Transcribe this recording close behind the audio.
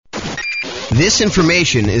This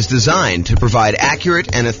information is designed to provide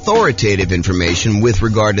accurate and authoritative information with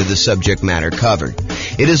regard to the subject matter covered.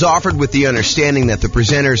 It is offered with the understanding that the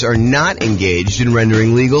presenters are not engaged in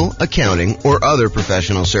rendering legal, accounting, or other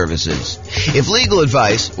professional services. If legal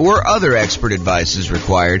advice or other expert advice is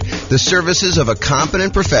required, the services of a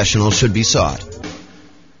competent professional should be sought.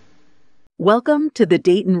 Welcome to the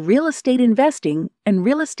Dayton Real Estate Investing and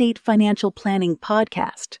Real Estate Financial Planning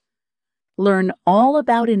Podcast. Learn all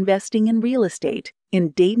about investing in real estate in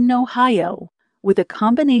Dayton, Ohio, with a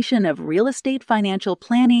combination of real estate financial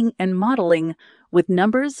planning and modeling with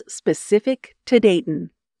numbers specific to Dayton,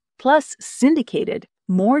 plus syndicated,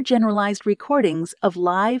 more generalized recordings of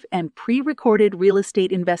live and pre-recorded real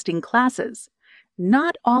estate investing classes,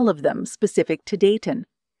 not all of them specific to Dayton.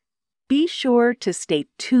 Be sure to stay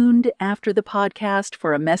tuned after the podcast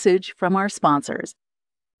for a message from our sponsors.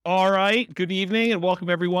 All right. Good evening and welcome,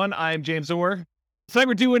 everyone. I'm James Orr. Tonight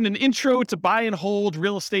we're doing an intro to buy and hold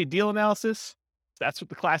real estate deal analysis. That's what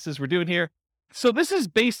the class is we're doing here. So this is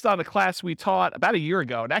based on a class we taught about a year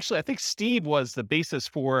ago. And actually, I think Steve was the basis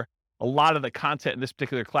for a lot of the content in this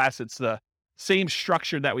particular class. It's the same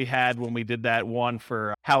structure that we had when we did that one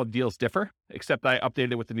for how deals differ, except I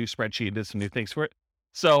updated it with the new spreadsheet and did some new things for it.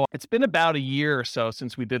 So it's been about a year or so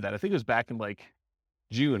since we did that. I think it was back in like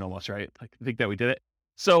June almost, right? Like, I think that we did it.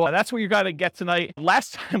 So that's what you're going to get tonight.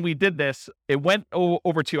 Last time we did this, it went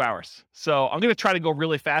over 2 hours. So I'm going to try to go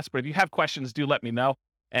really fast, but if you have questions, do let me know.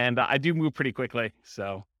 And I do move pretty quickly.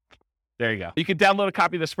 So there you go. You can download a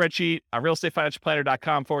copy of the spreadsheet on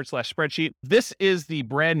realestatefinancialplanner.com/spreadsheet. This is the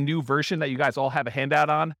brand new version that you guys all have a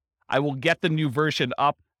handout on. I will get the new version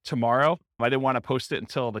up tomorrow. I didn't want to post it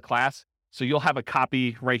until the class. So you'll have a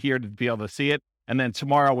copy right here to be able to see it. And then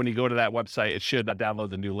tomorrow, when you go to that website, it should download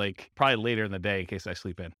the new link, probably later in the day in case I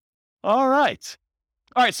sleep in. All right.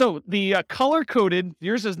 So the color-coded,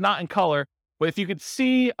 yours is not in color, but if you could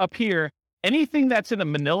see up here, anything that's in a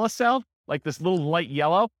manila cell, like this little light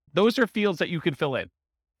yellow, those are fields that you can fill in,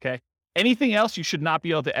 okay? Anything else you should not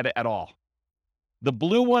be able to edit at all. The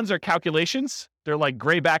blue ones are calculations. They're like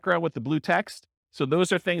gray background with the blue text. So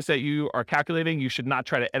those are things that you are calculating. You should not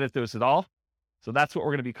try to edit those at all. So that's what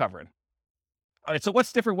we're going to be covering. All right, so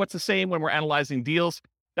what's different, what's the same when we're analyzing deals?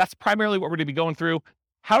 That's primarily what we're going to be going through.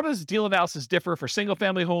 How does deal analysis differ for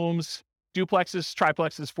single-family homes, duplexes,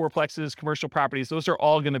 triplexes, fourplexes, commercial properties? Those are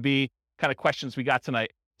all going to be kind of questions we got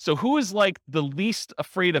tonight. So who is like the least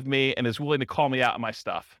afraid of me and is willing to call me out on my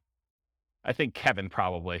stuff? I think Kevin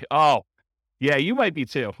probably. Oh, yeah, you might be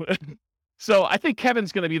too. So I think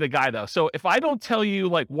Kevin's going to be the guy though. So if I don't tell you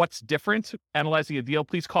like what's different analyzing a deal,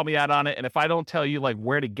 please call me out on it. And if I don't tell you like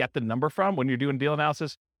where to get the number from when you're doing deal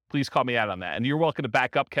analysis, please call me out on that. And you're welcome to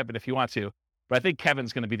back up Kevin if you want to, but I think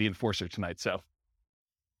Kevin's going to be the enforcer tonight. So,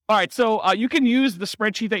 all right. So you can use the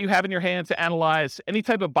spreadsheet that you have in your hand to analyze any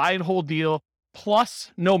type of buy and hold deal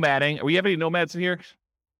plus nomading. Do we have any nomads in here?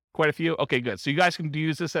 Quite a few. Okay, good. So you guys can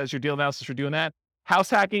use this as your deal analysis for doing that. House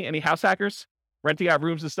hacking, any house hackers? Renting out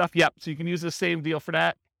rooms and stuff. Yep. So you can use the same deal for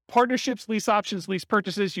that. Partnerships, lease options, lease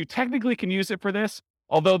purchases. You technically can use it for this,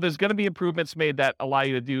 although there's going to be improvements made that allow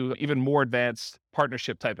you to do even more advanced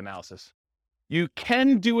partnership type analysis. You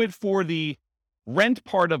can do it for the rent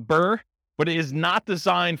part of BRRRR, but it is not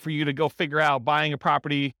designed for you to go figure out buying a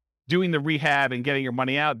property, doing the rehab and getting your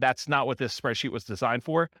money out. That's not what this spreadsheet was designed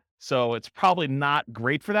for. So it's probably not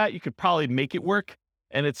great for that. You could probably make it work,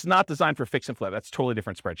 and it's not designed for fix and flip. That's a totally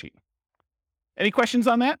different spreadsheet. Any questions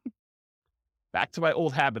on that? Back to my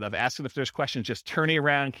old habit of asking if there's questions, just turning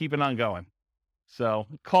around, keeping on going. So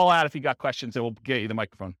call out if you got questions and we'll get you the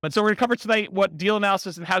microphone. And so we're going to cover tonight what deal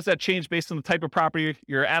analysis and how does that change based on the type of property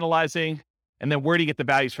you're analyzing, and then where do you get the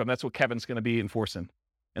values from? That's what Kevin's going to be enforcing.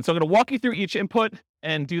 And so I'm going to walk you through each input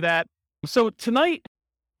and do that. So tonight,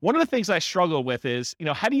 one of the things I struggle with is,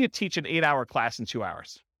 how do you teach an 8-hour class in 2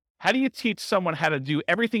 hours? How do you teach someone how to do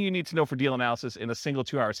everything you need to know for deal analysis in a single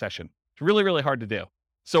 2-hour session? It's really, really hard to do.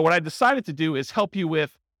 So what I decided to do is help you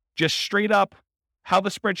with just straight up how the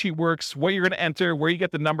spreadsheet works, what you're going to enter, where you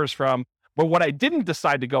get the numbers from. But what I didn't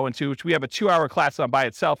decide to go into, which we have a 2-hour class on by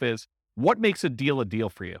itself, is what makes a deal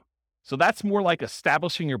for you. So that's more like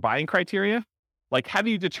establishing your buying criteria. Like, how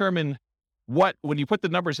do you determine when you put the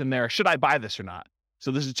numbers in there, should I buy this or not?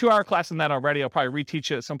 So there's a 2-hour class on that already. I'll probably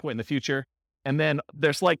reteach it at some point in the future. And then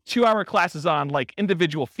there's like 2-hour classes on like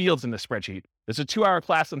individual fields in the spreadsheet. There's a 2-hour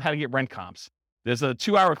class on how to get rent comps. There's a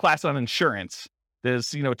 2-hour class on insurance.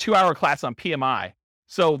 There's, a 2-hour class on PMI.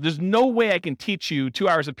 So there's no way I can teach you 2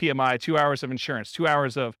 hours of PMI, 2 hours of insurance, 2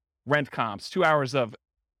 hours of rent comps, 2 hours of,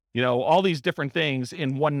 all these different things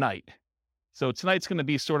in one night. So tonight's going to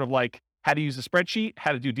be sort of like how to use a spreadsheet,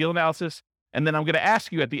 how to do deal analysis, And then I'm going to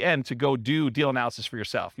ask you at the end to go do deal analysis for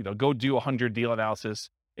yourself. Go do 100 deal analysis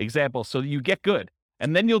examples so that you get good.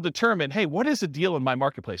 And then you'll determine, hey, what is a deal in my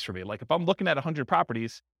marketplace for me? Like if I'm looking at 100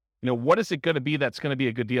 properties, what is it going to be that's going to be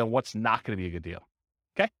a good deal? What's not going to be a good deal?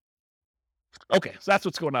 Okay, so that's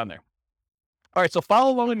what's going on there. All right, so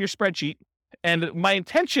follow along in your spreadsheet. And my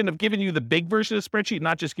intention of giving you the big version of the spreadsheet,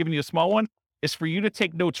 not just giving you a small one, is for you to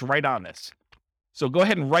take notes right on this. So go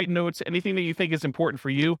ahead and write notes. Anything that you think is important for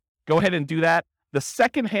you, go ahead and do that. The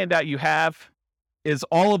second handout you have is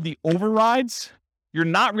all of the overrides. You're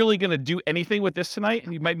not really going to do anything with this tonight.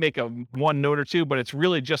 You might make one note or two, but it's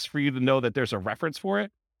really just for you to know that there's a reference for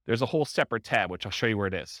it. There's a whole separate tab, which I'll show you where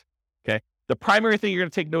it is. Okay. The primary thing you're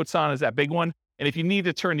going to take notes on is that big one. And if you need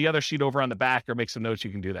to turn the other sheet over on the back or make some notes,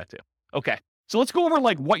 you can do that too. Okay. So let's go over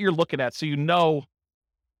like what you're looking at so you know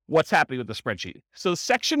what's happening with the spreadsheet. So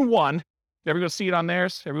section 1, everyone see it on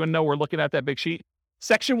theirs? Everyone know we're looking at that big sheet?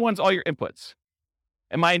 Section 1's all your inputs.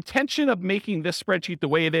 And my intention of making this spreadsheet the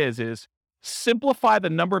way it is simplify the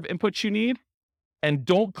number of inputs you need and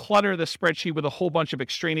don't clutter the spreadsheet with a whole bunch of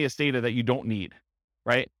extraneous data that you don't need,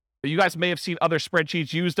 right? You guys may have seen other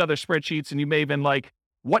spreadsheets, used other spreadsheets, and you may have been like,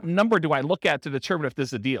 what number do I look at to determine if this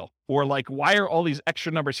is a deal? Or like, why are all these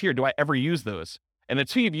extra numbers here? Do I ever use those? And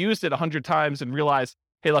until you've used it 100 times and realized,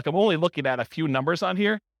 hey, look, I'm only looking at a few numbers on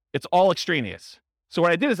here, it's all extraneous. So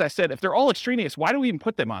what I did is I said, if they're all extraneous, why do we even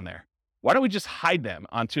put them on there? Why don't we just hide them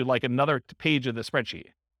onto like another page of the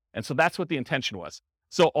spreadsheet? And so that's what the intention was.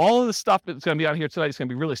 So all of the stuff that's going to be on here tonight is going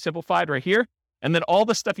to be really simplified right here. And then all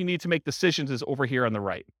the stuff you need to make decisions is over here on the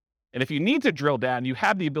right. And if you need to drill down, you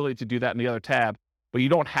have the ability to do that in the other tab, but you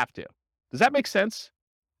don't have to. Does that make sense?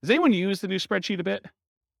 Does anyone use the new spreadsheet a bit?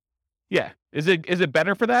 Yeah. Is it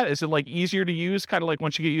better for that? Is it like easier to use, kind of like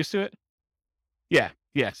once you get used to it? Yeah.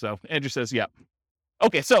 So Andrew says, yep.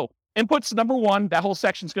 Okay, so inputs, number 1, that whole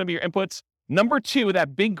section is going to be your inputs. Number 2,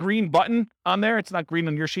 that big green button on there, it's not green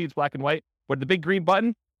on your sheet, it's black and white, but the big green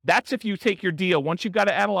button, that's if you take your deal. Once you've got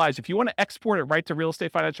to analyze, if you want to export it right to Real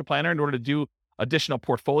Estate Financial Planner in order to do additional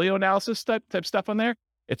portfolio analysis type stuff on there,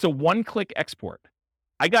 it's a one-click export.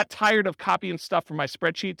 I got tired of copying stuff from my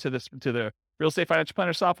spreadsheet to the Real Estate Financial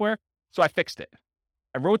Planner software, so I fixed it.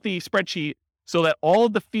 I wrote the spreadsheet so that all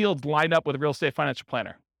of the fields line up with Real Estate Financial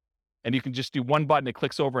Planner. And you can just do one button, it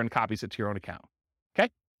clicks over and copies it to your own account. Okay?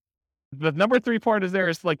 The number 3 part is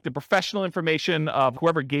like the professional information of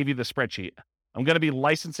whoever gave you the spreadsheet. I'm going to be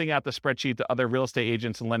licensing out the spreadsheet to other real estate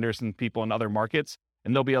agents and lenders and people in other markets,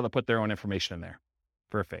 and they'll be able to put their own information in there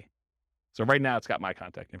for a fee. So right now it's got my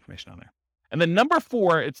contact information on there. And then number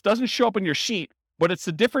 4, it doesn't show up in your sheet, but it's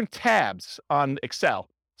the different tabs on Excel.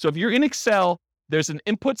 So if you're in Excel, there's an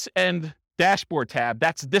inputs and dashboard tab.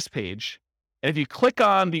 That's this page. And if you click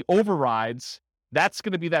on the overrides, that's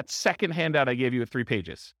going to be that second handout I gave you with 3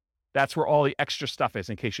 pages. That's where all the extra stuff is,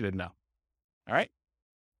 in case you didn't know. All right.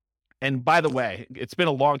 And by the way, it's been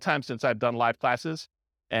a long time since I've done live classes,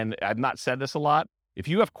 and I've not said this a lot. If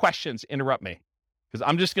you have questions, interrupt me, because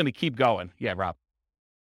I'm just going to keep going. Yeah, Rob.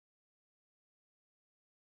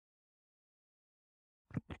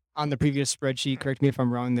 On the previous spreadsheet, correct me if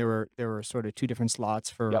I'm wrong, there were sort of 2 different slots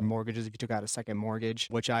for Yep. mortgages if you took out a second mortgage,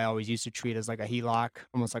 which I always used to treat as like a HELOC,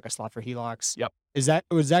 almost like a slot for HELOCs. Yep.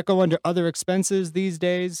 Would that go under other expenses these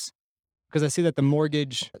days? Because I see that the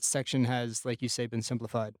mortgage section has, like you say, been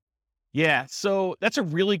simplified. Yeah, so that's a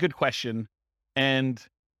really good question. And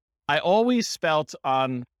I always felt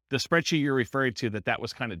on the spreadsheet you're referring to that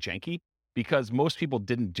was kind of janky because most people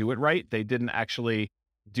didn't do it right. They didn't actually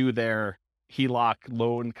do their HELOC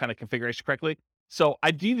loan kind of configuration correctly. So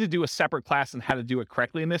I need to do a separate class on how to do it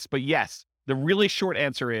correctly in this. But yes, the really short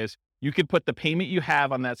answer is you could put the payment you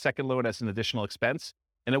have on that second loan as an additional expense,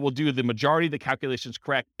 and it will do the majority of the calculations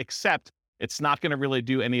correct, except it's not going to really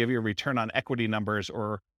do any of your return on equity numbers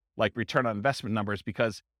or like return on investment numbers,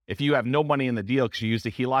 because if you have no money in the deal because you used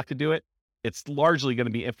a HELOC to do it, it's largely going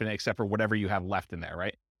to be infinite except for whatever you have left in there,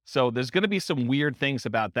 right? So there's going to be some weird things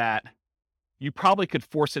about that. You probably could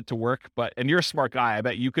force it to work, and you're a smart guy. I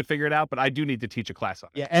bet you could figure it out, but I do need to teach a class on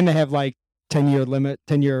it. Yeah, and they have like 10-year limit,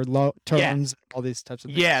 10-year low terms, all these types of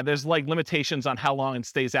things. Yeah, there's like limitations on how long it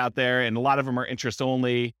stays out there, and a lot of them are interest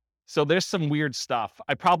only. So there's some weird stuff.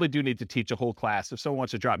 I probably do need to teach a whole class. If someone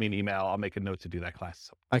wants to drop me an email, I'll make a note to do that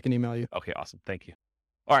class. I can email you. Okay, awesome. Thank you.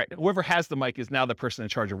 All right, whoever has the mic is now the person in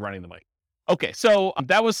charge of running the mic. Okay, so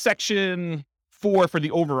that was section 4 for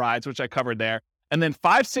the overrides, which I covered there. And then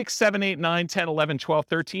 5, 6, 7, 8, 9, 10, 11, 12,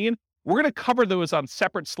 13, we're going to cover those on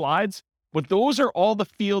separate slides, but those are all the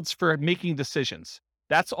fields for making decisions.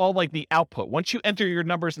 That's all like the output. Once you enter your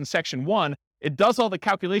numbers in section 1, it does all the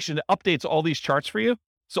calculation. It updates all these charts for you.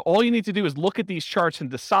 So all you need to do is look at these charts and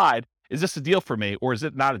decide is this a deal for me or is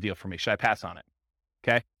it not a deal for me? Should I pass on it?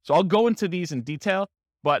 Okay. So I'll go into these in detail,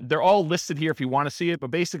 but they're all listed here if you want to see it.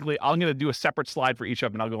 But basically, I'm going to do a separate slide for each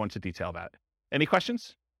of them and I'll go into detail about it. Any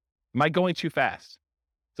questions? Am I going too fast?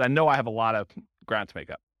 So I know I have a lot of ground to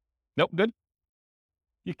make up. Nope. Good.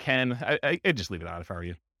 You can. I'd just leave it on if I were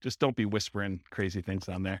you. Just don't be whispering crazy things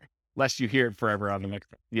on there, lest you hear it forever on the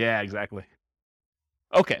microphone. Yeah, exactly.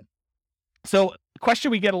 Okay. So the question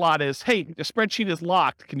we get a lot is, hey, the spreadsheet is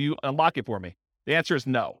locked. Can you unlock it for me? The answer is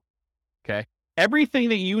no. Okay. Everything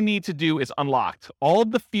that you need to do is unlocked. All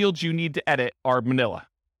of the fields you need to edit are manila.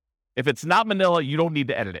 If it's not manila, you don't need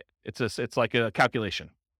to edit it. It's like a calculation.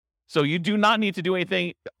 So you do not need to do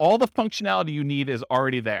anything. All the functionality you need is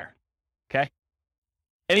already there. Okay.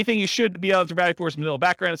 Anything you should be able to value for is manila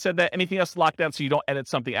background. It said that anything else is locked down so you don't edit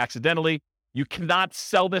something accidentally. You cannot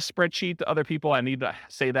sell this spreadsheet to other people. I need to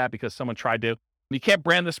say that because someone tried to. You can't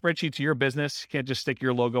brand the spreadsheet to your business. You can't just stick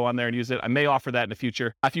your logo on there and use it. I may offer that in the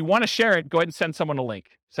future. If you want to share it, go ahead and send someone a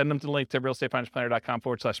link. Send them to the link to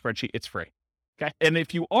realestatefinancialplanner.com/spreadsheet. It's free. Okay. And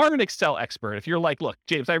if you are an Excel expert, if you're like, look,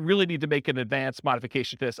 James, I really need to make an advanced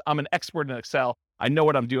modification to this. I'm an expert in Excel. I know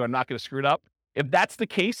what I'm doing. I'm not going to screw it up. If that's the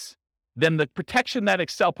case, then the protection that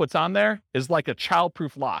Excel puts on there is like a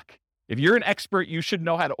childproof lock. If you're an expert, you should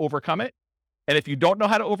know how to overcome it. And if you don't know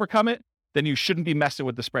how to overcome it, then you shouldn't be messing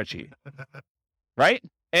with the spreadsheet. Right?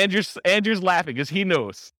 Andrew's laughing because he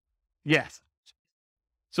knows. Yes.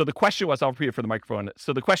 So the question was, I'll repeat it for the microphone.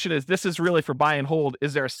 So the question is, this is really for buy and hold.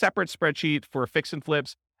 Is there a separate spreadsheet for fix and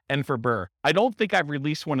flips and for BRRRR? I don't think I've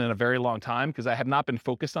released one in a very long time because I have not been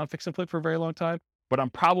focused on fix and flip for a very long time, but I'm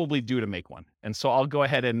probably due to make one. And so I'll go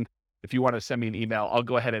ahead and, if you want to send me an email, I'll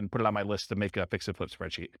go ahead and put it on my list to make a fix and flip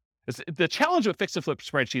spreadsheet. The challenge with fix and flip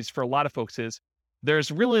spreadsheets for a lot of folks is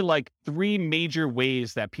there's really like 3 major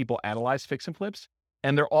ways that people analyze fix and flips,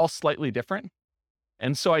 and they're all slightly different.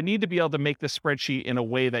 And so I need to be able to make the spreadsheet in a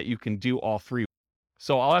way that you can do all 3.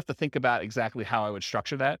 So I'll have to think about exactly how I would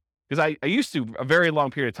structure that. Because I used to, a very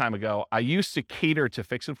long period of time ago, I used to cater to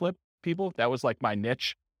fix and flip people. That was like my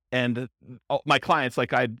niche. And my clients,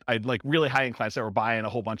 like I'd like really high-end clients that were buying a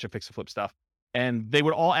whole bunch of fix and flip stuff. And they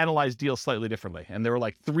would all analyze deals slightly differently. And there were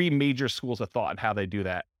like 3 major schools of thought on how they do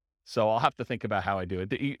that. So I'll have to think about how I do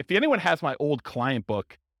it. If anyone has my old client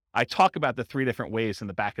book, I talk about the 3 different ways in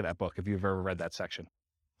the back of that book, if you've ever read that section.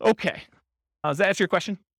 Okay. Does that answer your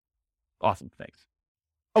question? Awesome. Thanks.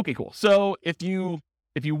 Okay, cool. So if you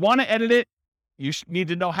want to edit it, you need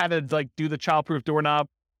to know how to like do the childproof doorknob.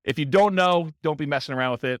 If you don't know, don't be messing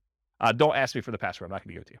around with it. Don't ask me for the password. I'm not going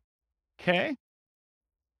to give it to you. Okay.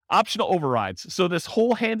 Optional overrides. So this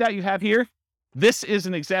whole handout you have here, this is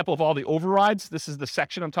an example of all the overrides. This is the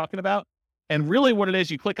section I'm talking about. And really what it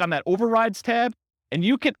is, you click on that overrides tab and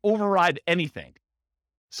you can override anything.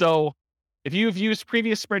 So if you've used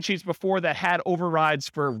previous spreadsheets before that had overrides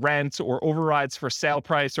for rent or overrides for sale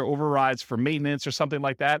price or overrides for maintenance or something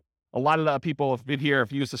like that, a lot of the people have been here,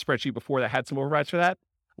 have used a spreadsheet before that had some overrides for that.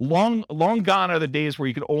 Long gone are the days where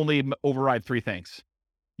you could only override 3 things.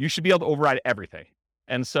 You should be able to override everything.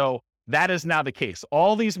 And so that is now the case.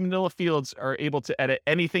 All these manila fields are able to edit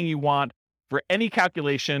anything you want for any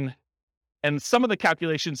calculation, and some of the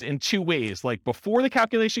calculations in 2 ways, like before the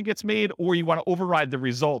calculation gets made, or you want to override the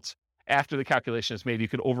results after the calculation is made, you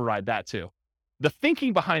could override that too. The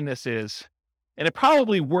thinking behind this is, and it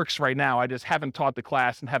probably works right now, I just haven't taught the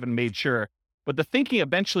class and haven't made sure, but the thinking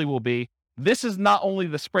eventually will be, this is not only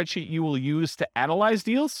the spreadsheet you will use to analyze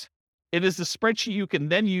deals, it is the spreadsheet you can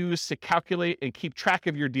then use to calculate and keep track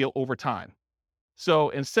of your deal over time. So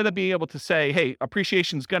instead of being able to say, hey,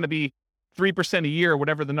 appreciation is going to be 3% a year,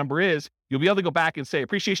 whatever the number is, you'll be able to go back and say,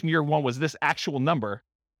 appreciation year 1 was this actual number.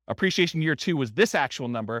 Appreciation year 2 was this actual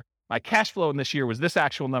number. My cash flow in this year was this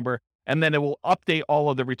actual number. And then it will update all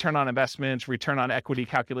of the return on investments, return on equity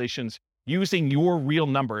calculations using your real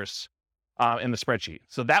numbers in the spreadsheet.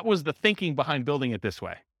 So that was the thinking behind building it this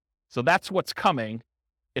way. So that's what's coming.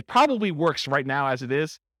 It probably works right now as it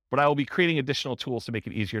is, but I will be creating additional tools to make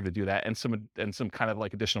it easier to do that and some kind of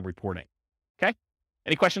like additional reporting. Okay.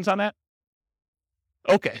 Any questions on that?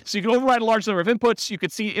 Okay. So you can override a large number of inputs. You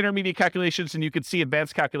could see intermediate calculations and you could see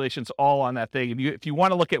advanced calculations all on that thing. If you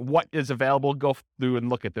want to look at what is available, go through and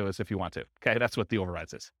look at those if you want to. Okay. That's what the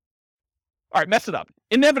overrides is. All right. Mess it up.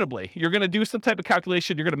 Inevitably, you're going to do some type of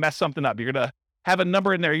calculation. You're going to mess something up. You're going to have a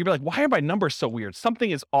number in there. You'll be like, why are my numbers so weird?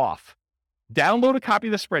 Something is off. Download a copy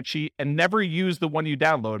of the spreadsheet and never use the one you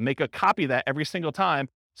download. Make a copy of that every single time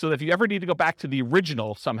so that if you ever need to go back to the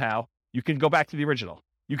original somehow, you can go back to the original.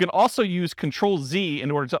 You can also use Control-Z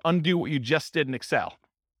in order to undo what you just did in Excel,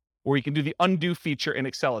 or you can do the undo feature in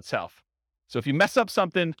Excel itself. So if you mess up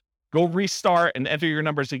something, Go restart and enter your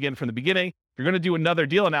numbers again from the beginning. If you're going to do another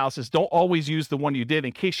deal analysis, don't always use the one you did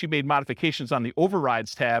in case you made modifications on the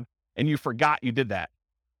overrides tab and you forgot you did that.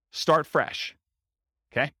 Start fresh.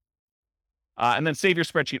 Okay? And then save your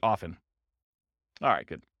spreadsheet often. All right,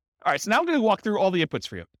 good. All right, so now I'm going to walk through all the inputs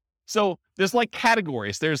for you. So there's like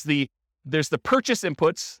categories. There's the purchase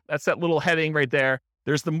inputs. That's that little heading right there.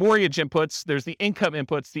 There's the mortgage inputs. There's the income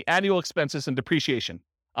inputs, the annual expenses, and depreciation.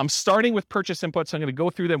 I'm starting with purchase inputs. I'm going to go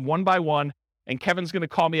through them one by one, and Kevin's going to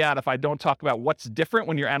call me out if I don't talk about what's different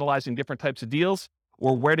when you're analyzing different types of deals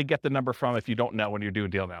or where to get the number from if you don't know when you're doing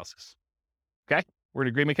deal analysis. Okay? We're in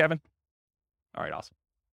agreement, Kevin? All right, awesome.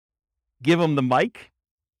 Give him the mic.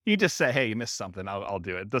 You just say, hey, you missed something. I'll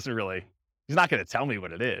do it. Doesn't really, he's not going to tell me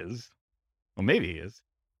what it is. Well, maybe he is.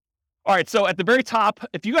 All right, so at the very top,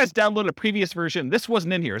 if you guys downloaded a previous version, this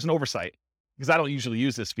wasn't in here. It's an oversight because I don't usually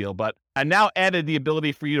use this field, but I now added the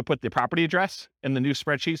ability for you to put the property address in the new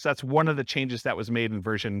spreadsheet. So that's one of the changes that was made in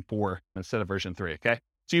version 4 instead of version 3, okay?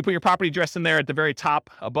 So you put your property address in there at the very top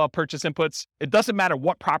above purchase inputs. It doesn't matter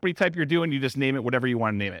what property type you're doing. You just name it whatever you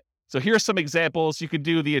want to name it. So here's some examples. You could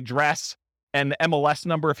do the address and the MLS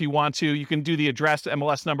number if you want to. You can do the address,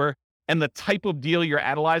 MLS number, and the type of deal you're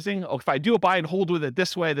analyzing. Oh, if I do a buy and hold with it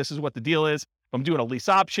this way, this is what the deal is. If I'm doing a lease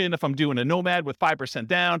option, if I'm doing a Nomad with 5%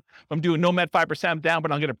 down, if I'm doing Nomad 5% down, but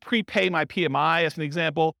I'm going to prepay my PMI as an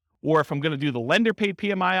example, or if I'm going to do the lender paid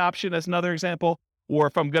PMI option as another example, or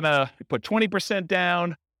if I'm going to put 20%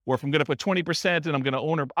 down, or if I'm going to put 20% and I'm going to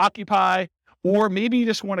own or occupy, or maybe you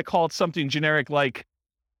just want to call it something generic like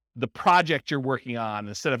the project you're working on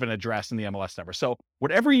instead of an address and the MLS number. So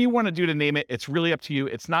whatever you want to do to name it, it's really up to you.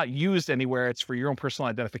 It's not used anywhere. It's for your own personal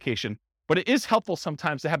identification, but it is helpful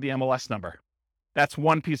sometimes to have the MLS number. That's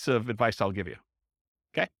one piece of advice I'll give you.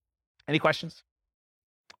 Okay. Any questions?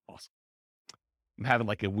 Awesome. I'm having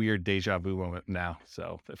like a weird deja vu moment now.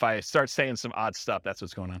 So if I start saying some odd stuff, that's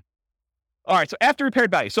what's going on. All right. So after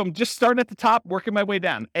repaired value. So I'm just starting at the top, working my way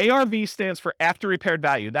down. ARV stands for after repaired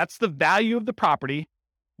value. That's the value of the property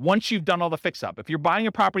once you've done all the fix up. If you're buying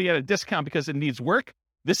a property at a discount because it needs work,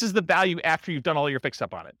 this is the value after you've done all your fix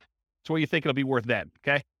up on it. It's what you think it'll be worth then.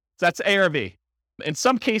 Okay. So that's ARV. In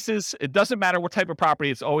some cases, it doesn't matter what type of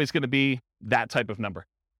property, it's always going to be that type of number.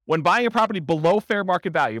 When buying a property below fair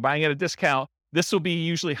market value, buying at a discount, this will be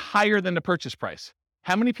usually higher than the purchase price.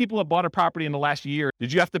 How many people have bought a property in the last year?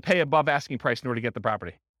 Did you have to pay above asking price in order to get the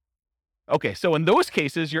property? Okay, so in those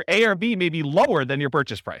cases, your ARV may be lower than your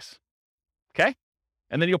purchase price. Okay?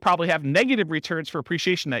 And then you'll probably have negative returns for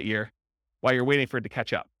appreciation that year while you're waiting for it to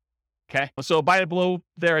catch up. Okay? So buy it below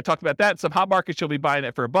there, I talked about that. Some hot markets, you'll be buying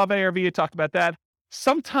it for above ARV, I talked about that.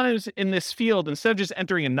 Sometimes in this field, instead of just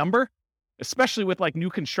entering a number, especially with like new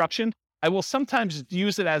construction, I will sometimes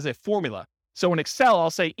use it as a formula. So in Excel, I'll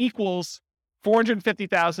say equals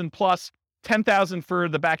 450,000 plus 10,000 for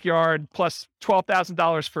the backyard, plus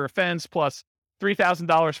 $12,000 for a fence, plus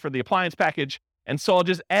 $3,000 for the appliance package. And so I'll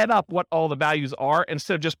just add up what all the values are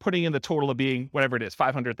instead of just putting in the total of being whatever it is,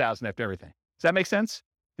 500,000 after everything. Does that make sense?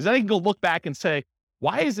 Because then I can go look back and say,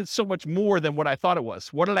 why is it so much more than what I thought it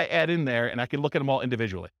was? What did I add in there? And I can look at them all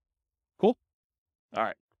individually. Cool? All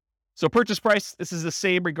right. So purchase price, this is the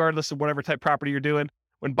same regardless of whatever type property you're doing.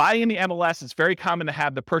 When buying in the MLS, it's very common to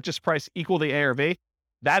have the purchase price equal the ARV.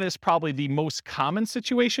 That is probably the most common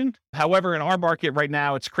situation. However, in our market right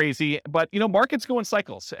now, it's crazy. But, markets go in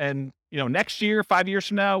cycles. And, next year, 5 years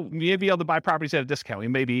from now, we may be able to buy properties at a discount. We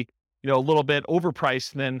may be, a little bit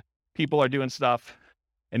overpriced than people are doing stuff.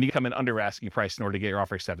 And you come in under asking price in order to get your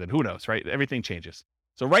offer accepted. Who knows, right? Everything changes.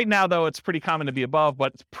 So right now, though, it's pretty common to be above,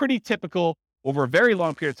 but it's pretty typical over a very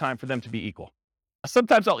long period of time for them to be equal.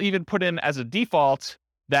 Sometimes I'll even put in as a default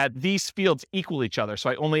that these fields equal each other. So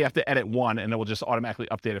I only have to edit one and it will just automatically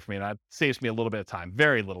update it for me. And that saves me a little bit of time,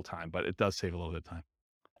 very little time, but it does save a little bit of time.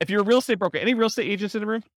 If you're a real estate broker, any real estate agents in the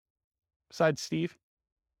room besides Steve?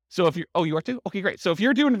 So if you are too? Okay, great. So if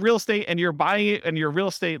you're doing real estate and you're buying it and your real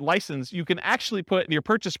estate license, you can actually put in your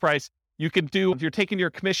purchase price, if you're taking your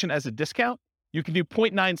commission as a discount, you can do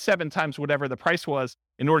 0.97 times whatever the price was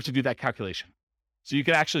in order to do that calculation. So you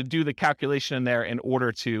can actually do the calculation in there in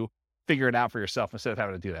order to figure it out for yourself instead of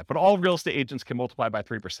having to do that. But all real estate agents can multiply by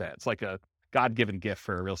 3%. It's like a God-given gift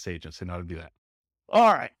for real estate agents to know how to do that.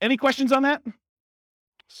 All right. Any questions on that?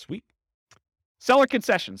 Sweet. Seller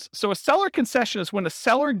concessions. So a seller concession is when a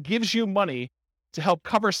seller gives you money to help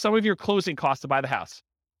cover some of your closing costs to buy the house.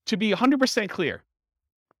 To be 100% clear,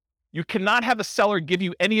 you cannot have a seller give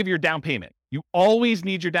you any of your down payment. You always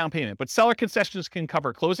need your down payment, but seller concessions can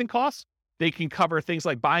cover closing costs. They can cover things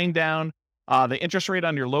like buying down the interest rate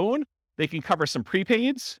on your loan. They can cover some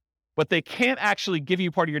prepaids, but they can't actually give you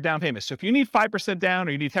part of your down payment. So if you need 5% down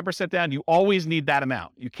or you need 10% down, you always need that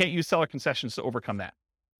amount. You can't use seller concessions to overcome that.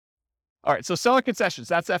 All right, so seller concessions,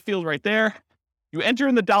 that's that field right there. You enter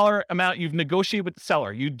in the dollar amount you've negotiated with the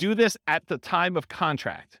seller. You do this at the time of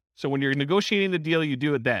contract. So when you're negotiating the deal, you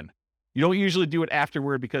do it then. You don't usually do it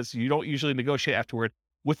afterward because you don't usually negotiate afterward,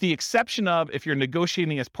 with the exception of if you're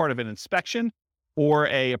negotiating as part of an inspection or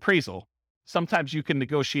a appraisal. Sometimes you can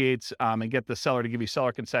negotiate and get the seller to give you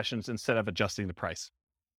seller concessions instead of adjusting the price.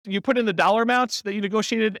 You put in the dollar amounts that you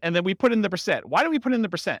negotiated, and then we put in the percent. Why do we put in the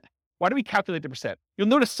percent? Why do we calculate the percent? You'll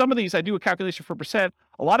notice some of these, I do a calculation for percent.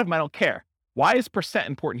 A lot of them I don't care. Why is percent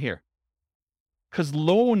important here? Because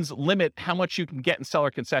loans limit how much you can get in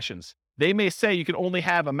seller concessions. They may say you can only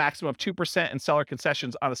have a maximum of 2% in seller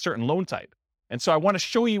concessions on a certain loan type. And so I want to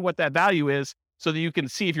show you what that value is so that you can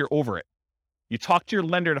see if you're over it. You talk to your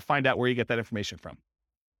lender to find out where you get that information from.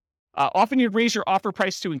 Often you raise your offer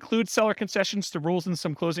price to include seller concessions to rules in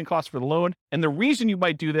some closing costs for the loan. And the reason you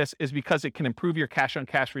might do this is because it can improve your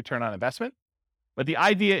cash-on-cash return on investment. But the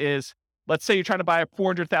idea is, let's say you're trying to buy a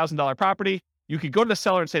 $400,000 property. You could go to the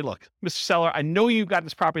seller and say, look, Mr. Seller, I know you've got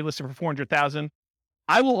this property listed for $400,000.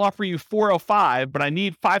 I will offer you $405,000, but I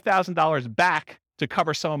need $5,000 back to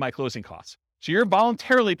cover some of my closing costs. So you're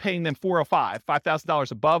voluntarily paying them $405,000,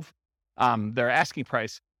 $5,000 above their asking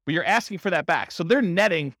price, but you're asking for that back. So they're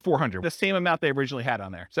netting $400,000, the same amount they originally had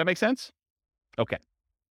on there. Does that make sense? Okay.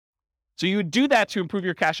 So you would do that to improve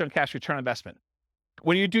your cash-on-cash return on investment.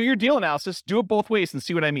 When you do your deal analysis, do it both ways and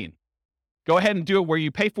see what I mean. Go ahead and do it where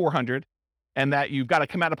you pay $400,000 and that you've got to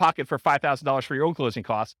come out of pocket for $5,000 for your own closing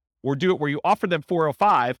costs, or do it where you offer them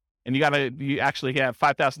 $405,000 and you actually have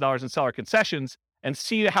 $5,000 in seller concessions, and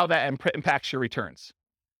see how that impacts your returns.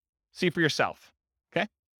 See for yourself, okay?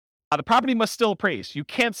 The property must still appraise. You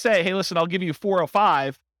can't say, hey, listen, I'll give you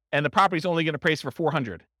 $405,000 and the property's only going to appraise for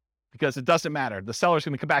 $400,000 because it doesn't matter. The seller's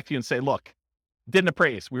going to come back to you and say, look, didn't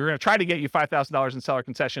appraise. We were going to try to get you $5,000 in seller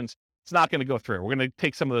concessions. It's not going to go through. We're going to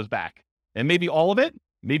take some of those back. And maybe all of it,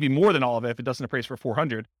 maybe more than all of it if it doesn't appraise for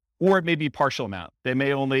 $400,000, or it may be a partial amount. They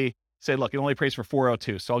may only say, look, it only appraised for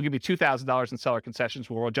 $402,000. So I'll give you $2,000 in seller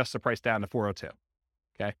concessions. We'll adjust the price down to $402,000.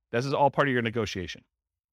 Okay, this is all part of your negotiation.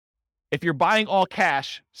 If you're buying all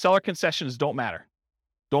cash, seller concessions don't matter.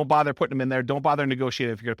 Don't bother putting them in there. Don't bother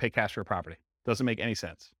negotiating if you're going to pay cash for a property. Doesn't make any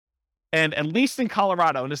sense. And at least in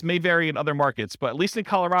Colorado, and this may vary in other markets, but at least in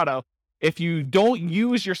Colorado, if you don't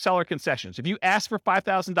use your seller concessions, if you ask for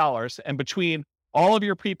 $5,000 and between all of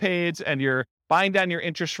your prepaids and your buying down your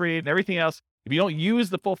interest rate and everything else, if you don't use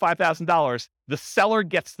the full $5,000, the seller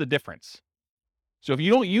gets the difference. So if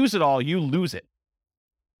you don't use it all, you lose it.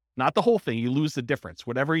 Not the whole thing, you lose the difference,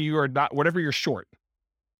 whatever you're short.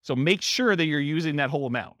 So make sure that you're using that whole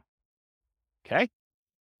amount. Okay?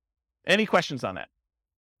 Any questions on that?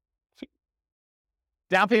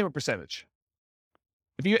 Down payment percentage.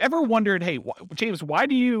 If you ever wondered, hey, James, why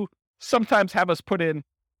do you sometimes have us put in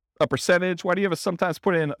a percentage? Why do you have us sometimes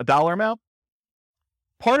put in a dollar amount?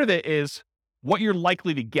 Part of it is what you're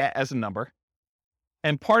likely to get as a number.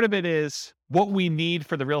 And part of it is what we need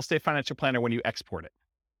for the real estate financial planner when you export it.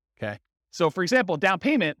 Okay. So for example, down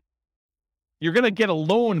payment, you're going to get a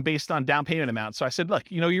loan based on down payment amount. So I said, look,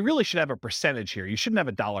 you really should have a percentage here. You shouldn't have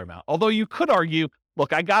a dollar amount. Although you could argue,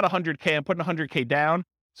 look, I got $100K, I'm putting $100K down.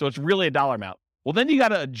 So it's really a dollar amount. Well, then you got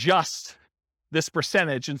to adjust this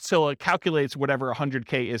percentage until it calculates whatever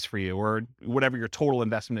 $100K is for you or whatever your total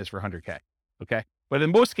investment is for $100K. Okay. But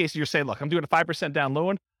in most cases, you're saying, look, I'm doing a 5% down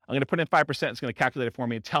loan. I'm going to put in 5%. It's going to calculate it for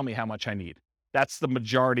me and tell me how much I need. That's the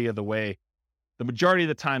majority of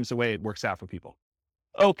the times the way it works out for people.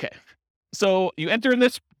 Okay. So you enter in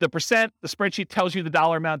the percent, the spreadsheet tells you the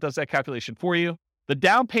dollar amount, does that calculation for you. The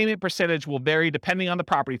down payment percentage will vary depending on the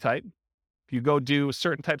property type. If you go do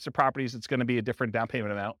certain types of properties, it's going to be a different down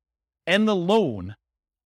payment amount. And the loan.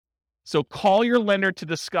 So call your lender to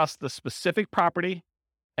discuss the specific property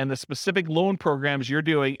and the specific loan programs you're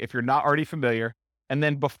doing if you're not already familiar. And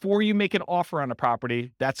then before you make an offer on a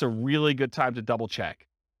property, that's a really good time to double check.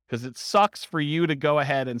 Because it sucks for you to go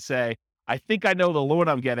ahead and say, I think I know the loan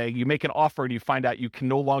I'm getting. You make an offer and you find out you can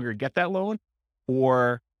no longer get that loan,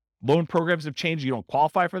 or loan programs have changed, you don't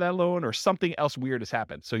qualify for that loan, or something else weird has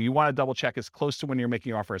happened. So you want to double check as close to when you're making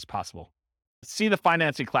your offer as possible. See the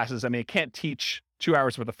financing classes. I mean, I can't teach 2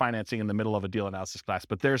 hours worth of financing in the middle of a deal analysis class,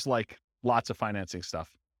 but there's like lots of financing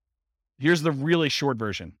stuff. Here's the really short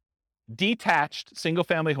version. Detached single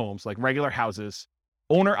family homes, like regular houses,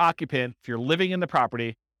 owner occupant, if you're living in the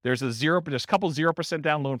property, there's a couple 0%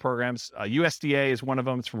 down loan programs. USDA is one of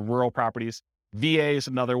them. It's for rural properties. VA is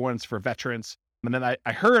another one. It's for veterans. And then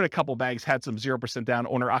I heard a couple banks had some 0% down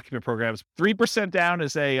owner occupant programs. 3% down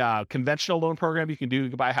is a conventional loan program you can do. You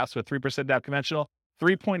can buy a house with 3% down conventional.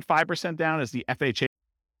 3.5% down is the FHA.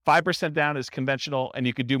 5% down is conventional, and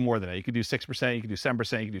you could do more than that. You could do 6%, you could do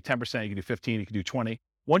 7%, you could do 10%, you could do 15%, you could do 20%.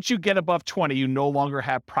 Once you get above 20%, you no longer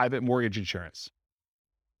have private mortgage insurance.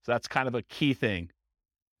 So that's kind of a key thing.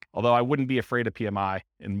 Although I wouldn't be afraid of PMI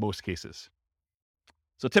in most cases.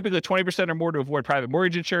 So typically 20% or more to avoid private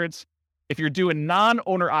mortgage insurance. If you're doing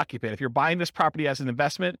non-owner occupant, if you're buying this property as an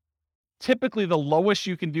investment, typically the lowest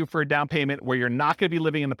you can do for a down payment where you're not going to be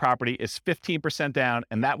living in the property is 15% down,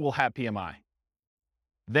 and that will have PMI.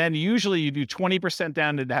 Then usually you do 20%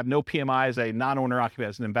 down to have no PMI as a non-owner occupant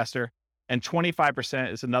as an investor, and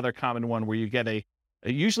 25% is another common one where you get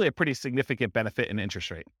usually a pretty significant benefit in interest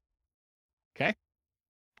rate. Okay?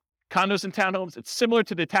 Condos and townhomes, it's similar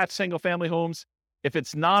to detached single-family homes. If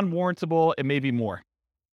it's non-warrantable, it may be more.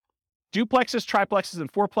 Duplexes, triplexes,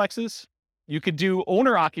 and fourplexes, you could do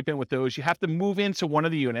owner-occupant with those. You have to move into one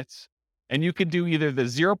of the units, and you could do either the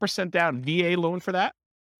 0% down VA loan for that.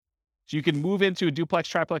 So you can move into a duplex,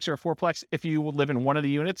 triplex, or a fourplex if you live in one of the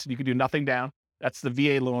units, and you can do nothing down. That's the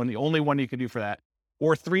VA loan, the only one you can do for that.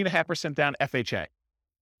 Or 3.5% down FHA.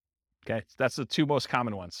 Okay, so that's the two most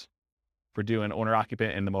common ones for doing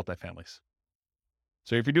owner-occupant in the multifamilies.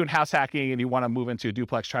 So if you're doing house hacking and you want to move into a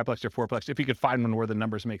duplex, triplex, or fourplex, if you could find one where the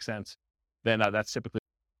numbers make sense, then that's typically.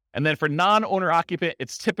 And then for non-owner occupant,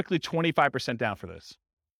 it's typically 25% down for this.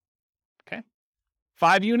 Okay.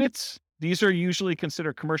 5 units, these are usually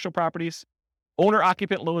considered commercial properties. Owner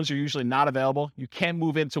occupant loans are usually not available. You can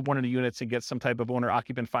move into one of the units and get some type of owner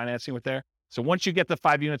occupant financing with there. So once you get the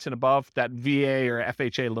 5 units and above, that VA or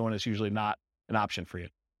FHA loan is usually not an option for you.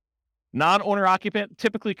 Non-owner occupant,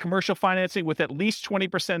 typically commercial financing with at least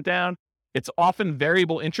 20% down. It's often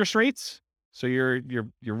variable interest rates. So you're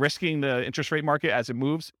risking the interest rate market as it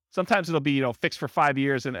moves. Sometimes it'll be, fixed for 5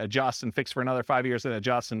 years and adjust, and fixed for another 5 years and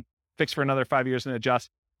adjust, and fixed for another 5 years and adjust.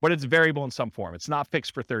 But it's variable in some form. It's not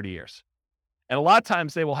fixed for 30 years. And a lot of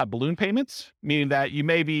times they will have balloon payments, meaning that you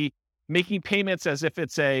may be making payments as if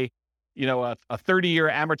it's a 30-year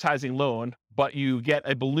amortizing loan, but you get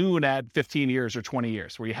a balloon at 15 years or 20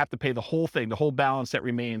 years where you have to pay the whole thing, the whole balance that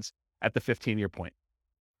remains at the 15-year point.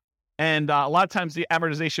 And a lot of times the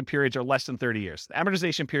amortization periods are less than 30 years. The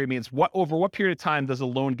amortization period means over what period of time does a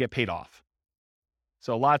loan get paid off?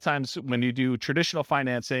 So a lot of times when you do traditional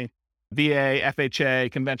financing, VA,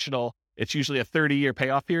 FHA, conventional, it's usually a 30-year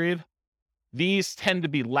payoff period. These tend to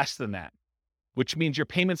be less than that, which means your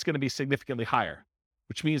payment's going to be significantly higher,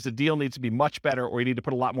 which means the deal needs to be much better, or you need to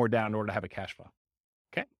put a lot more down in order to have a cash flow.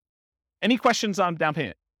 Okay. Any questions on down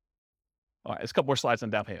payment? All right, there's a couple more slides on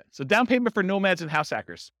down payment. So down payment for nomads and house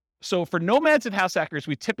hackers. So for nomads and house hackers,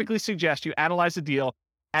 we typically suggest you analyze the deal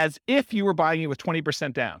as if you were buying it with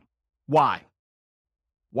 20% down. Why?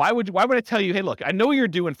 Why would I tell you, hey, look, I know you're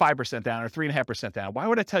doing 5% down or 3.5% down. Why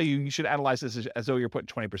would I tell you should analyze this as though you're putting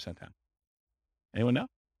 20% down? Anyone know?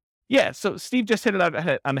 Yeah, so Steve just hit it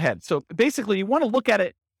on the head. So basically, you want to look at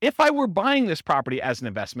it, if I were buying this property as an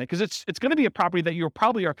investment, because it's going to be a property that you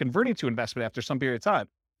probably are converting to investment after some period of time.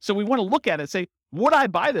 So we want to look at it and say, would I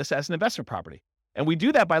buy this as an investment property? And we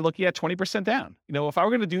do that by looking at 20% down. If I were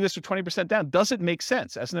going to do this with 20% down, does it make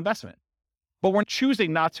sense as an investment? But we're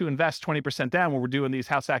choosing not to invest 20% down when we're doing these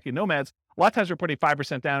house hacking nomads. A lot of times we're putting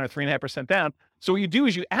 5% down or 3.5% down. So what you do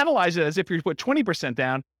is you analyze it as if you put 20%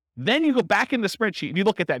 down. Then you go back in the spreadsheet and you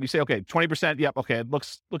look at that and you say, okay, 20%, yep, okay, it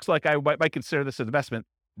looks like I might consider this an investment.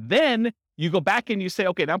 Then you go back and you say,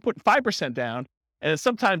 okay, now I'm putting 5% down. And then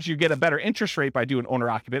sometimes you get a better interest rate by doing owner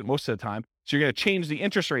occupant most of the time. So you're going to change the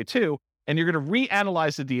interest rate too, and you're going to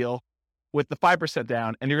reanalyze the deal with the 5%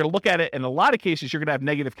 down, and you're going to look at it. In a lot of cases, you're going to have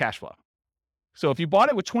negative cash flow. So if you bought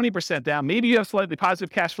it with 20% down, maybe you have slightly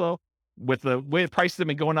positive cash flow. With the way prices have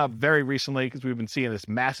been going up very recently, because we've been seeing this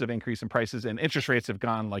massive increase in prices, and interest rates have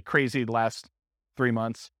gone like crazy the last 3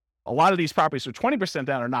 months. A lot of these properties with 20%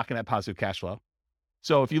 down are not going to have positive cash flow.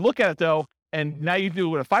 So if you look at it though, and now you do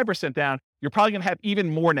it with a 5% down, you're probably going to have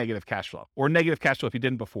even more negative cash flow, or negative cash flow if you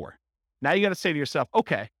didn't before. Now you got to say to yourself,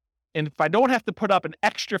 okay, and if I don't have to put up an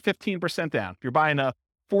extra 15% down, if you're buying a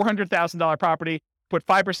 $400,000 property, put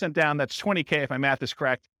 5% down, that's $20K if my math is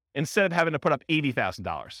correct, instead of having to put up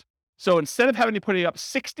 $80,000. So instead of having to put up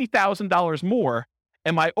 $60,000 more,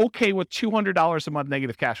 am I okay with $200 a month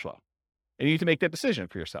negative cash flow? And you need to make that decision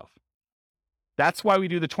for yourself. That's why we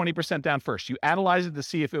do the 20% down first. You analyze it to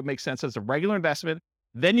see if it makes sense as a regular investment.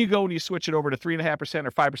 Then you go and you switch it over to 3.5%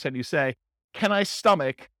 or 5%. And you say, can I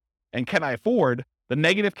stomach and can I afford the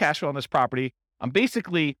negative cash flow on this property? I'm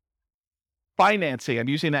basically financing, I'm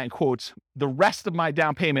using that in quotes, the rest of my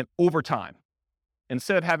down payment over time.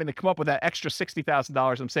 instead of having to come up with that extra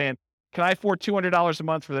 $60,000, I'm saying, can I afford $200 a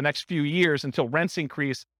month for the next few years until rents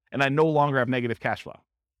increase and I no longer have negative cash flow?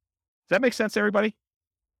 Does that make sense, everybody?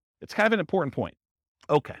 It's kind of an important point.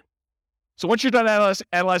 Okay. So once you're done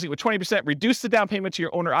analyzing with 20%, reduce the down payment to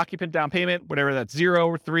your owner-occupant down payment, whatever that's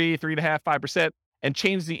 0, 3, 3.5%, 5%, and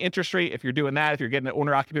change the interest rate if you're doing that, if you're getting an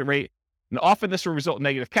owner-occupant rate. And often this will result in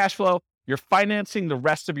negative cash flow. You're financing the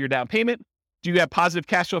rest of your down payment. Do you have positive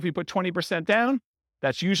cash flow if you put 20% down?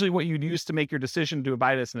 That's usually what you'd use to make your decision to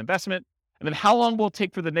buy it as an investment. And then how long will it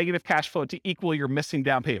take for the negative cash flow to equal your missing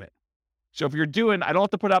down payment? So if you're doing, I don't have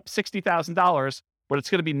to put up $60,000, but it's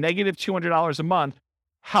going to be negative $200 a month.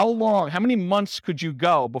 How many months could you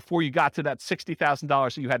go before you got to that $60,000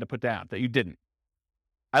 that you had to put down, that you didn't?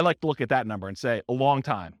 I like to look at that number and say a long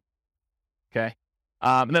time. Okay.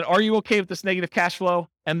 And then are you okay with this negative cash flow?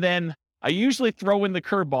 And then I usually throw in the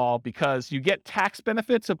curveball because you get tax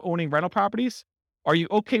benefits of owning rental properties. Are you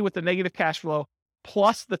okay with the negative cash flow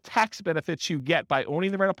plus the tax benefits you get by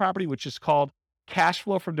owning the rental property, which is called cash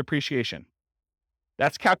flow from depreciation?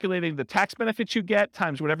 That's calculating the tax benefits you get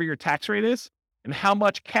times whatever your tax rate is and how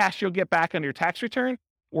much cash you'll get back on your tax return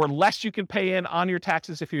or less you can pay in on your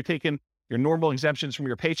taxes if you're taking your normal exemptions from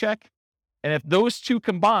your paycheck. And if those two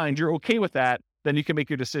combined, you're okay with that, then you can make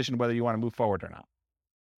your decision whether you want to move forward or not.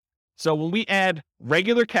 So when we add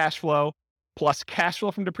regular cash flow plus cash flow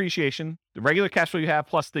from depreciation, the regular cash flow you have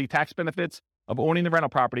plus the tax benefits of owning the rental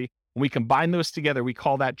property, when we combine those together, we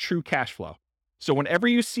call that true cash flow. So whenever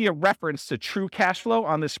you see a reference to true cash flow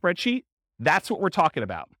on this spreadsheet, that's what we're talking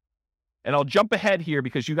about. And I'll jump ahead here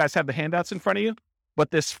because you guys have the handouts in front of you.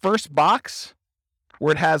 But this first box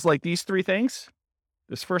where it has like these three things,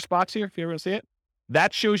 this first box here, if you ever see it,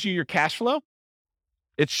 that shows you your cash flow.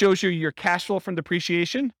 It shows you your cash flow from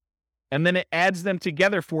depreciation. And then it adds them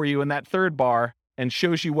together for you in that third bar and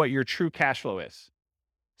shows you what your true cash flow is.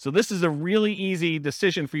 So this is a really easy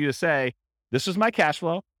decision for you to say, this is my cash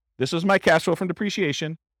flow. This is my cash flow from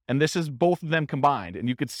depreciation. And this is both of them combined. And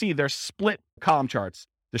you could see they're split column charts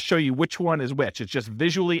to show you which one is which. It's just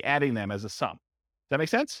visually adding them as a sum. Does that make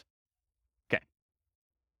sense? Okay.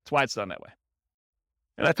 That's why it's done that way.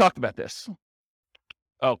 And I talked about this.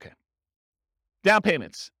 Okay. Down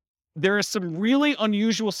payments. There are some really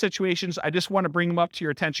unusual situations. I just want to bring them up to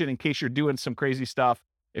your attention in case you're doing some crazy stuff.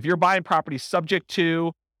 If you're buying property subject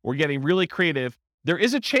to or getting really creative, there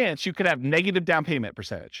is a chance you could have negative down payment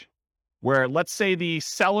percentage where let's say the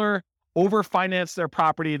seller overfinanced their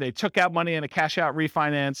property. They took out money in a cash out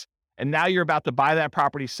refinance. And now you're about to buy that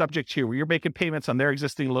property subject to where you're making payments on their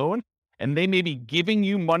existing loan. And they may be giving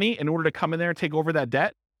you money in order to come in there and take over that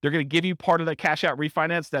debt. They're going to give you part of the cash out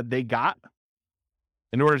refinance that they got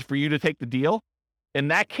in order for you to take the deal. In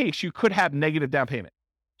that case, you could have negative down payment.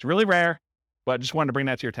 It's really rare, but I just wanted to bring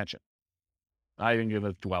that to your attention. I didn't going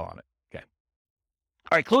to dwell on it. Okay.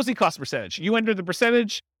 All right. Closing cost percentage. You enter the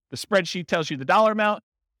percentage. The spreadsheet tells you the dollar amount.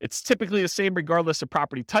 It's typically the same regardless of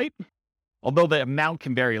property type, although the amount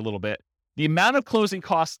can vary a little bit. The amount of closing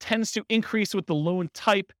costs tends to increase with the loan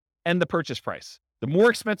type and the purchase price. The more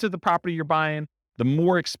expensive the property you're buying, the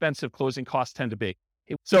more expensive closing costs tend to be.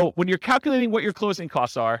 So when you're calculating what your closing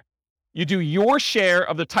costs are, you do your share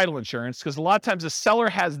of the title insurance, because a lot of times the seller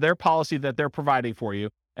has their policy that they're providing for you,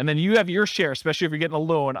 and then you have your share, especially if you're getting a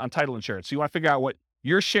loan on title insurance. So you want to figure out what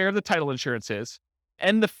your share of the title insurance is,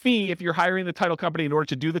 and the fee if you're hiring the title company in order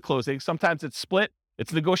to do the closing. Sometimes it's split.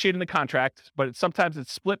 It's negotiated in the contract, but sometimes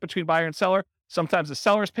it's split between buyer and seller. Sometimes the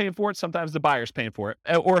seller is paying for it. Sometimes the buyer's paying for it,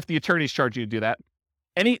 or if the attorney's charge you to do that.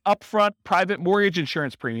 Any upfront private mortgage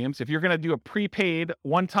insurance premiums, if you're going to do a prepaid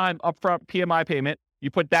one-time upfront PMI payment,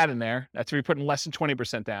 you put that in there. That's if you're putting less than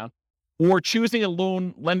 20% down. Or choosing a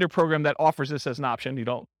loan lender program that offers this as an option. You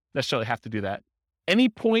don't necessarily have to do that. Any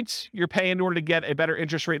points you're paying in order to get a better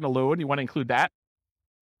interest rate in a loan, you want to include that.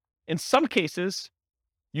 In some cases,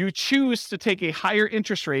 you choose to take a higher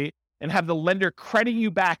interest rate and have the lender credit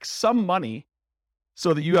you back some money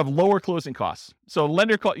so that you have lower closing costs. So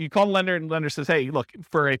you call the lender and the lender says, hey, look,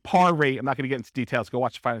 for a par rate, I'm not going to get into details, go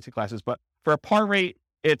watch the financing classes, but for a par rate,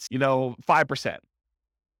 it's, 5%.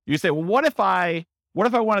 You say, well, what if I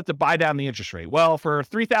wanted to buy down the interest rate? Well, for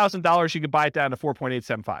 $3,000, you could buy it down to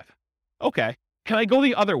 4.875. Okay. Can I go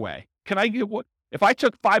the other way? If I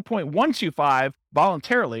took 5.125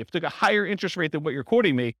 voluntarily, if I took a higher interest rate than what you're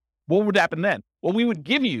quoting me, what would happen then? Well, we would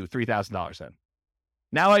give you $3,000 then.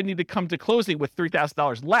 Now I need to come to closing with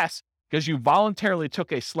 $3,000 less because you voluntarily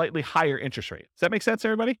took a slightly higher interest rate. Does that make sense,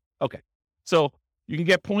 everybody? Okay. So you can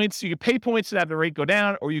get points, you can pay points to have the rate go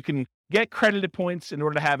down, or you can get credited points in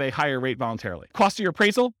order to have a higher rate voluntarily. Cost of your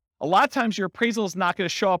appraisal. A lot of times your appraisal is not going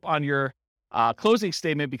to show up on your closing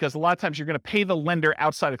statement, because a lot of times you're going to pay the lender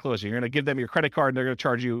outside of closing. You're going to give them your credit card and they're going to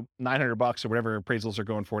charge you $900 or whatever appraisals are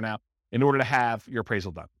going for now in order to have your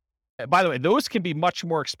appraisal done. By the way, those can be much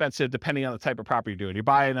more expensive depending on the type of property you're doing. You're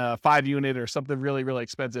buying a 5-unit or something really, really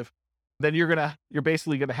expensive, then you're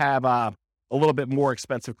basically going to have a little bit more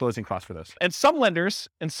expensive closing costs for those. And some lenders,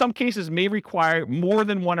 in some cases, may require more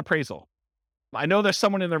than one appraisal. I know there's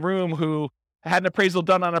someone in the room who had an appraisal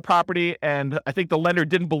done on a property, and I think the lender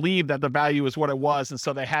didn't believe that the value is what it was, and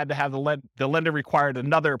so they had to have the lender required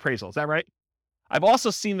another appraisal. Is that right? I've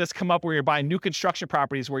also seen this come up where you're buying new construction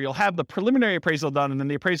properties where you'll have the preliminary appraisal done, and then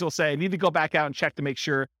the appraisal will say, I need to go back out and check to make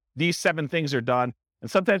sure these 7 things are done.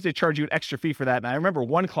 And sometimes they charge you an extra fee for that. And I remember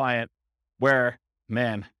one client where,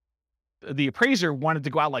 man, the appraiser wanted to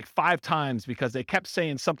go out like 5 times because they kept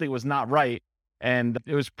saying something was not right. And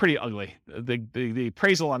it was pretty ugly. The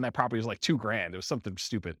appraisal on that property was like $2,000. It was something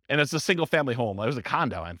stupid. And it's a single family home. It was a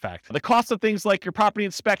condo, in fact. The cost of things like your property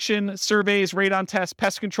inspection, surveys, radon tests,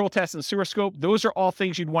 pest control tests, and sewer scope, those are all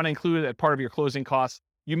things you'd want to include as part of your closing costs.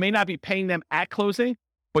 You may not be paying them at closing,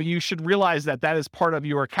 but you should realize that that is part of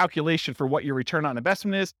your calculation for what your return on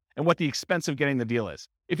investment is and what the expense of getting the deal is.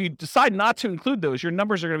 If you decide not to include those, your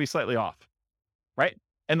numbers are going to be slightly off, right?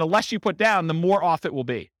 And the less you put down, the more off it will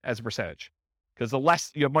be as a percentage. Because the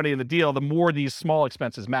less you have money in the deal, the more these small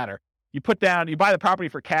expenses matter. You buy the property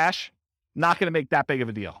for cash, not going to make that big of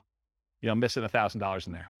a deal. Missing $1,000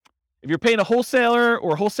 in there. If you're paying a wholesaler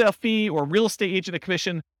or wholesale fee or real estate agent a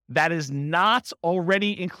commission, that is not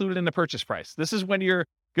already included in the purchase price. This is when you're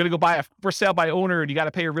going to go buy a for sale by owner and you got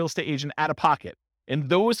to pay your real estate agent out of pocket. In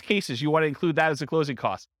those cases, you want to include that as a closing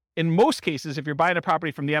cost. In most cases, if you're buying a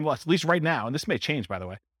property from the MLS, at least right now, and this may change, by the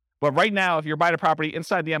way, but right now, if you're buying a property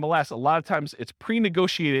inside the MLS, a lot of times it's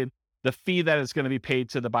pre-negotiated the fee that is going to be paid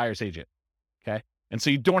to the buyer's agent, okay? And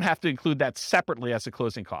so you don't have to include that separately as a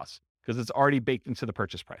closing cost because it's already baked into the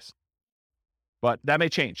purchase price. But that may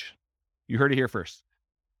change. You heard it here first.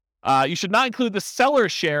 You should not include the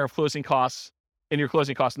seller's share of closing costs in your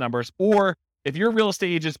closing cost numbers, or if your real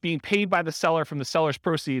estate agent is being paid by the seller from the seller's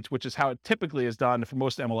proceeds, which is how it typically is done for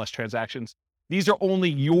most MLS transactions, these are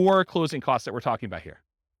only your closing costs that we're talking about here.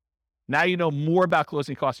 Now you know more about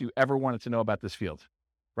closing costs you ever wanted to know about this field,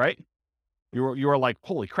 right? You were like,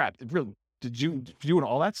 holy crap, did you doing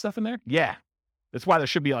all that stuff in there? Yeah. That's why there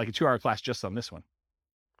should be like a 2-hour class just on this one.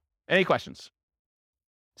 Any questions?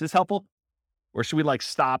 Is this helpful? Or should we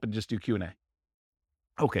stop and just do Q&A?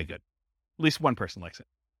 Okay, good. At least one person likes it.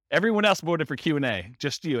 Everyone else voted for Q&A.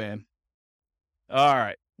 Just you, Ann. All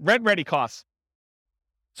right. Rent ready costs.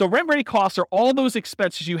 So rent ready costs are all those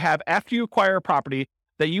expenses you have after you acquire a property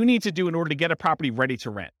that you need to do in order to get a property ready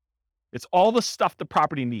to rent. It's all the stuff the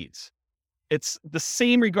property needs. It's the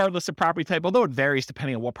same regardless of property type, although it varies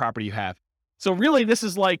depending on what property you have. So really, this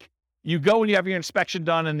is like you go and you have your inspection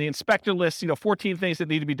done and the inspector lists, 14 things that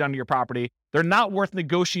need to be done to your property. They're not worth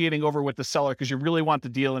negotiating over with the seller because you really want the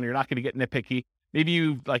deal and you're not going to get nitpicky. Maybe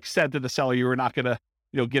you said to the seller you were not going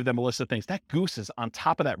to give them a list of things. That goose is on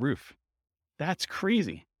top of that roof. That's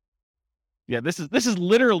crazy. Yeah, this is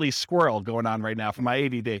literally squirrel going on right now for my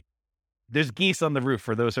ADD. There's geese on the roof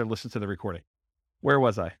for those who are listening to the recording. Where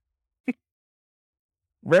was I?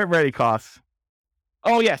 Rent ready costs.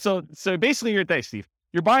 Oh yeah, so basically you're there, Steve.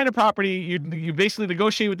 You're buying a property, you basically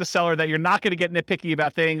negotiate with the seller that you're not going to get nitpicky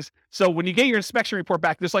about things. So when you get your inspection report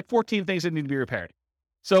back, there's 14 things that need to be repaired.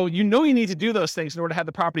 So you need to do those things in order to have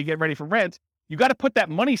the property get ready for rent. You got to put that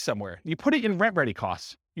money somewhere. You put it in rent ready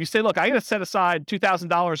costs. You say, look, I got to set aside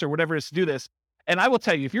 $2,000 or whatever it is to do this. And I will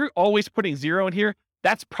tell you, if you're always putting zero in here,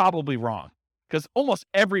 that's probably wrong because almost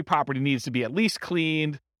every property needs to be at least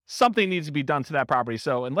cleaned. Something needs to be done to that property.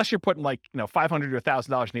 So unless you're putting $500 to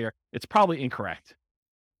 $1,000 in here, it's probably incorrect.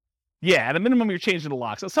 Yeah, at a minimum, you're changing the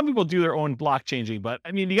locks. So some people do their own block changing, but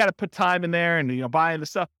you got to put time in there and, buying the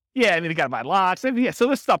stuff. Yeah, you got to buy locks. Yeah, so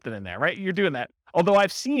there's something in there, right? You're doing that. Although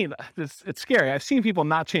I've seen, it's scary. I've seen people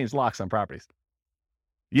not change locks on properties.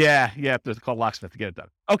 Yeah, you have to call locksmith to get it done.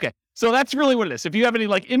 Okay, so that's really what it is. If you have any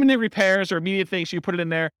imminent repairs or immediate things, you put it in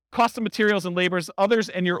there. Cost of materials and labors, others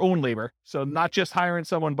and your own labor. So not just hiring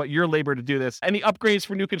someone, but your labor to do this. Any upgrades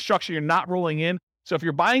for new construction you're not rolling in. So if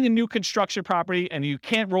you're buying a new construction property and you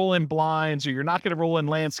can't roll in blinds or you're not going to roll in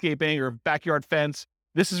landscaping or backyard fence,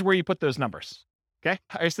 this is where you put those numbers. Okay,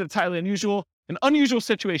 I said it's highly unusual. An unusual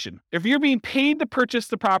situation. If you're being paid to purchase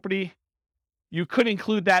the property, you could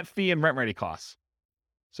include that fee in rent ready costs.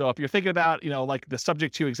 So if you're thinking about, the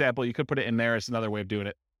subject to example, you could put it in there as another way of doing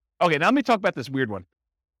it. Okay, now let me talk about this weird one.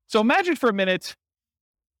 So imagine for a minute,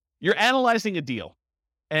 you're analyzing a deal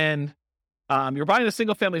and you're buying a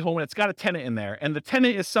single family home and it's got a tenant in there. And the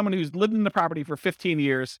tenant is someone who's lived in the property for 15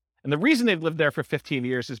 years And the reason they've lived there for 15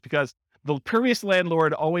 years is because the previous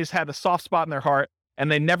landlord always had a soft spot in their heart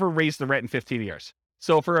and they never raised the rent in 15 years.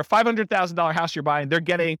 So for a $500,000 house you're buying,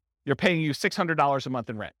 you're paying you $600 a month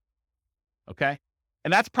in rent. Okay.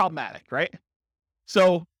 And that's problematic, right?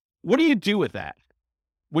 So what do you do with that?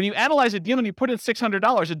 When you analyze a deal and you put in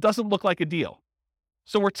 $600, it doesn't look like a deal.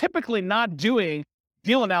 So we're typically not doing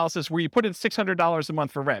deal analysis where you put in $600 a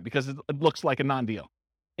month for rent because it looks like a non-deal.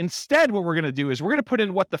 Instead, what we're going to do is we're going to put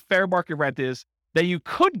in what the fair market rent is that you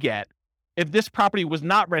could get if this property was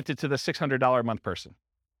not rented to the $600 a month person.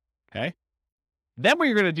 Okay. Then what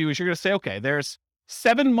you're going to do is you're going to say, okay, there's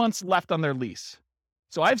 7 months left on their lease.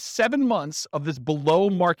 So I have 7 months of this below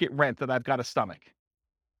market rent that I've got to stomach.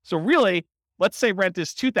 So really, let's say rent is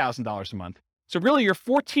 $2,000 a month. So really you're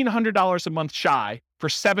 $1,400 a month shy for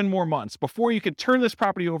 7 more months before you can turn this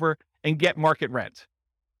property over and get market rent.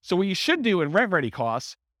 So what you should do in rent ready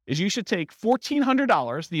costs is you should take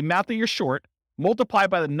 $1,400, the amount that you're short, multiply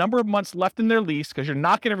by the number of months left in their lease, because you're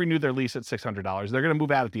not going to renew their lease at $600. They're going to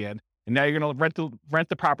move out at the end. And now you're going to rent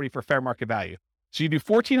the property for fair market value. So you do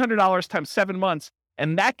 $1,400 times 7 months,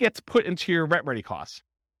 and that gets put into your rent ready costs.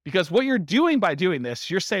 Because what you're doing by doing this,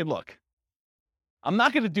 you're saying, look, I'm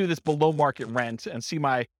not going to do this below market rent and see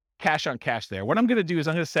my cash on cash there. What I'm going to do is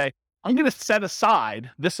I'm going to say, I'm going to set aside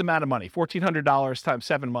this amount of money, $1,400 times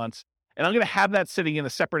 7 months, and I'm going to have that sitting in a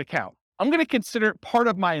separate account. I'm going to consider it part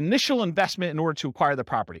of my initial investment in order to acquire the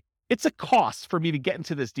property. It's a cost for me to get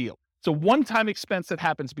into this deal. It's a one-time expense that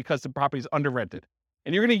happens because the property is under rented.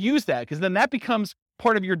 And you're going to use that because then that becomes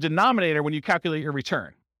part of your denominator when you calculate your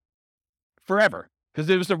return forever, because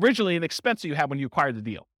it was originally an expense that you had when you acquired the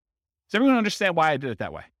deal. Does everyone understand why I did it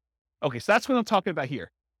that way? Okay, so that's what I'm talking about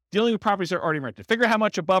here. Dealing with properties that are already rented. Figure out how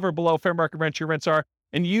much above or below fair market rent your rents are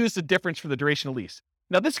and use the difference for the duration of lease.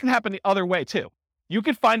 Now, this can happen the other way too. You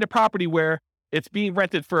could find a property where it's being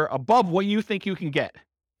rented for above what you think you can get.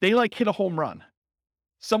 They hit a home run.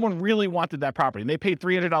 Someone really wanted that property and they paid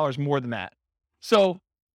 $300 more than that. So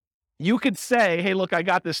you could say, hey, look, I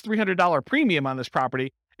got this $300 premium on this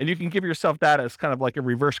property, and you can give yourself that as kind of like a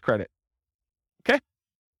reverse credit. Okay.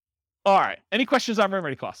 All right. Any questions on rent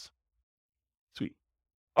ready costs? Sweet.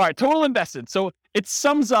 All right. Total invested. So it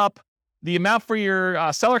sums up the amount for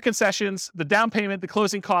your seller concessions, the down payment, the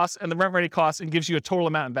closing costs, and the rent ready costs, and gives you a total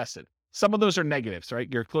amount invested. Some of those are negatives,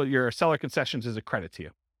 right? Your seller concessions is a credit to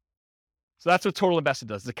you. So that's what total invested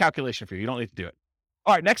does. It's a calculation for you. You don't need to do it.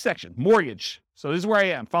 All right. Next section, mortgage. So this is where I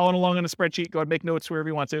am. Following along on the spreadsheet. Go ahead and make notes wherever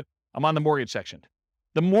you want to. I'm on the mortgage section.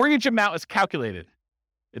 The mortgage amount is calculated.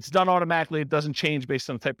 It's done automatically. It doesn't change based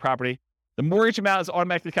on the type of property. The mortgage amount is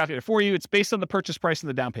automatically calculated for you. It's based on the purchase price and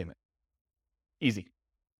the down payment. Easy.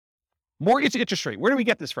 Mortgage interest rate. Where do we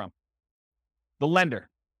get this from? The lender.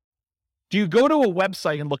 Do you go to a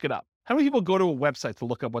website and look it up? How many people go to a website to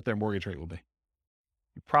look up what their mortgage rate will be?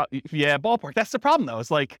 Yeah, ballpark. That's the problem, though.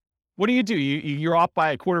 It's like, what do? You're off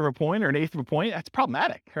by a quarter of a point or an eighth of a point. That's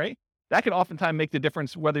problematic, right? That could oftentimes make the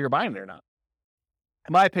difference whether you're buying it or not.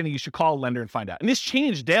 In my opinion, you should call a lender and find out. And this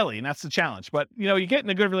changes daily, and that's the challenge. But, you get in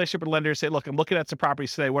a good relationship with a lender, say, look, I'm looking at some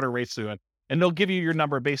properties today. What are rates doing? And they'll give you your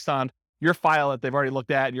number based on your file that they've already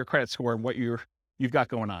looked at, and your credit score, and what you've got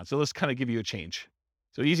going on. So let's kind of give you a change.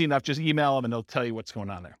 So easy enough, just email them, and they'll tell you what's going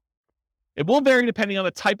on there. It will vary depending on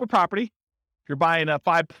the type of property. If you're buying a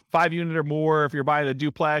five unit or more, if you're buying a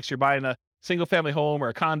duplex, you're buying a single family home or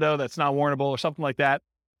a condo that's not warrantable or something like that.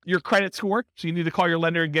 Your credit score, so you need to call your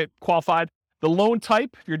lender and get qualified. The loan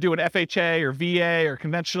type, if you're doing FHA or VA or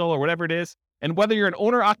conventional or whatever it is, and whether you're an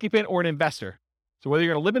owner occupant or an investor. So whether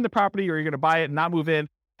you're going to live in the property or you're going to buy it and not move in,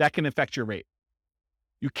 that can affect your rate.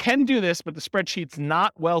 You can do this, but the spreadsheet's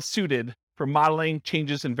not well suited for modeling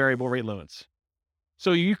changes in variable rate loans.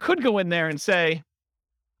 So you could go in there and say,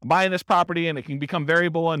 I'm buying this property and it can become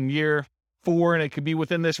variable in year 4 and it could be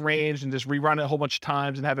within this range, and just rerun it a whole bunch of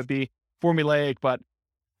times and have it be formulaic, but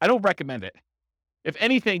I don't recommend it. If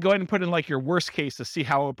anything, go ahead and put in your worst case to see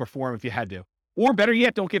how it would perform if you had to. Or better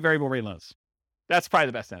yet, don't get variable rate loans. That's probably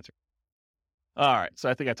the best answer. All right, so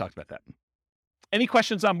I think I talked about that. Any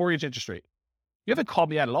questions on mortgage interest rate? You haven't called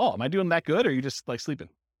me out at all. Am I doing that good, or are you just sleeping?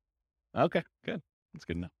 Okay, good. That's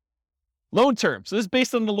good enough. Loan term. So this is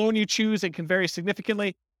based on the loan you choose and can vary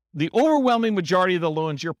significantly. The overwhelming majority of the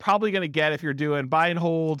loans you're probably going to get if you're doing buy and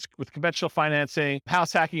holds with conventional financing,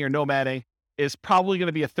 house hacking, or nomading is probably going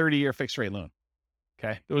to be a 30-year fixed rate loan.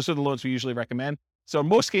 Okay, those are the loans we usually recommend. So in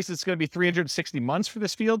most cases, it's going to be 360 months for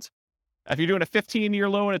this field. If you're doing a 15-year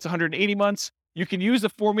loan, it's 180 months. You can use the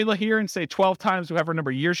formula here and say 12 times whatever number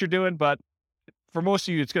of years you're doing, but for most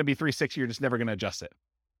of you, it's going to be 360. You're just never going to adjust it.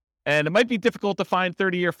 And it might be difficult to find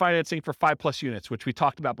 30-year financing for 5+ units, which we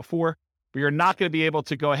talked about before. but you're not going to be able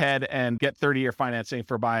to go ahead and get 30-year financing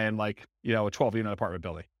for buying like, a 12-unit apartment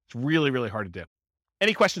building. It's really, really hard to do.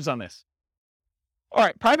 Any questions on this? All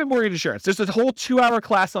right, private mortgage insurance. There's a whole 2-hour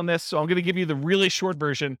class on this, so I'm going to give you the really short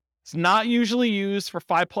version. It's not usually used for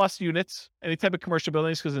 5+ units, any type of commercial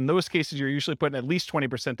buildings, because in those cases, you're usually putting at least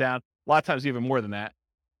 20% down. A lot of times even more than that.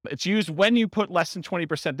 It's used when you put less than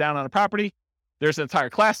 20% down on a property. There's an entire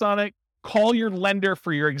class on it. Call your lender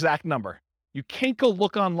for your exact number. You can't go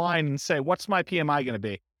look online and say, what's my PMI going to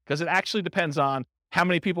be? Because it actually depends on how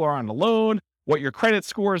many people are on the loan, what your credit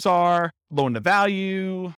scores are, loan to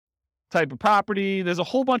value, type of property. There's a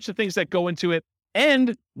whole bunch of things that go into it,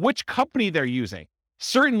 and which company they're using.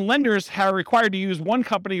 Certain lenders are required to use one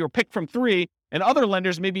company or pick from 3, and other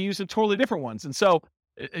lenders may be using totally different ones. And so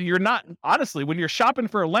you're not, honestly, when you're shopping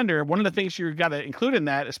for a lender, one of the things you've got to include in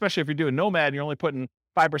that, especially if you're doing Nomad and you're only putting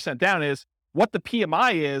 5% down, is what the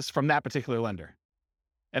PMI is from that particular lender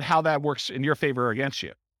and how that works in your favor or against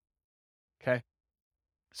you. Okay.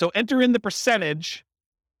 So enter in the percentage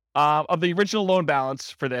of the original loan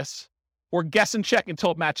balance for this, or guess and check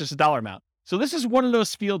until it matches a dollar amount. So this is one of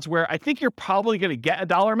those fields where I think you're probably going to get a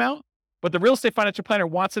dollar amount, but the real estate financial planner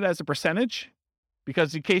wants it as a percentage,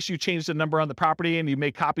 because in case you change the number on the property and you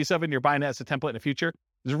make copies of it and you're buying it as a template in the future,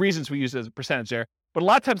 there's reasons we use it as a percentage there. But a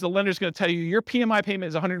lot of times the lender's going to tell you your PMI payment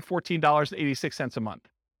is $114.86 a month.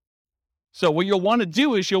 So what you'll want to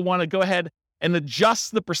do is you'll want to go ahead and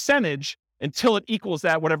adjust the percentage until it equals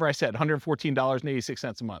that, whatever I said,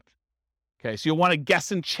 $114.86 a month. Okay, so you'll want to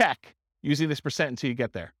guess and check using this percent until you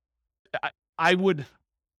get there. I would,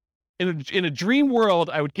 in a dream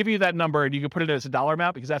world, I would give you that number and you can put it as a dollar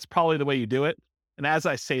amount, because that's probably the way you do it. And as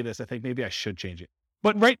I say this, I think maybe I should change it.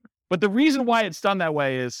 But the reason why it's done that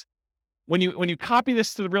way is when you copy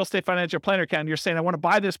this to the real estate financial planner account, you're saying, I want to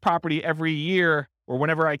buy this property every year or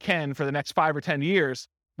whenever I can for the next 5 or 10 years.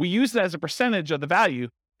 We use it as a percentage of the value,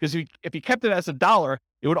 because if you kept it as a dollar,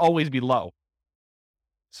 it would always be low.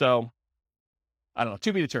 So I don't know,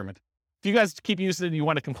 to be determined. If you guys keep using it and you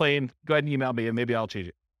want to complain, go ahead and email me and maybe I'll change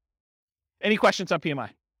it. Any questions on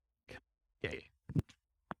PMI? Yeah. You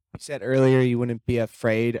said earlier you wouldn't be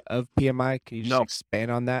afraid of PMI. Can you just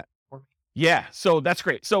expand on that for me? Yeah, so that's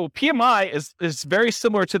great. So PMI is very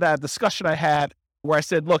similar to that discussion I had where I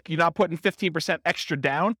said, look, you're not putting 15% extra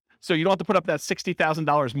down, so you don't have to put up that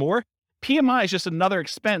 $60,000 more. PMI is just another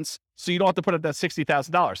expense, so you don't have to put up that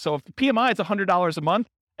 $60,000. So if the PMI is $100 a month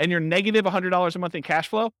and you're negative $100 a month in cash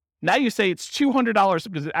flow, now you say it's $200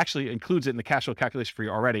 because it actually includes it in the cash flow calculation for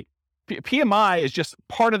you already. PMI is just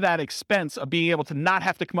part of that expense of being able to not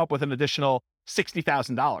have to come up with an additional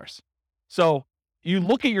 $60,000. So you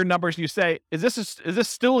look at your numbers and you say, is this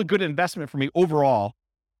still a good investment for me overall?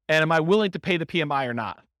 And am I willing to pay the PMI or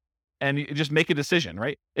not? And you just make a decision,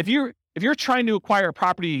 right? If you're trying to acquire a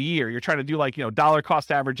property a year, you're trying to do like, dollar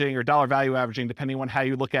cost averaging or dollar value averaging, depending on how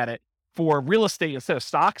you look at it, for real estate instead of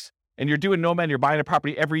stocks, and you're doing Nomad, you're buying a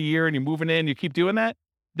property every year and you're moving in, you keep doing that,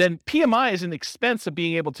 then PMI is an expense of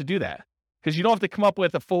being able to do that, because you don't have to come up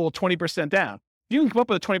with a full 20% down. If you can come up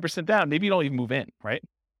with a 20% down, maybe you don't even move in, right?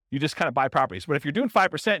 You just kind of buy properties. But if you're doing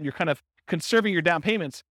 5% and you're kind of conserving your down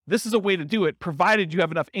payments, this is a way to do it, provided you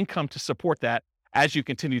have enough income to support that as you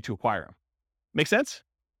continue to acquire them. Make sense?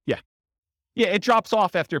 Yeah. Yeah, it drops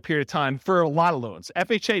off after a period of time for a lot of loans.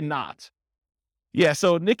 FHA, not. Yeah,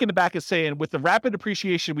 so Nick in the back is saying, with the rapid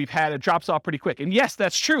appreciation we've had, it drops off pretty quick. And yes,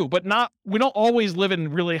 that's true, but we don't always live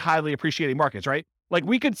in really highly appreciating markets, right? Like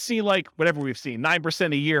we could see like whatever we've seen,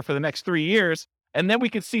 9% a year for the next 3 years, and then we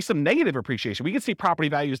could see some negative appreciation. We could see property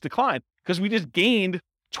values decline because we just gained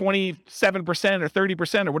 27% or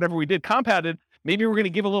 30% or whatever we did compounded. Maybe we're going to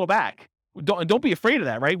give a little back. Don't be afraid of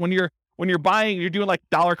that, right? When you're buying, you're doing like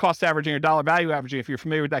dollar cost averaging or dollar value averaging. If you're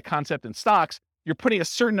familiar with that concept in stocks, you're putting a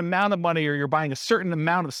certain amount of money or you're buying a certain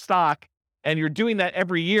amount of stock, and you're doing that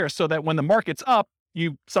every year so that when the market's up,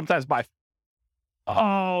 you sometimes buy.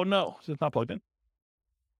 Oh no, it's not plugged in.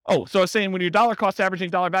 Oh, so I was saying when you're dollar cost averaging,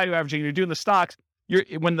 dollar value averaging, you're doing the stocks,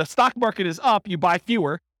 when the stock market is up, you buy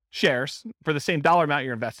fewer shares for the same dollar amount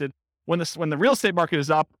you're invested. When the real estate market is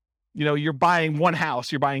up, you're buying one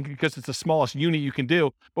house, you're buying because it's the smallest unit you can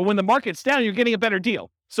do. But when the market's down, you're getting a better deal.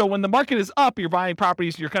 So when the market is up, you're buying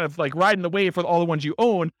properties, you're kind of like riding the wave for all the ones you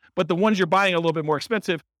own, but the ones you're buying are a little bit more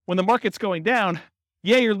expensive. When the market's going down,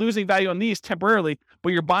 yeah, you're losing value on these temporarily,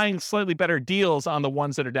 but you're buying slightly better deals on the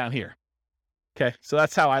ones that are down here. Okay, so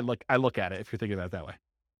that's how I look at it, if you're thinking about it that way.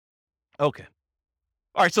 Okay.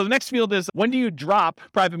 All right, so the next field is, when do you drop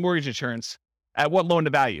private mortgage insurance at what loan to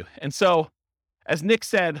value? And so, as Nick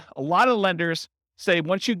said, a lot of lenders say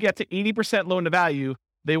once you get to 80% loan to value,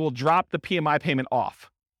 they will drop the PMI payment off.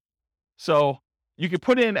 So you can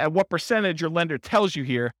put in at what percentage your lender tells you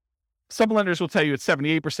here. Some lenders will tell you it's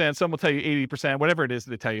 78%. Some will tell you 80%, whatever it is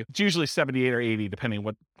they tell you. It's usually 78 or 80, depending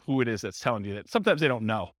on who it is that's telling you that. Sometimes they don't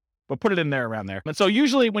know, but put it in there around there. And so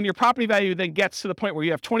usually when your property value then gets to the point where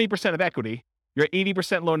you have 20% of equity, you're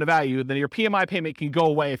 80% loan to value, then your PMI payment can go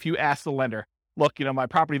away if you ask the lender, look, my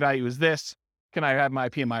property value is this. Can I have my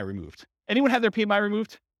PMI removed? Anyone have their PMI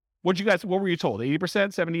removed? What were you told?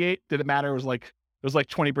 80%, 78? Did it matter? It was like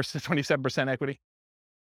 20%, 27% equity.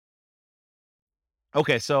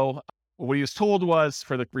 Okay, so what he was told was,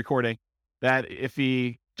 for the recording, that if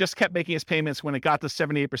he just kept making his payments, when it got to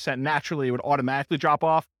 78%, naturally it would automatically drop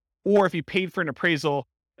off. Or if he paid for an appraisal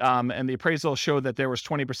and the appraisal showed that there was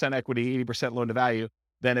 20% equity, 80% loan to value,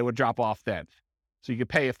 then it would drop off then. So you could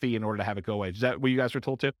pay a fee in order to have it go away. Is that what you guys were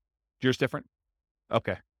told too? Yours different?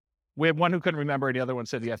 Okay. We had one who couldn't remember and the other one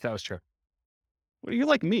said, yes, that was true. Well, you're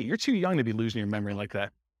like me. You're too young to be losing your memory like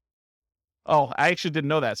that. Oh, I actually didn't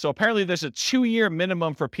know that. So apparently there's a 2-year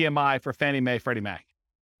minimum for PMI for Fannie Mae, Freddie Mac.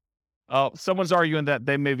 Oh, someone's arguing that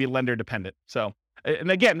they may be lender dependent. So, and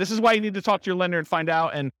again, this is why you need to talk to your lender and find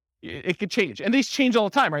out, and it could change. And these change all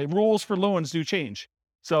the time, right? Rules for loans do change.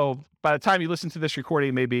 So by the time you listen to this recording,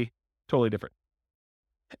 it may be totally different.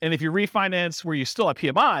 And if you refinance where you still have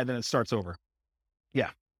PMI, then it starts over. Yeah.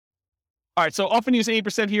 All right, so often use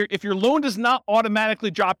 8% here. If your loan does not automatically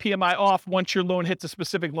drop PMI off once your loan hits a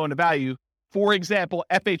specific loan to value, for example,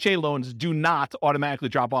 FHA loans do not automatically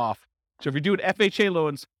drop off. So if you're doing FHA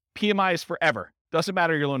loans, PMI is forever. Doesn't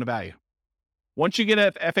matter your loan to value. Once you get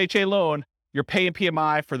an FHA loan, you're paying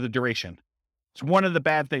PMI for the duration. It's one of the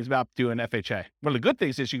bad things about doing FHA. One of the good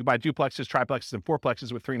things is you can buy duplexes, triplexes, and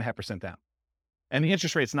fourplexes with 3.5% down. And the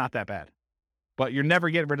interest rate's not that bad. But you're never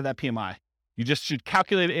getting rid of that PMI. You just should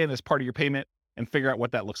calculate it in as part of your payment and figure out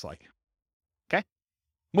what that looks like. Okay?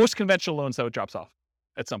 Most conventional loans, though, it drops off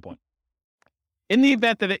at some point. In the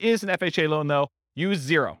event that it is an FHA loan, though, use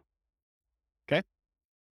 0. Okay?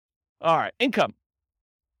 All right. Income.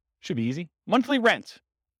 Should be easy. Monthly rent.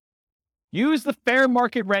 Use the fair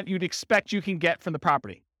market rent you'd expect you can get from the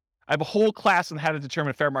property. I have a whole class on how to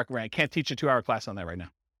determine fair market rent. I can't teach a 2-hour class on that right now.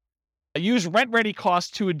 I use rent-ready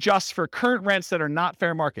costs to adjust for current rents that are not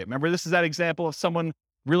fair market. Remember, this is that example of someone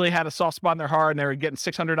really had a soft spot in their heart and they were getting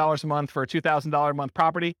 $600 a month for a $2,000 a month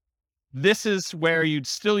property. This is where you'd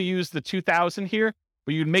still use the $2,000 here,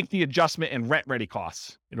 but you'd make the adjustment in rent-ready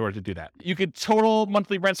costs in order to do that. You could total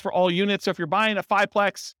monthly rents for all units. So if you're buying a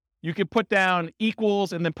 5-plex, you could put down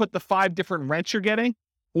equals and then put the 5 different rents you're getting,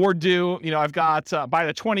 or do, I've got buy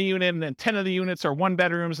the 20 unit and then 10 of the units are 1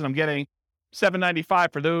 bedrooms and I'm getting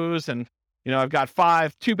 $795 for those. And, I've got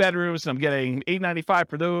 5 2-bedrooms and I'm getting $895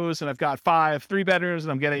 for those. And I've got 5 3-bedrooms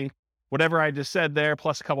and I'm getting whatever I just said there,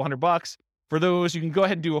 plus a couple $100 for those. You can go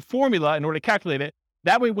ahead and do a formula in order to calculate it.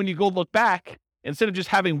 That way, when you go look back, instead of just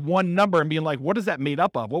having one number and being like, what is that made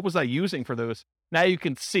up of? What was I using for those? Now you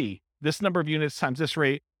can see this number of units times this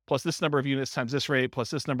rate, plus this number of units times this rate, plus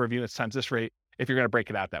this number of units times this rate, if you're going to break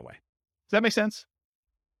it out that way. Does that make sense?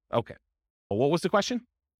 Okay. Well, what was the question?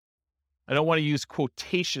 I don't want to use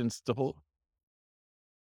quotations to hold.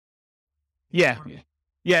 Yeah.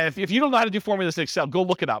 If you don't know how to do formulas in Excel, go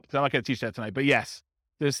look it up. I'm not going to teach that tonight, but yes,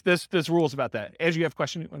 there's rules about that. Andrew, you have a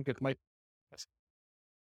question? You want to get the mic? Yes.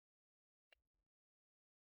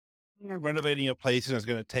 You're renovating your place and it's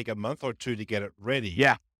going to take a month or 2 to get it ready.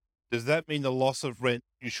 Yeah. Does that mean the loss of rent,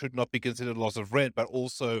 you should not be considered loss of rent, but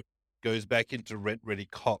also goes back into rent-ready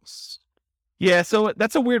costs? Yeah, so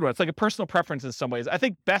that's a weird one. It's like a personal preference in some ways. I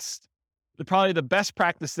think probably the best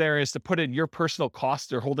practice there is to put in your personal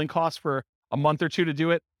cost or holding costs for a month or 2 to do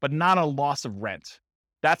it, but not a loss of rent.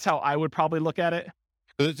 That's how I would probably look at it.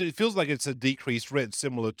 It feels like it's a decreased rent,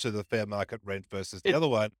 similar to the fair market rent versus the other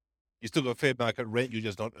one. You still got fair market rent, you're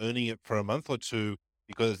just not earning it for a month or 2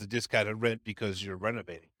 because it's a discounted rent because you're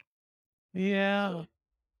renovating. Yeah.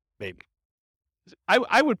 Maybe.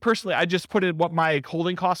 I would personally, I just put in what my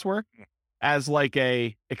holding costs were as like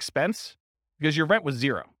a expense because your rent was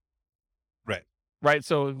 0. Right.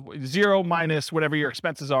 So 0 minus whatever your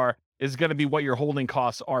expenses are is going to be what your holding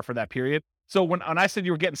costs are for that period. So when I said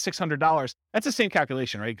you were getting $600, that's the same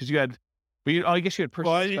calculation, right? Because you had, I guess you had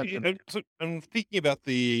personal. So I'm thinking about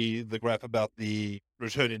the graph about the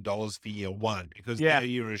return in dollars for year 1, because there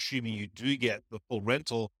you're assuming you do get the full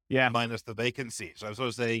rental minus the vacancy. So I was sort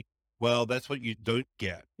of saying, well, that's what you don't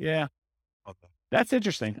get. Yeah. That's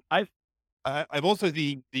interesting. I'm also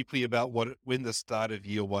deeply about when the start of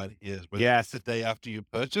year 1 is, whether it's the day after you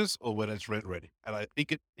purchase or when it's rent ready. And I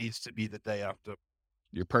think it needs to be the day after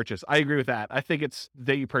your purchase. I agree with that. I think it's the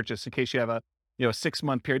day you purchase in case you have a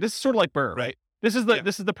 6-month period. This is sort of like BRRRR, right? This is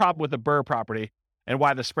the problem with the BRRRR property. and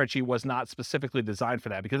why the spreadsheet was not specifically designed for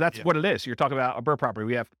that, because that's what it is. You're talking about a BRRRR property.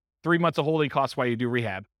 We have 3 months of holding costs while you do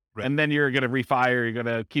rehab, and then you're going to refi or you're going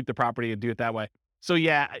to keep the property and do it that way. So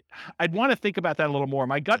yeah, I'd want to think about that a little more.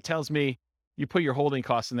 My gut tells me you put your holding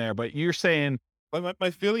costs in there, but you're saying...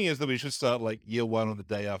 My feeling is that we should start like year one on the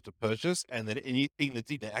day after purchase, and then anything that's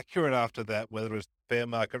inaccurate after that, whether it's fair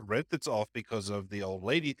market rent that's off because of the old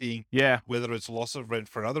lady thing, whether it's loss of rent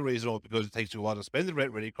for another reason or because it takes you a while to spend the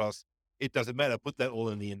rent ready costs, it doesn't matter. Put that all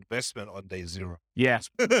in the investment on day zero. Yeah.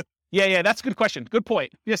 Yeah, that's a good question. Good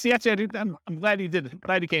point. Yes, the answer, I'm glad you did it.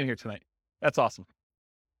 Glad you came here tonight. That's awesome.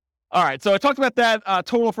 All right, so I talked about that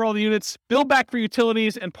total for all the units. Bill back for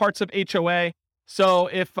utilities and parts of HOA. So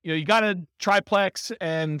if you got a triplex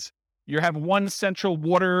and you have one central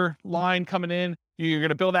water line coming in, you're going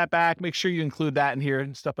to bill that back. Make sure you include that in here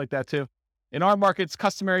and stuff like that too. In our market, it's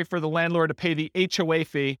customary for the landlord to pay the HOA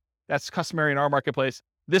fee. That's customary in our marketplace.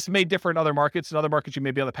 This may differ in other markets. In other markets, you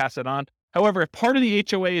may be able to pass it on. However, if part of the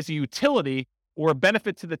HOA is a utility or a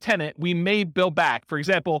benefit to the tenant, we may bill back. For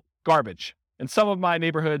example, garbage. In some of my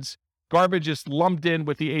neighborhoods, garbage is lumped in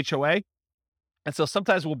with the HOA. And so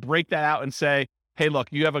sometimes we'll break that out and say, hey, look,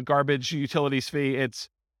 you have a garbage utilities fee. It's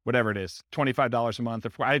whatever it is, $25 a month.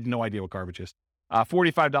 I have no idea what garbage is.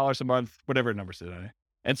 $45 a month, whatever numbers it is.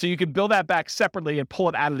 And so you can bill that back separately and pull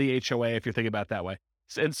it out of the HOA if you're thinking about it that way.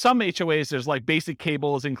 So in some HOAs, there's like basic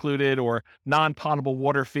cables included or non-potable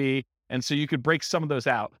water fee. And so you could break some of those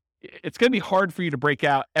out. It's going to be hard for you to break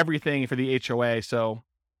out everything for the HOA.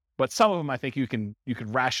 But some of them, I think you could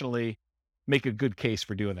rationally make a good case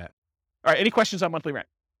for doing that. All right, any questions on monthly rent?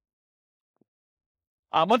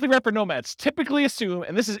 Monthly rent for nomads typically assume,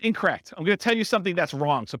 and this is incorrect. I'm going to tell you something that's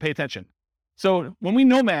wrong, so pay attention. So when we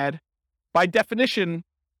nomad, by definition,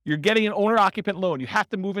 you're getting an owner-occupant loan. You have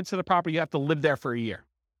to move into the property. You have to live there for a year.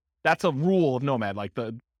 That's a rule of nomad.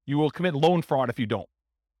 You will commit loan fraud if you don't.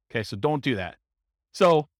 Okay, so don't do that.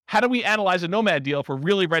 So how do we analyze a nomad deal if we're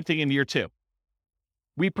really renting in year 2?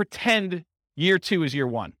 We pretend year 2 is year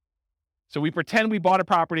 1. So we pretend we bought a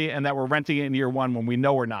property and that we're renting it in year 1 when we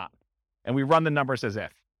know we're not. And we run the numbers as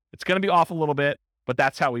if. It's going to be off a little bit, but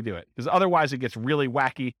that's how we do it. Because otherwise it gets really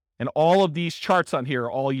wacky. And all of these charts on here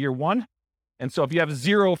are all year 1. And so if you have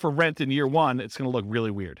 0 for rent in year 1, it's going to look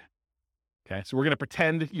really weird. Okay, so we're going to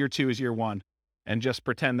pretend year 2 is year 1 and just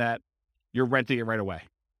pretend that you're renting it right away,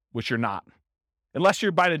 which you're not. Unless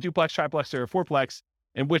you're buying a duplex, triplex, or a fourplex,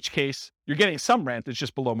 in which case you're getting some rent that's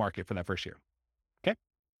just below market for that first year. Okay,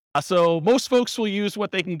 so most folks will use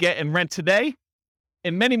what they can get in rent today.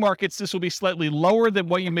 In many markets, this will be slightly lower than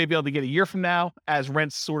what you may be able to get a year from now as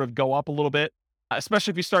rents sort of go up a little bit,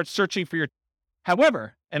 especially if you start searching for your...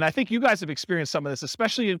 However, and I think you guys have experienced some of this,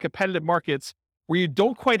 especially in competitive markets where you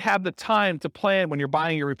don't quite have the time to plan when you're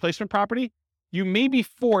buying your replacement property, you may be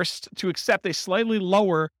forced to accept a slightly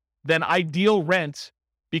lower than ideal rent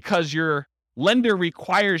because your lender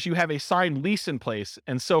requires you have a signed lease in place.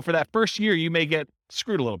 And so for that first year, you may get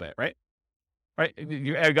screwed a little bit, right? Right?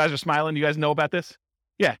 You guys are smiling. You guys know about this?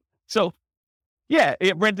 Yeah. So, yeah,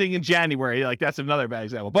 renting in January, like that's another bad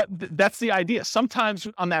example. But that's the idea. Sometimes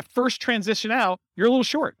on that first transition out, you're a little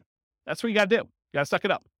short. That's what you got to do. You got to suck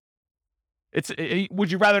it up.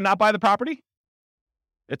 Would you rather not buy the property?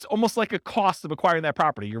 It's almost like a cost of acquiring that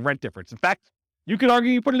property, your rent difference. In fact, you could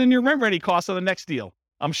argue you put it in your rent ready cost on the next deal.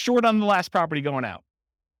 I'm short on the last property going out.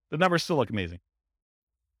 The numbers still look amazing.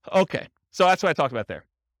 Okay, so that's what I talked about there.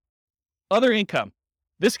 Other income.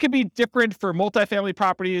 This could be different for multifamily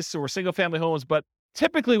properties or single family homes, but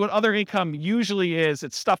typically what other income usually is,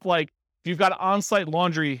 it's stuff like if you've got an on-site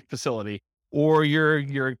laundry facility or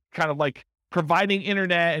you're kind of like providing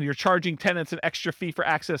internet and you're charging tenants an extra fee for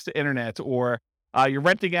access to internet, or you're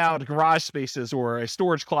renting out garage spaces or a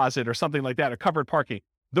storage closet or something like that, or covered parking.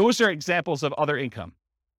 Those are examples of other income.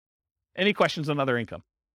 Any questions on other income?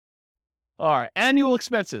 All right, annual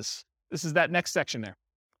expenses. This is that next section there.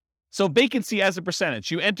 So vacancy as a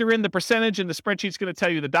percentage. You enter in the percentage and the spreadsheet's going to tell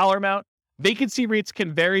you the dollar amount. Vacancy rates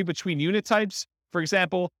can vary between unit types. For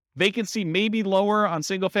example, vacancy may be lower on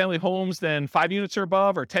single family homes than 5 units or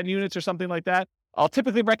above or 10 units or something like that. I'll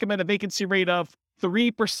typically recommend a vacancy rate of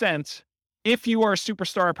 3% if you are a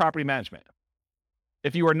superstar at property management.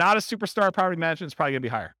 If you are not a superstar at property management, it's probably going to be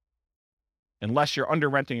higher. Unless you're under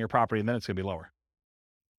renting your property, and then it's going to be lower.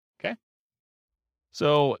 Okay?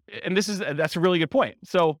 So, and that's a really good point.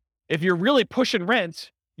 So if you're really pushing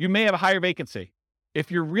rent, you may have a higher vacancy. If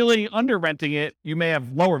you're really under renting it, you may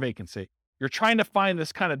have lower vacancy. You're trying to find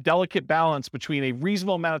this kind of delicate balance between a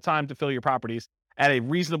reasonable amount of time to fill your properties at a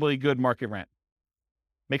reasonably good market rent.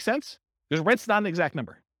 Make sense? Because rent's not an exact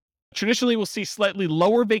number. Traditionally, we'll see slightly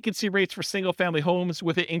lower vacancy rates for single family homes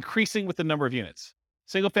with it increasing with the number of units.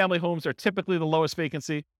 Single family homes are typically the lowest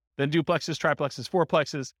vacancy, then duplexes, triplexes,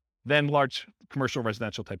 fourplexes, then large commercial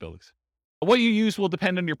residential type buildings. What you use will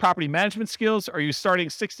depend on your property management skills. Are you starting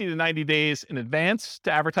 60 to 90 days in advance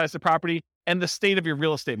to advertise the property, and the state of your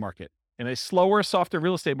real estate market? In a slower, softer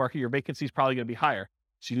real estate market, your vacancy is probably going to be higher.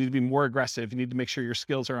 So you need to be more aggressive. You need to make sure your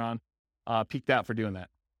skills are on peaked out for doing that.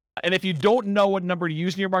 And if you don't know what number to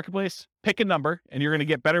use in your marketplace, pick a number, and you're going to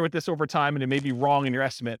get better with this over time, and it may be wrong in your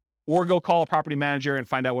estimate, or go call a property manager and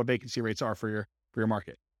find out what vacancy rates are for your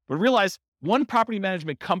market. But realize one property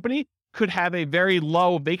management company could have a very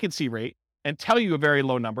low vacancy rate and tell you a very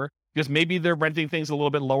low number because maybe they're renting things a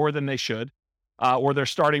little bit lower than they should, or they're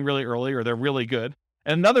starting really early, or they're really good.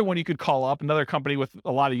 And another one you could call up, another company with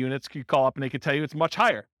a lot of units could call up and they could tell you it's much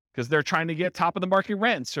higher because they're trying to get top of the market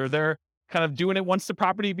rents, or they're kind of doing it once the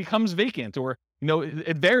property becomes vacant, or,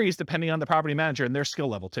 it varies depending on the property manager and their skill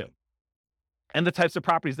level too, and the types of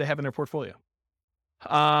properties they have in their portfolio.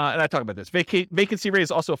 And I talk about this. Vacancy rate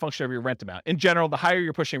is also a function of your rent amount. In general, the higher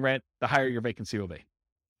you're pushing rent, the higher your vacancy will be.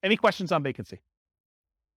 Any questions on vacancy?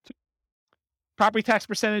 Property tax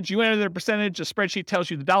percentage, you enter the percentage, a spreadsheet tells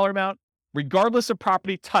you the dollar amount. Regardless of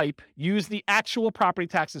property type, use the actual property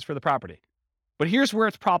taxes for the property. But here's where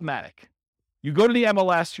it's problematic. You go to the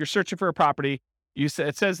MLS, you're searching for a property,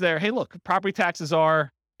 it says there, hey, look, property taxes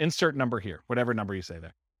are insert number here, whatever number you say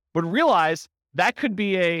there. But realize that could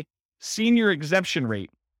be a senior exemption rate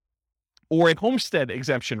or a homestead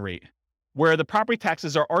exemption rate where the property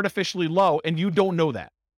taxes are artificially low and you don't know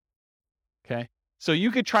that. Okay. So you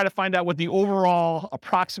could try to find out what the overall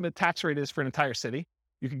approximate tax rate is for an entire city.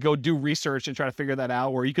 You could go do research and try to figure that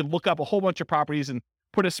out, or you could look up a whole bunch of properties and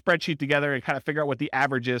put a spreadsheet together and kind of figure out what the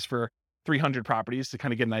average is for 300 properties to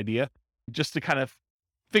kind of get an idea, just to kind of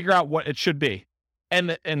figure out what it should be.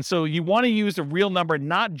 And so you want to use a real number,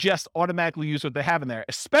 not just automatically use what they have in there,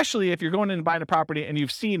 especially if you're going in and buying a property and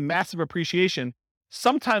you've seen massive appreciation.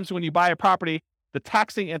 Sometimes when you buy a property, the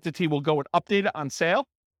taxing entity will go and update it on sale.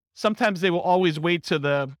 Sometimes they will always wait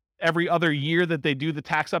to every other year that they do the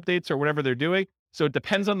tax updates or whatever they're doing. So it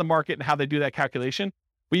depends on the market and how they do that calculation.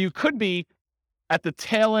 But you could be at the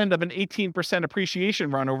tail end of an 18%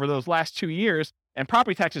 appreciation run over those last 2 years, and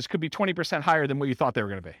property taxes could be 20% higher than what you thought they were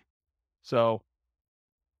going to be. So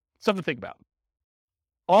something to think about.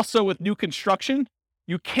 Also, with new construction,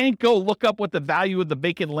 you can't go look up what the value of the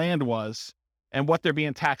vacant land was and what they're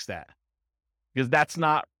being taxed at, because that's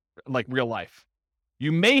not like real life.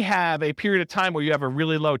 You may have a period of time where you have a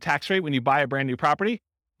really low tax rate when you buy a brand new property,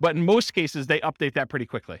 but in most cases, they update that pretty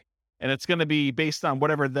quickly. And it's going to be based on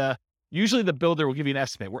whatever usually the builder will give you an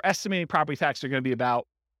estimate. We're estimating property taxes are going to be about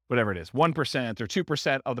whatever it is, 1% or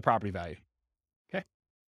 2% of the property value. Okay.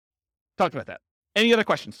 Talked about that. Any other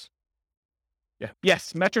questions? Yeah.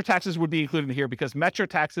 Yes, metro taxes would be included in here because metro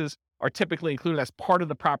taxes are typically included as part of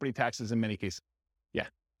the property taxes in many cases. Yeah.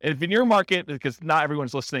 And if in your market, because not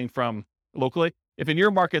everyone's listening from locally, if in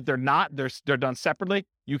your market they're not, they're done separately,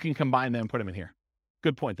 you can combine them and put them in here.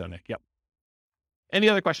 Good point though, Nick. Yep. Any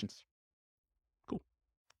other questions? Cool.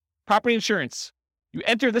 Property insurance. You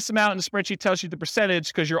enter this amount and the spreadsheet tells you the percentage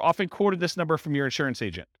because you're often quoted this number from your insurance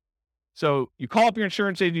agent. So you call up your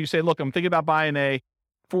insurance agent, you say, look, I'm thinking about buying a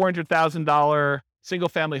 $400,000 single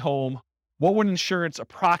family home. What would insurance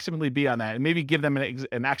approximately be on that? And maybe give them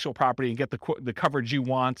an actual property and get the coverage you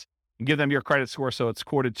want and give them your credit score so it's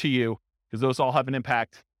quoted to you, because those all have an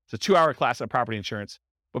impact. It's a 2-hour class on property insurance.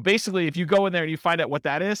 But basically, if you go in there and you find out what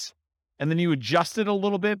that is, and then you adjust it a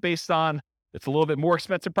little bit based on it's a little bit more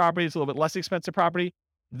expensive property, it's a little bit less expensive property,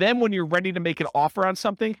 then when you're ready to make an offer on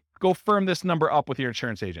something, go firm this number up with your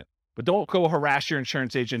insurance agent. But don't go harass your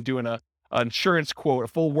insurance agent doing an insurance quote, a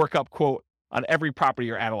full workup quote on every property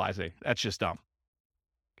you're analyzing. That's just dumb.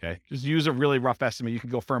 Okay. Just use a really rough estimate. You can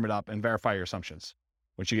go firm it up and verify your assumptions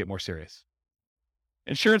once you get more serious.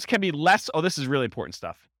 Insurance can be less. Oh, this is really important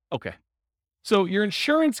stuff. Okay. So your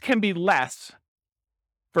insurance can be less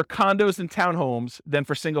for condos and townhomes than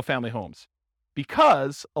for single family homes,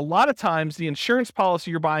 because a lot of times the insurance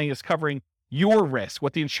policy you're buying is covering your risk,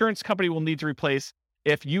 what the insurance company will need to replace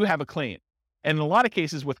if you have a claim. And in a lot of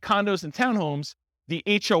cases with condos and townhomes, the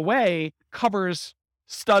HOA covers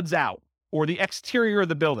studs out or the exterior of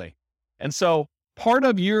the building. And so part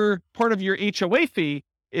of your HOA fee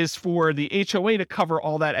is for the HOA to cover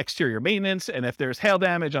all that exterior maintenance, and if there's hail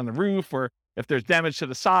damage on the roof or if there's damage to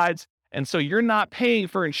the sides. And so you're not paying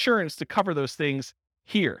for insurance to cover those things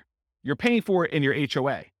here. You're paying for it in your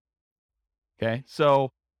HOA. Okay.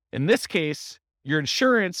 So in this case, your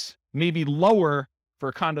insurance may be lower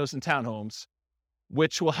for condos and townhomes,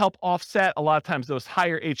 which will help offset a lot of times those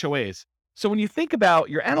higher HOAs. So when you think about,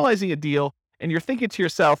 you're analyzing a deal and you're thinking to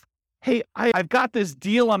yourself, hey, I've got this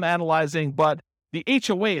deal I'm analyzing, but the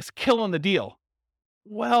HOA is killing the deal.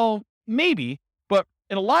 Well, maybe, but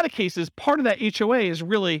in a lot of cases, part of that HOA is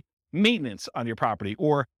really maintenance on your property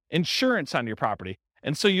or insurance on your property.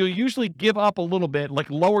 And so you'll usually give up a little bit, like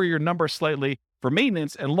lower your number slightly for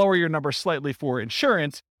maintenance and lower your number slightly for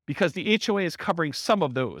insurance because the HOA is covering some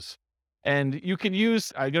of those. And you can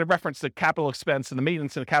use, I'm going to reference the capital expense and the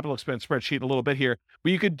maintenance and the capital expense spreadsheet a little bit here,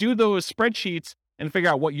 but you could do those spreadsheets and figure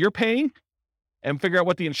out what you're paying and figure out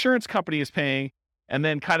what the insurance company is paying and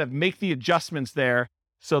then kind of make the adjustments there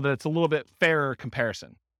so that it's a little bit fairer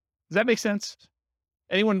comparison. Does that make sense?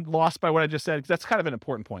 Anyone lost by what I just said? Because that's kind of an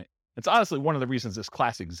important point. It's honestly one of the reasons this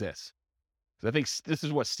class exists. Because I think this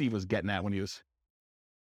is what Steve was getting at when he was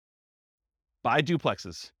buy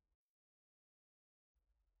duplexes.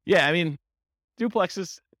 Yeah, I mean,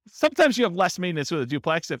 duplexes, sometimes you have less maintenance with a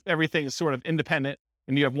duplex if everything is sort of independent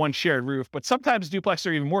and you have one shared roof. But sometimes duplexes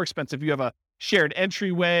are even more expensive. You have a shared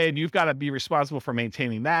entryway and you've got to be responsible for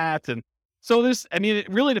maintaining that. And so it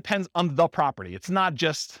really depends on the property. It's not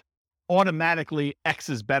just automatically X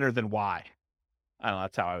is better than Y. I don't know.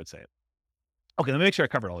 That's how I would say it. Okay, let me make sure I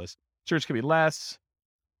covered all this. Insurance can be less.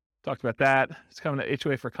 Talked about that. It's coming to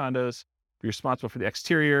HOA for condos. Be responsible for the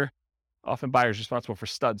exterior. Often buyers responsible for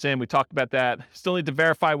studs in. We talked about that. Still need to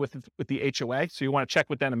verify with the HOA. So you want to check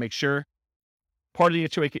with them to make sure. Part of the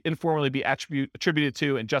HOA can informally be attributed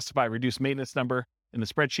to and justify a reduced maintenance number in the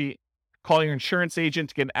spreadsheet. Call your insurance agent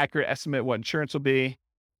to get an accurate estimate of what insurance will be.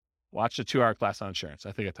 Watch the 2-hour class on insurance.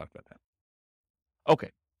 I think I talked about that.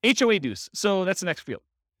 Okay. HOA dues. So that's the next field.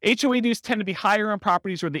 HOA dues tend to be higher on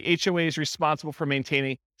properties where the HOA is responsible for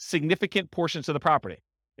maintaining significant portions of the property.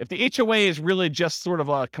 If the HOA is really just sort of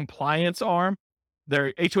a compliance arm,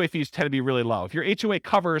 their HOA fees tend to be really low. If your HOA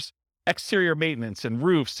covers exterior maintenance and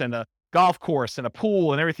roofs and a golf course and a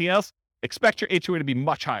pool and everything else, expect your HOA to be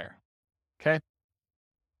much higher. Okay?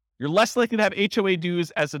 You're less likely to have HOA dues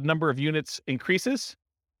as the number of units increases,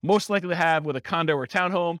 most likely to have with a condo or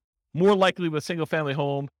townhome, more likely with a single-family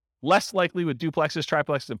home, less likely with duplexes,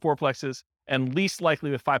 triplexes, and fourplexes, and least likely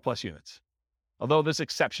with 5+ units. Although there's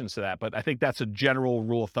exceptions to that, but I think that's a general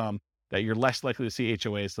rule of thumb that you're less likely to see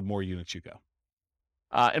HOAs the more units you go.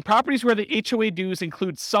 In properties where the HOA dues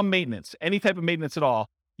include some maintenance, any type of maintenance at all,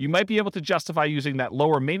 you might be able to justify using that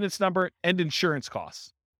lower maintenance number and insurance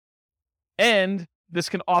costs. And this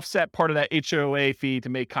can offset part of that HOA fee to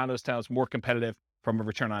make condos, towns more competitive from a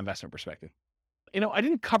return on investment perspective. I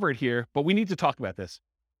didn't cover it here, but we need to talk about this.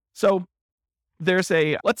 So let's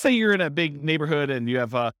say you're in a big neighborhood and you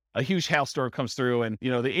have a huge hailstorm comes through and,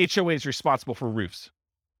 the HOA is responsible for roofs.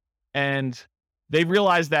 And they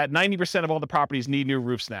realize that 90% of all the properties need new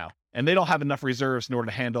roofs now. And they don't have enough reserves in order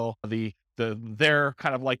to handle their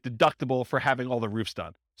kind of like deductible for having all the roofs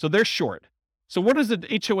done. So they're short. So what does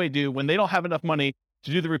the HOA do when they don't have enough money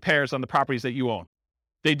to do the repairs on the properties that you own?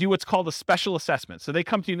 They do what's called a special assessment. So they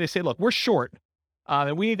come to you and they say, look, we're short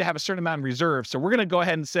and we need to have a certain amount of reserve. So we're going to go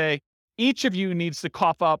ahead and say, each of you needs to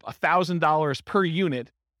cough up $1,000 per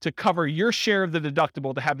unit to cover your share of the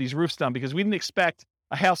deductible to have these roofs done because we didn't expect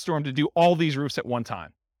a hailstorm to do all these roofs at one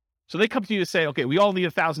time. So they come to you to say, okay, we all need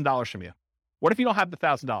 $1,000 from you. What if you don't have the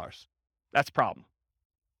 $1,000? That's a problem.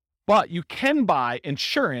 But you can buy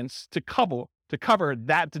insurance to cover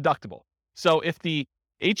that deductible. So if the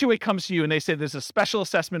HOA comes to you and they say there's a special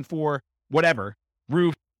assessment for whatever,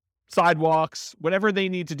 roof, sidewalks, whatever they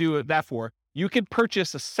need to do that for, you can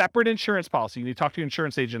purchase a separate insurance policy. You need to talk to your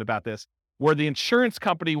insurance agent about this, where the insurance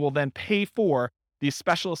company will then pay for the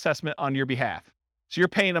special assessment on your behalf. So you're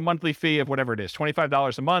paying a monthly fee of whatever it is,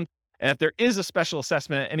 $25 a month. And if there is a special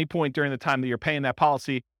assessment at any point during the time that you're paying that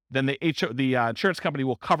policy, then the insurance company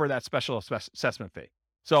will cover that special assessment fee.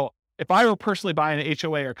 So if I were personally buying an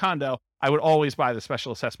HOA or condo, I would always buy the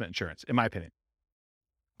special assessment insurance, in my opinion.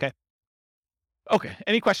 Okay.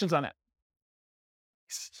 Any questions on that?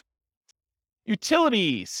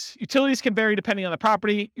 Utilities. Utilities can vary depending on the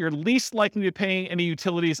property. You're least likely to be paying any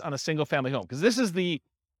utilities on a single family home because this is the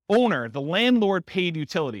owner, the landlord paid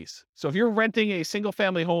utilities. So if you're renting a single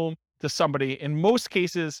family home to somebody, in most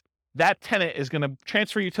cases, that tenant is going to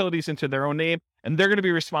transfer utilities into their own name and they're going to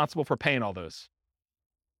be responsible for paying all those.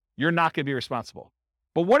 You're not going to be responsible.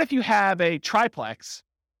 But what if you have a triplex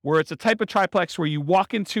where it's a type of triplex where you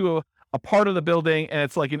walk into a part of the building and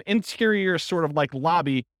it's like an interior sort of like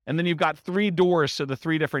lobby, and then you've got 3 doors to the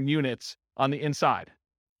 3 different units on the inside?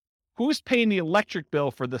 Who's paying the electric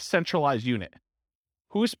bill for the centralized unit?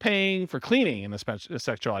 Who's paying for cleaning in the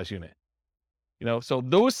centralized unit? So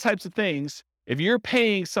those types of things, if you're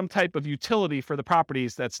paying some type of utility for the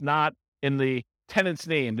properties that's not in the tenant's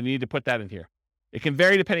name, then you need to put that in here. It can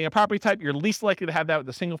vary depending on property type. You're least likely to have that with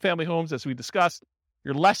the single family homes, as we discussed.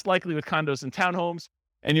 You're less likely with condos and townhomes,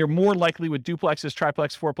 and you're more likely with duplexes,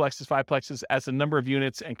 triplexes, fourplexes, fiveplexes as the number of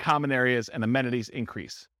units and common areas and amenities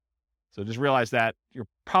increase. So just realize that your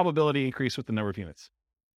probability increase with the number of units.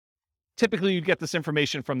 Typically, you'd get this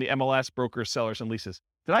information from the MLS, brokers, sellers, and leases.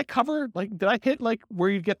 Did I hit where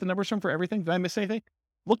you'd get the numbers from for everything? Did I miss anything?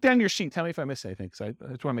 Look down your sheet. Tell me if I missed anything, because I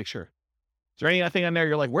just want to make sure. Is there anything on there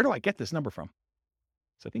you're like, where do I get this number from?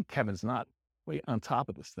 So I think Kevin's not way on top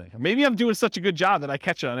of this thing. Or maybe I'm doing such a good job that I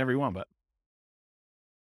catch it on every one, but.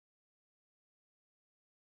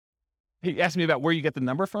 He asked me about where you get the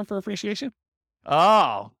number from for appreciation.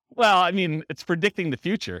 Oh, well, I mean, it's predicting the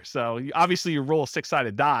future. So obviously you roll a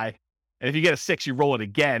 6-sided die. And if you get a 6, you roll it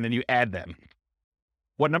again and you add them.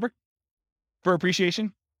 What number for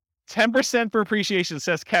appreciation? 10% for appreciation,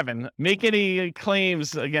 says Kevin. Make any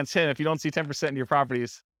claims against him if you don't see 10% in your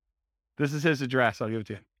properties. This is his address. I'll give it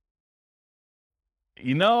to you.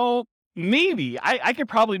 You know, maybe. I could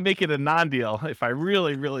probably make it a non-deal if I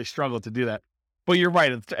really, really struggle to do that. But you're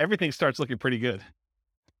right. Everything starts looking pretty good,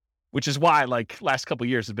 which is why, last couple of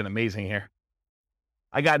years have been amazing here.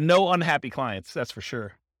 I got no unhappy clients, that's for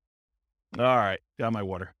sure. All right, got my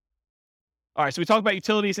water. All right, so we talked about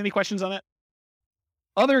utilities. Any questions on that?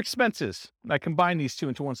 Other expenses. I combine these two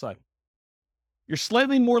into one slide. You're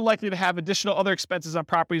slightly more likely to have additional other expenses on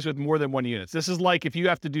properties with more than one unit. This is like if you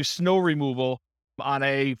have to do snow removal on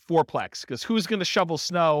a fourplex, because who's going to shovel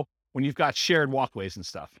snow when you've got shared walkways and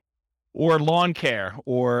stuff? Or lawn care,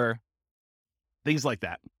 or things like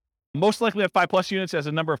that. Most likely have 5+ units as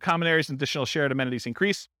the number of common areas and additional shared amenities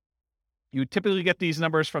increase. You typically get these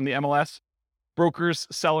numbers from the MLS, brokers,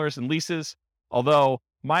 sellers, and leases, although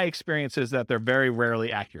my experience is that they're very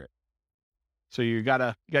rarely accurate. So you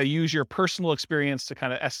gotta use your personal experience to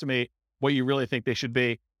kind of estimate what you really think they should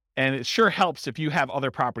be. And it sure helps if you have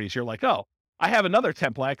other properties. You're like, oh, I have another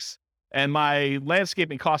 10plex and my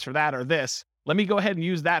landscaping costs for that are this. Let me go ahead and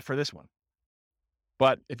use that for this one.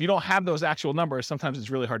 But if you don't have those actual numbers, sometimes it's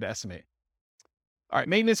really hard to estimate. All right,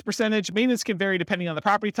 maintenance percentage. Maintenance can vary depending on the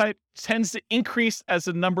property type. It tends to increase as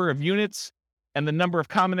the number of units and the number of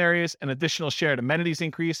common areas and additional shared amenities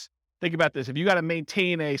increase. Think about this. If you got to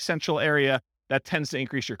maintain a central area, that tends to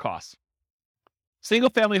increase your costs.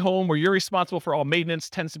 Single family home where you're responsible for all maintenance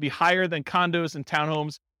tends to be higher than condos and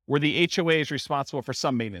townhomes where the HOA is responsible for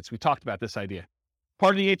some maintenance. We talked about this idea.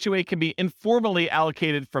 Part of the HOA can be informally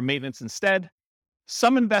allocated for maintenance instead.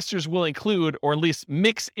 Some investors will include or at least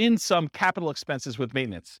mix in some capital expenses with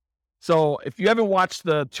maintenance. So if you haven't watched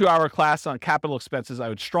the 2-hour class on capital expenses, I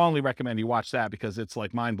would strongly recommend you watch that because it's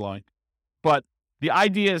mind-blowing. But the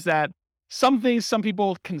idea is that some things some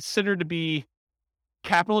people consider to be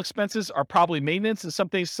capital expenses are probably maintenance, and some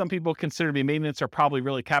things some people consider to be maintenance are probably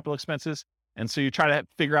really capital expenses. And so you try to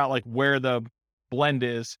figure out where the blend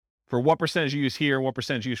is for what percentage you use here and what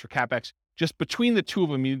percentage you use for CapEx. Just between the two of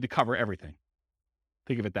them, you need to cover everything.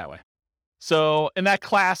 Think of it that way. So in that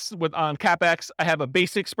class on CapEx, I have a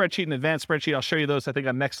basic spreadsheet and advanced spreadsheet. I'll show you those, I think,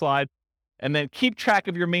 on next slide. And then keep track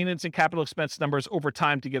of your maintenance and capital expense numbers over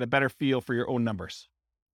time to get a better feel for your own numbers.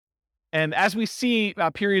 And as we see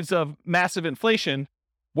periods of massive inflation,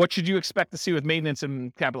 what should you expect to see with maintenance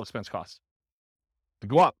and capital expense costs? To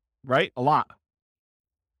go up, right? A lot.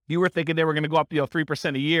 You were thinking they were going to go up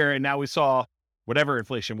 3% a year, and now we saw whatever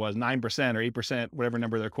inflation was, 9% or 8%, whatever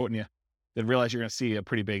number they're quoting you. Then realize you're going to see a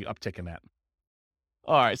pretty big uptick in that.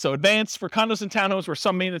 All right, so advance for condos and townhomes where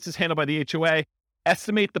some maintenance is handled by the HOA.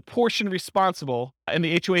 Estimate the portion responsible in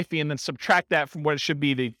the HOA fee and then subtract that from what it should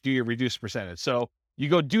be to do your reduced percentage. So you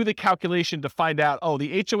go do the calculation to find out, oh,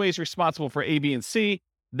 the HOA is responsible for A, B, and C.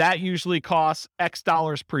 That usually costs X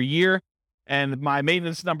dollars per year. And my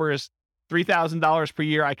maintenance number is $3,000 per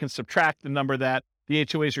year. I can subtract the number that the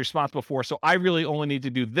HOA is responsible for. So I really only need to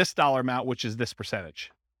do this dollar amount, which is this percentage.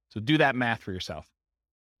 So do that math for yourself.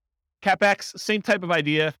 CapEx, same type of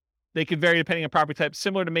idea. They can vary depending on property type,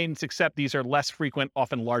 similar to maintenance, except these are less frequent,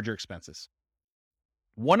 often larger expenses.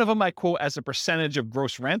 One of them I quote as a percentage of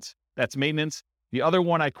gross rent. That's maintenance. The other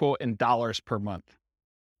one I quote in dollars per month.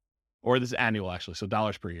 Or this is annual, actually, so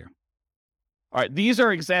dollars per year. All right, these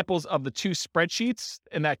are examples of the two spreadsheets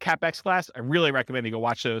in that CapEx class. I really recommend you go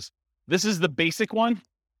watch those. This is the basic one.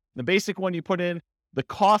 The basic one you put in the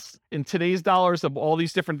cost in today's dollars of all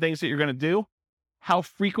these different things that you're going to do, how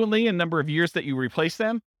frequently and number of years that you replace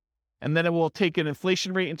them. And then it will take an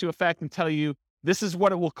inflation rate into effect and tell you, this is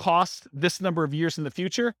what it will cost this number of years in the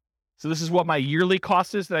future. So this is what my yearly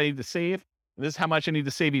cost is that I need to save. And this is how much I need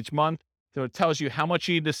to save each month. So it tells you how much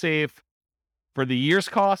you need to save for the year's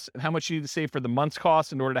costs and how much you need to save for the month's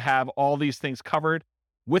costs in order to have all these things covered.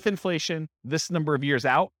 with inflation this number of years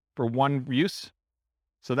out for one use.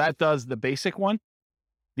 So that does the basic one.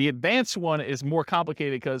 The advanced one is more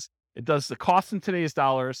complicated because it does the cost in today's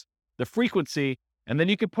dollars, the frequency, and then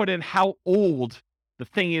you can put in how old the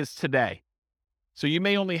thing is today. So you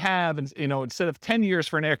may only have, instead of 10 years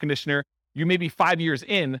for an air conditioner, you may be 5 years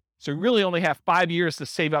in. So you really only have 5 years to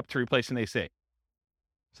save up to replace an AC.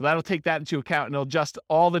 So that'll take that into account, and it'll adjust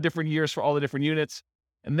all the different years for all the different units.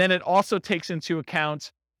 And then it also takes into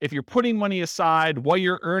account if you're putting money aside, what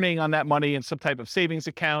you're earning on that money in some type of savings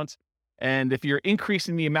account, and if you're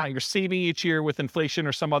increasing the amount you're saving each year with inflation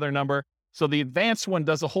or some other number. So the advanced one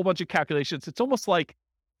does a whole bunch of calculations. It's almost like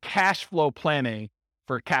cash flow planning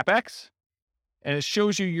for CapEx, and it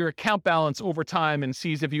shows you your account balance over time and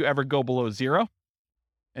sees if you ever go below zero,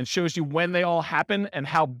 and shows you when they all happen and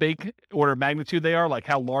how big order of magnitude they are, like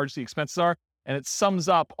how large the expenses are, and it sums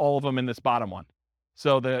up all of them in this bottom one.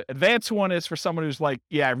 So the advanced one is for someone who's like,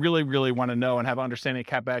 yeah, I really, really want to know and have an understanding of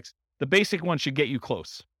CapEx. The basic one should get you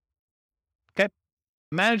close. Okay.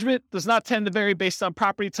 Management does not tend to vary based on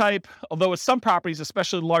property type, although with some properties,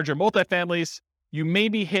 especially larger multifamilies, you may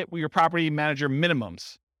be hit with your property manager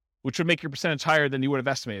minimums, which would make your percentage higher than you would have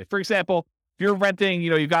estimated. For example, if you're renting,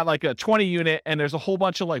 you've got like a 20 unit and there's a whole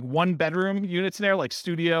bunch of like 1-bedroom units in there, like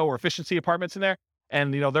studio or efficiency apartments in there.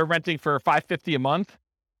 And, they're renting for $550 a month,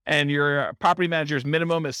 and your property manager's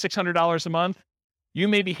minimum is $600 a month. You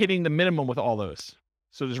may be hitting the minimum with all those.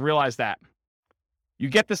 So just realize that. You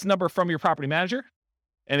get this number from your property manager.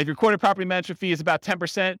 And if your quoted property management fee is about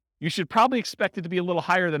 10%, you should probably expect it to be a little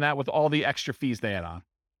higher than that with all the extra fees they add on.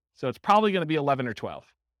 So it's probably going to be 11 or 12.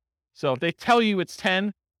 So if they tell you it's 10,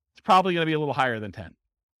 it's probably going to be a little higher than 10.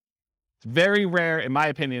 It's very rare, in my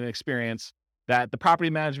opinion and experience, that the property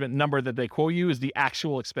management number that they quote you is the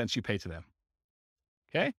actual expense you pay to them.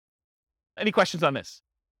 Okay? Any questions on this?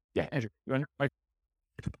 Yeah, Andrew, you want to?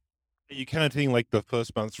 Are you counting like the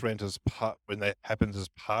first month's rent as part when that happens as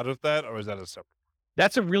part of that, or is that a separate?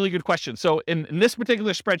 That's a really good question. So in this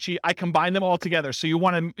particular spreadsheet, I combine them all together. So you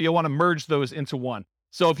want to merge those into one.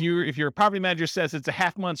 So if your property manager says it's a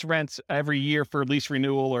half month's rent every year for lease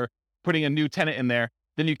renewal or putting a new tenant in there,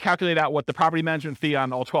 then you calculate out what the property management fee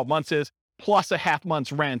on all 12 months is, plus a half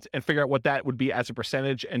month's rent, and figure out what that would be as a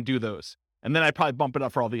percentage and do those. And then I'd probably bump it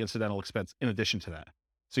up for all the incidental expense in addition to that.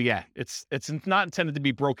 So yeah, it's not intended to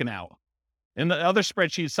be broken out. In the other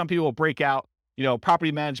spreadsheets, some people will break out,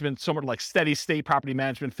 property management, somewhat like steady state property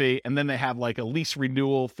management fee, and then they have like a lease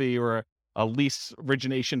renewal fee or a lease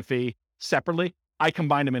origination fee separately. I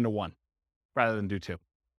combine them into one rather than do two.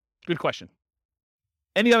 Good question.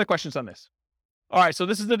 Any other questions on this? All right, so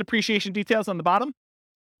this is the depreciation details on the bottom.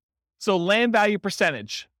 So land value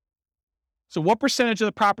percentage. So what percentage of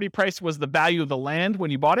the property price was the value of the land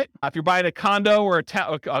when you bought it? If you're buying a condo or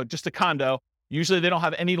just a condo, usually they don't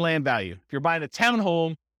have any land value. If you're buying a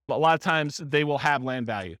townhome, a lot of times they will have land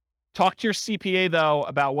value. Talk to your CPA, though,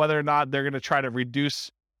 about whether or not they're going to try to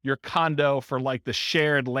reduce your condo for like the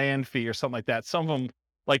shared land fee or something like that. Some of them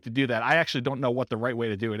like to do that. I actually don't know what the right way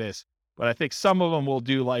to do it is, but I think some of them will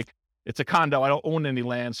do like, it's a condo, I don't own any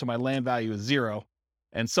land, so my land value is zero.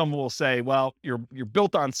 And some will say, well, you're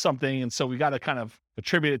built on something, and so we got to kind of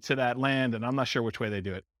attribute it to that land, and I'm not sure which way they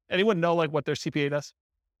do it. Anyone know like what their CPA does?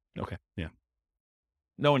 Okay, yeah.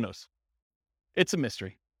 No one knows. It's a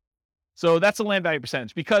mystery. So that's a land value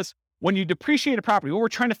percentage, because when you depreciate a property, what we're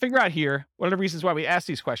trying to figure out here, one of the reasons why we ask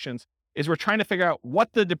these questions, is we're trying to figure out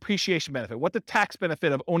what the depreciation benefit, what the tax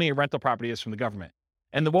benefit of owning a rental property is from the government.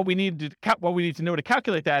 And then what we need to know to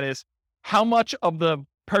calculate that is how much of the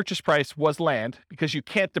purchase price was land, because you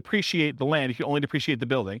can't depreciate the land, you can only depreciate the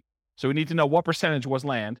building. So we need to know what percentage was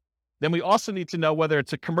land. Then we also need to know whether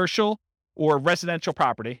it's a commercial or residential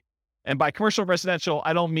property. And by commercial residential,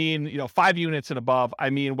 I don't mean, 5 units and above. I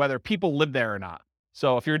mean whether people live there or not.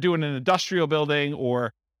 So if you're doing an industrial building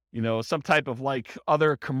or, some type of like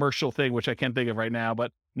other commercial thing, which I can't think of right now,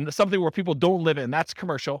 but something where people don't live in, that's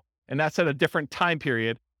commercial, and that's at a different time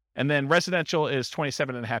period. And then residential is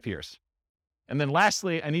 27.5 years. And then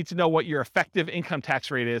lastly, I need to know what your effective income tax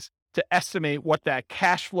rate is to estimate what that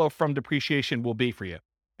cash flow from depreciation will be for you.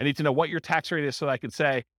 I need to know what your tax rate is so that I can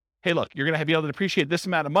say, hey, look, you're going to be able to depreciate this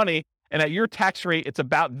amount of money, and at your tax rate, it's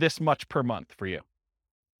about this much per month for you.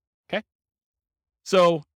 Okay?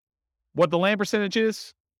 So what the land percentage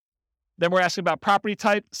is, then we're asking about property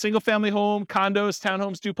type, single family home, condos,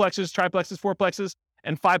 townhomes, duplexes, triplexes, fourplexes,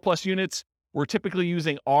 and 5+ units. We're typically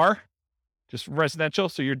using R, just residential.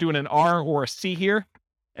 So you're doing an R or a C here.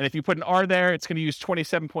 And if you put an R there, it's going to use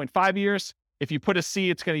 27.5 years. If you put a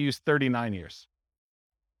C, it's going to use 39 years.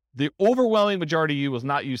 The overwhelming majority of you will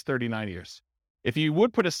not use 39 years. If you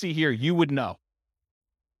would put a C here, you would know.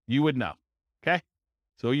 You would know. Okay.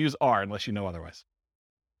 So use R unless you know otherwise.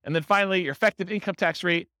 And then finally, your effective income tax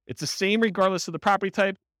rate, it's the same regardless of the property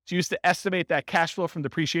type. It's used to estimate that cash flow from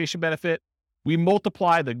depreciation benefit. We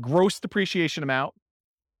multiply the gross depreciation amount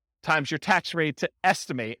times your tax rate to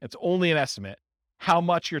estimate, it's only an estimate, how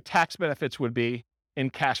much your tax benefits would be in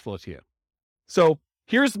cash flow to you. So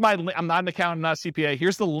here's I'm not an accountant, not a CPA.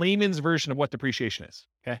 Here's the layman's version of what depreciation is,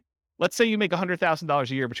 okay? Let's say you make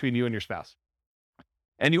 $100,000 a year between you and your spouse,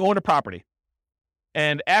 and you own a property.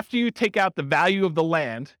 And after you take out the value of the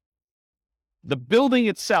land, the building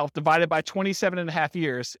itself divided by 27 and a half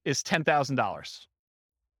years is $10,000,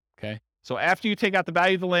 okay? So after you take out the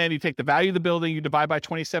value of the land, you take the value of the building, you divide by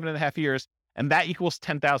 27 and a half years, and that equals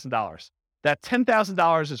 $10,000. That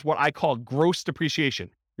 $10,000 is what I call gross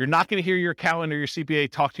depreciation. You're not going to hear your accountant or your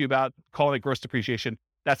CPA talk to you about calling it gross depreciation.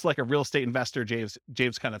 That's like a real estate investor,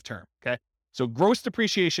 James kind of term, okay? So gross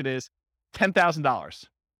depreciation is $10,000.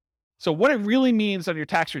 So what it really means on your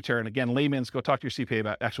tax return, again, layman's, go talk to your CPA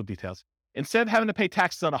about actual details. Instead of having to pay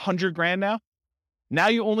taxes on $100,000 now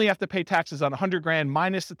you only have to pay taxes on $100,000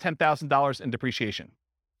 minus the $10,000 in depreciation.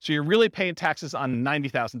 So you're really paying taxes on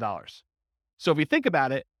 $90,000. So if you think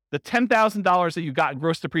about it, the $10,000 that you got in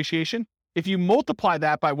gross depreciation, if you multiply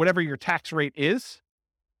that by whatever your tax rate is,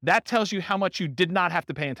 that tells you how much you did not have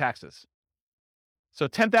to pay in taxes. So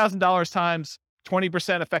 $10,000 times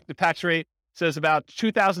 20% effective tax rate says about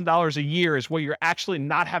 $2,000 a year is what you're actually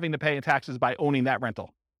not having to pay in taxes by owning that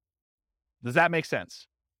rental. Does that make sense?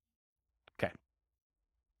 Okay.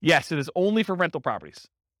 Yes, it is only for rental properties.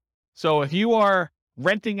 So if you are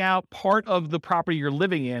renting out part of the property you're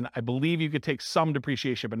living in, I believe you could take some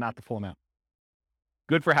depreciation, but not the full amount.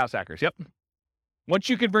 Good for house hackers. Yep. Once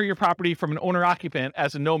you convert your property from an owner-occupant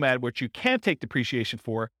as a nomad, which you can take depreciation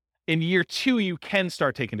for, in year 2, you can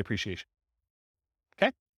start taking depreciation.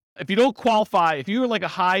 Okay? If you don't qualify, if you're like a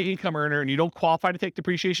high income earner and you don't qualify to take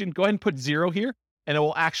depreciation, go ahead and put 0 here, and it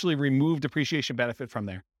will actually remove depreciation benefit from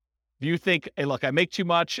there. If you think, hey, look, I make too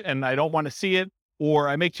much and I don't want to see it, or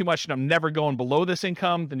I make too much and I'm never going below this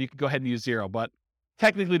income, then you can go ahead and use 0. But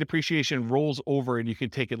technically, depreciation rolls over and you can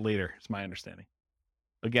take it later, is my understanding.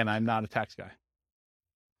 Again, I'm not a tax guy.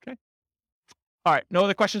 Okay. All right. No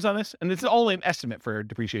other questions on this? And it's only an estimate for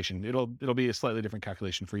depreciation. It'll be a slightly different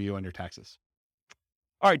calculation for you on your taxes.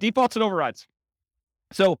 All right. Defaults and overrides.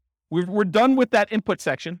 So we're done with that input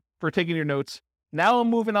section for taking your notes. Now I'm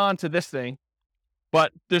moving on to this thing,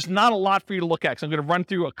 but there's not a lot for you to look at. So I'm going to run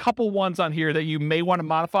through a couple ones on here that you may want to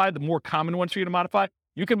modify, the more common ones for you to modify.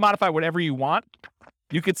 You can modify whatever you want.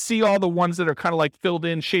 You could see all the ones that are kind of like filled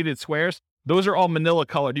in shaded squares. Those are all manila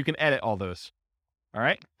colored. You can edit all those. All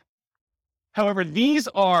right. However, these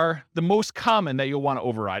are the most common that you'll want to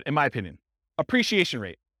override, in my opinion. Appreciation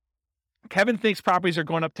rate. Kevin thinks properties are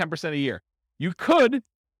going up 10% a year. You could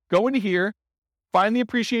go into here, find the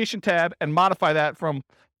appreciation tab, and modify that from,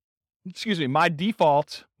 my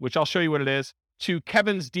default, which I'll show you what it is, to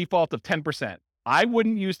Kevin's default of 10%. I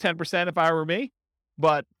wouldn't use 10% if I were me,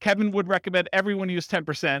 but Kevin would recommend everyone use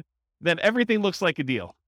 10%. Then everything looks like a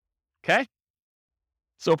deal. Okay?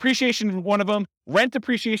 So appreciation is one of them. Rent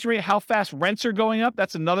appreciation rate, how fast rents are going up.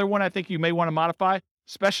 That's another one I think you may want to modify,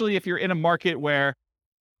 especially if you're in a market where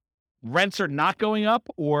rents are not going up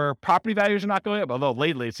or property values are not going up. Although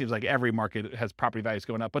lately it seems like every market has property values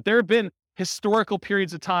going up. But there have been historical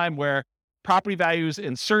periods of time where property values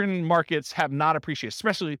in certain markets have not appreciated,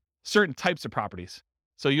 especially certain types of properties.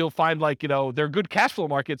 So you'll find they're good cash flow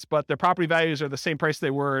markets, but their property values are the same price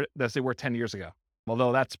as they were 10 years ago.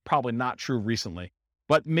 Although that's probably not true recently.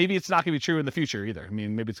 But maybe it's not going to be true in the future either. I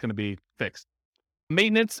mean, maybe it's going to be fixed.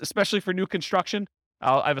 Maintenance, especially for new construction.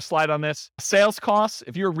 I have a slide on this. Sales costs.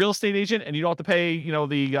 If you're a real estate agent and you don't have to pay,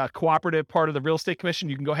 the cooperative part of the real estate commission,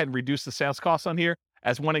 you can go ahead and reduce the sales costs on here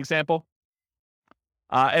as one example.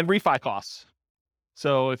 And refi costs.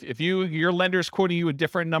 So if your lender's quoting you a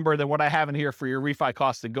different number than what I have in here for your refi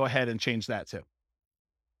costs, then go ahead and change that too.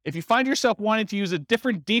 If you find yourself wanting to use a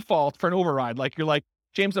different default for an override, like you're like,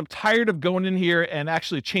 James, I'm tired of going in here and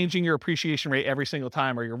actually changing your appreciation rate every single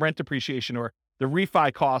time, or your rent appreciation, or the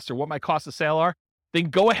refi costs, or what my cost of sale are, then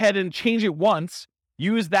go ahead and change it once.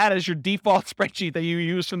 Use that as your default spreadsheet that you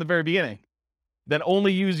used from the very beginning. Then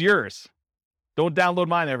only use yours. Don't download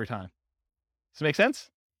mine every time. Does that make sense?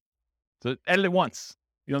 So edit it once.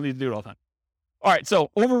 You don't need to do it all the time. All right,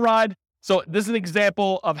 so override. So this is an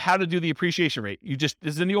example of how to do the appreciation rate. This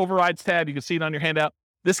is in the overrides tab. You can see it on your handout.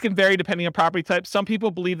 This can vary depending on property type. Some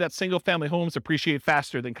people believe that single family homes appreciate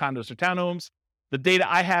faster than condos or townhomes. The data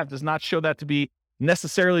I have does not show that to be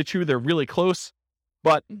necessarily true. They're really close,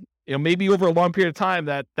 but maybe over a long period of time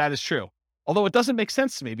that is true. Although it doesn't make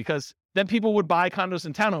sense to me, because then people would buy condos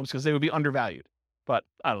and townhomes because they would be undervalued. But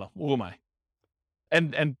I don't know. Who am I?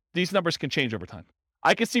 And these numbers can change over time.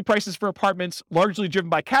 I can see prices for apartments largely driven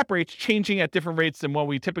by cap rates changing at different rates than what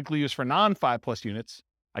we typically use for non-5+ units.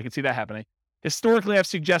 I can see that happening. Historically, I've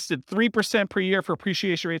suggested 3% per year for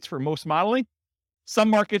appreciation rates for most modeling. Some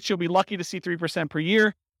markets, you'll be lucky to see 3% per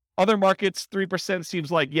year. Other markets, 3%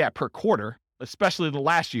 seems like, yeah, per quarter, especially the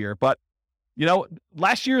last year. But,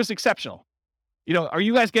 last year is exceptional. Are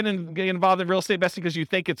you guys getting involved in real estate investing because you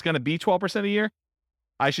think it's going to be 12% a year?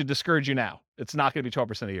 I should discourage you now. It's not going to be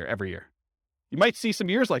 12% a year every year. You might see some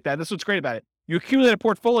years like that. That's what's great about it. You accumulate a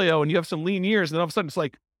portfolio and you have some lean years, and then all of a sudden it's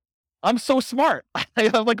like, I'm so smart. I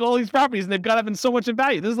have like all these properties and they've got up in so much in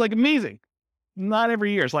value. This is like amazing. Not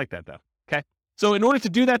every year is like that though. Okay. So in order to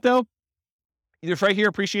do that though, either right here,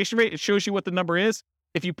 appreciation rate, it shows you what the number is.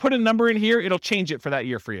 If you put a number in here, it'll change it for that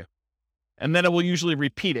year for you. And then it will usually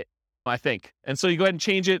repeat it, I think. And so you go ahead and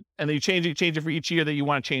change it, and then you change it for each year that you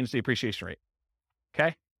want to change the appreciation rate.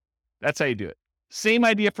 Okay. That's how you do it. Same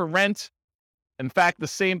idea for rent. In fact, the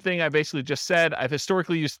same thing I basically just said. I've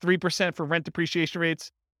historically used 3% for rent depreciation rates.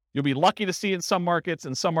 You'll be lucky to see in some markets.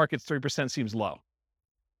 In some markets, 3% seems low.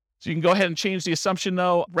 So you can go ahead and change the assumption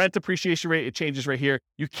though. Rent depreciation rate, it changes right here.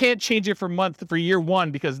 You can't change it for year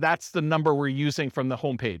one because that's the number we're using from the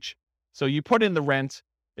homepage. So you put in the rent,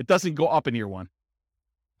 it doesn't go up in year one,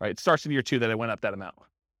 right? It starts in year two that it went up that amount.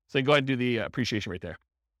 So you can go ahead and do the appreciation rate there.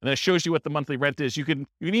 And then it shows you what the monthly rent is. You can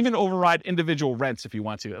even override individual rents if you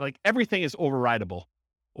want to. Like everything is overrideable.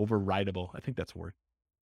 Overrideable. I think that's a word.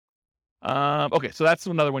 Okay, so that's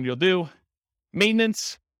another one you'll do.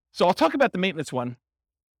 Maintenance. So I'll talk about the maintenance one.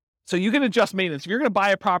 So you can adjust maintenance. If you're going to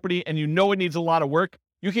buy a property and you know it needs a lot of work,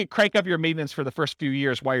 you can crank up your maintenance for the first few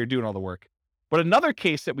years while you're doing all the work. But another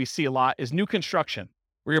case that we see a lot is new construction,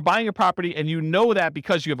 where you're buying a property and you know that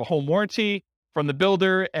because you have a home warranty from the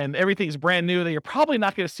builder and everything's brand new, that you're probably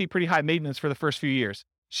not going to see pretty high maintenance for the first few years.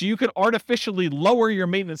 So you could artificially lower your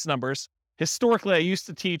maintenance numbers. Historically, I used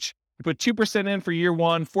to teach you put 2% in for year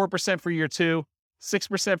one, 4% for year two,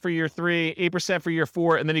 6% for year three, 8% for year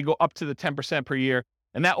four, and then you go up to the 10% per year.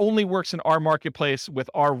 And that only works in our marketplace with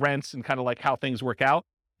our rents and kind of like how things work out.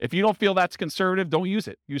 If you don't feel that's conservative, don't use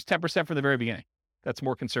it. Use 10% from the very beginning. That's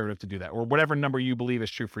more conservative to do that, or whatever number you believe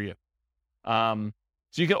is true for you. So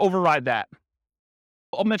you can override that.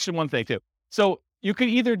 I'll mention one thing too. So you could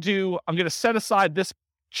either do, I'm going to set aside this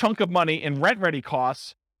chunk of money in rent-ready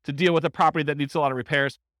costs to deal with a property that needs a lot of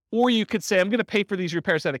repairs, or you could say, I'm going to pay for these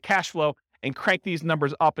repairs out of cash flow and crank these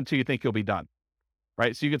numbers up until you think you'll be done,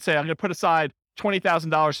 right? So you could say, I'm going to put aside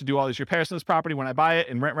 $20,000 to do all these repairs in this property when I buy it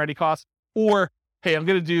in rent-ready costs, or, hey, I'm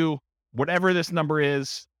going to do whatever this number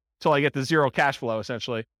is till I get to zero cash flow,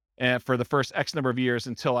 essentially, and for the first X number of years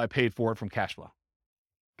until I paid for it from cash flow.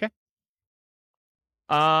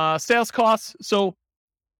 Sales costs. So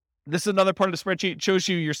this is another part of the spreadsheet. It shows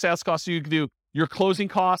you your sales costs. So you can do your closing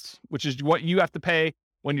costs, which is what you have to pay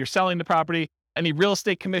when you're selling the property, any real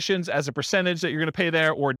estate commissions as a percentage that you're going to pay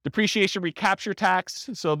there, or depreciation recapture tax.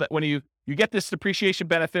 So that when you get this depreciation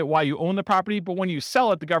benefit while you own the property, but when you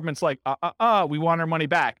sell it, the government's like, we want our money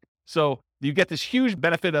back. So you get this huge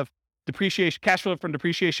benefit of depreciation, cash flow from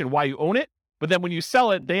depreciation while you own it. But then when you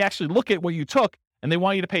sell it, they actually look at what you took and they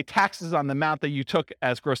want you to pay taxes on the amount that you took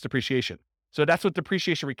as gross depreciation. So that's what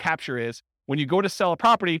depreciation recapture is. When you go to sell a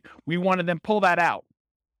property, we want to then pull that out.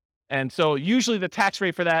 And so usually the tax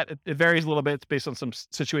rate for that, it varies a little bit. It's based on some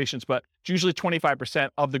situations, but it's usually 25%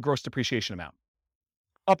 of the gross depreciation amount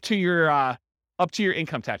up to your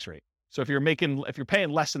income tax rate. So if you're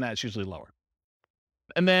paying less than that, it's usually lower.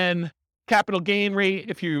 And then capital gain rate,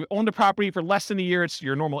 if you own the property for less than a year, it's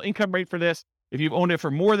your normal income rate for this. If you've owned it for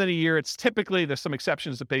more than a year, it's typically, there's some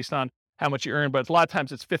exceptions based on how much you earn, but a lot of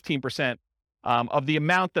times it's 15% of the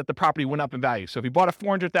amount that the property went up in value. So if you bought a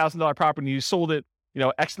 $400,000 property and you sold it,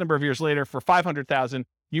 X number of years later for $500,000,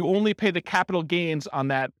 you only pay the capital gains on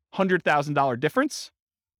that $100,000 difference.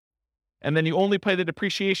 And then you only pay the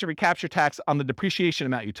depreciation recapture tax on the depreciation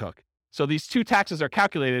amount you took. So these two taxes are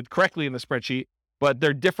calculated correctly in the spreadsheet, but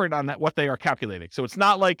they're different on what they are calculating. So it's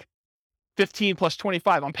not like 15 plus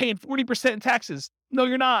 25. I'm paying 40% in taxes. No,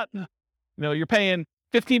 you're not. You're paying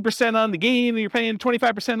 15% on the gain and you're paying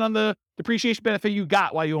 25% on the depreciation benefit you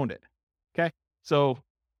got while you owned it. Okay. So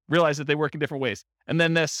realize that they work in different ways. And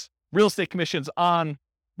then this real estate commissions on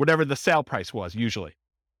whatever the sale price was usually.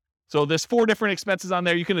 So there's 4 different expenses on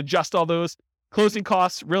there. You can adjust all those: closing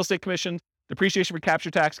costs, real estate commission, depreciation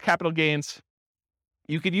recapture tax, capital gains.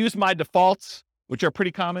 You could use my defaults, which are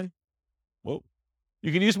pretty common. Whoa.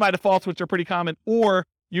 You can use my defaults, which are pretty common, or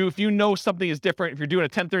if you know something is different, if you're doing a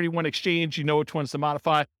 1031 exchange, you know which ones to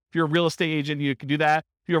modify. If you're a real estate agent, you can do that.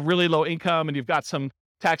 if you have really low income and you've got some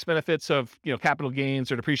tax benefits of, capital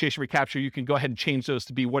gains or depreciation recapture, you can go ahead and change those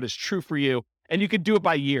to be what is true for you. And you could do it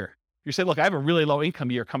by year. You say, look, I have a really low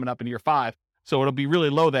income year coming up in year 5, so it'll be really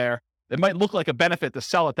low there. It might look like a benefit to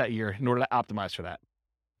sell it that year in order to optimize for that.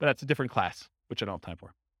 But that's a different class, which I don't have time for.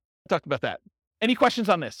 I talked about that. Any questions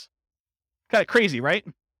on this? Kind of crazy, right?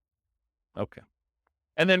 Okay.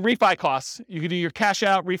 And then refi costs. You can do your cash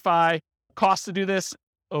out, refi costs to do this,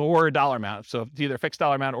 or a dollar amount. So it's either a fixed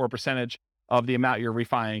dollar amount or a percentage of the amount you're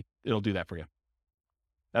refining. It'll do that for you.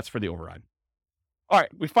 That's for the override. All right.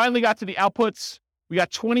 We finally got to the outputs. We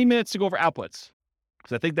got 20 minutes to go over outputs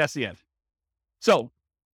because I think that's the end. So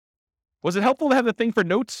was it helpful to have the thing for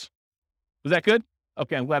notes? Was that good?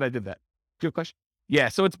 Okay. I'm glad I did that. Good question. Yeah.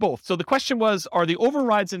 So it's both. So the question was, are the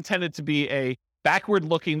overrides intended to be a backward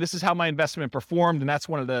looking, this is how my investment performed, and that's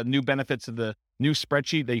one of the new benefits of the new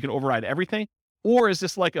spreadsheet, that you can override everything? Or is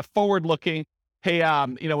this like a forward looking, hey,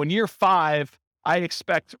 in year 5, I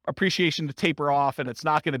expect appreciation to taper off and it's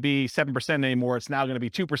not going to be 7% anymore. It's now going to be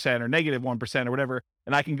 2% or negative 1% or whatever.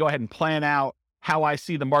 And I can go ahead and plan out how I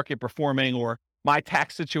see the market performing, or my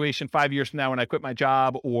tax situation 5 years from now when I quit my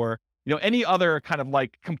job, or, any other kind of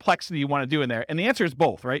like complexity you want to do in there. And the answer is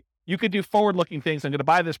both, right? You could do forward looking things. I'm going to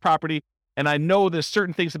buy this property and I know there's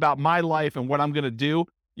certain things about my life and what I'm going to do.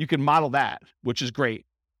 You can model that, which is great.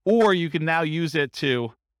 Or you can now use it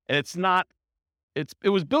to, and it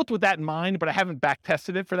was built with that in mind, but I haven't back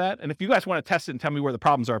tested it for that. And if you guys want to test it and tell me where the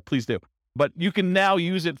problems are, please do. But you can now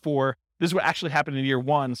use it for, this is what actually happened in year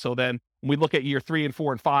 1. So then when we look at year 3 and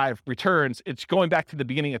 4 and 5 returns, it's going back to the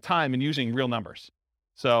beginning of time and using real numbers.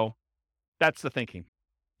 So that's the thinking.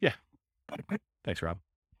 Yeah. Thanks, Rob.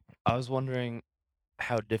 I was wondering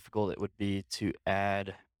how difficult it would be to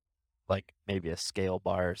add like maybe a scale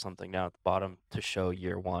bar or something down at the bottom to show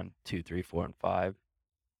year 1, 2, 3, 4, and 5.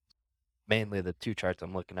 Mainly the 2 charts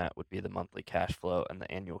I'm looking at would be the monthly cash flow and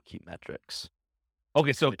the annual key metrics.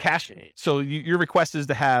 Okay, so your request is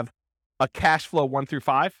to have a cash flow 1 through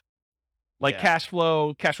 5, like cash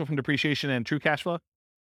flow from depreciation and true cash flow.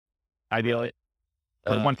 Ideally,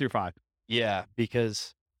 1 through 5. Yeah,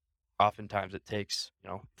 because oftentimes it takes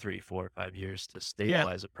 3, 4, 5 years to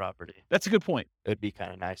stabilize a property. That's a good point. It would be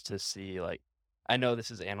kind of nice to see, like, I know this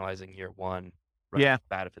is analyzing year 1, right?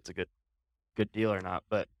 Bad if it's a good deal or not,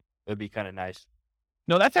 but it would be kind of nice.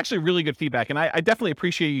 No, that's actually really good feedback. And I definitely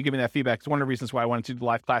appreciate you giving that feedback. It's one of the reasons why I wanted to do the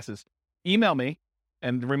live classes. Email me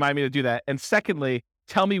and remind me to do that. And secondly,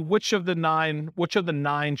 tell me which of the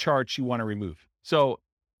 9 charts you want to remove. So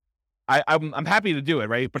I'm happy to do it,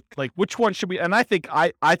 right? But like, which one should we, and I think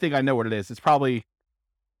I know what it is. It's probably,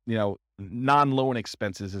 non-loan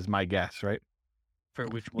expenses is my guess, right? For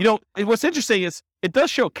which one? What's interesting is it does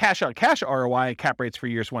show cash on cash ROI and cap rates for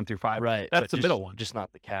years 1 through 5. Right. That's the middle one. Just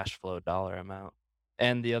not the cash flow dollar amount.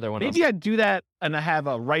 And the other one. Maybe I'd do that and I have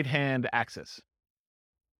a right-hand axis.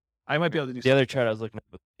 I might be able to do the other chart I was looking at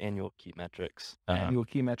with annual key metrics. Annual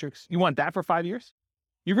key metrics. You want that for 5 years?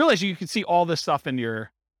 You realize you can see all this stuff in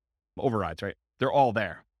your overrides, right? They're all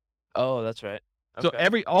there. Oh, that's right.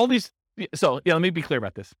 Okay. So let me be clear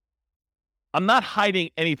about this. I'm not hiding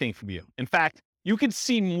anything from you. In fact, you can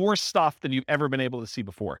see more stuff than you've ever been able to see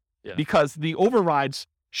before, because the overrides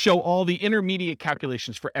show all the intermediate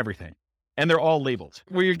calculations for everything, and they're all labeled.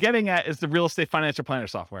 Where you're getting at is the real estate financial planner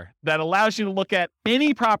software that allows you to look at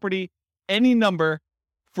any property, any number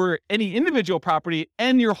for any individual property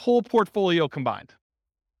and your whole portfolio combined.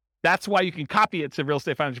 That's why you can copy it to Real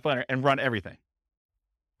Estate Financial Planner and run everything.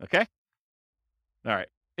 Okay? All right.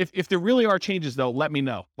 If there really are changes, though, let me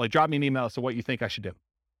know. Like, drop me an email as to what you think I should do.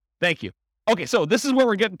 Thank you. Okay, so this is where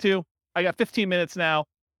we're getting to. I got 15 minutes now,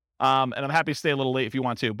 and I'm happy to stay a little late if you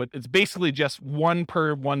want to, but it's basically just one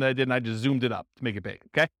per one that I did, and I just zoomed it up to make it big,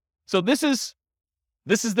 okay? So this is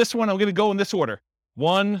this one. I'm going to go in this order.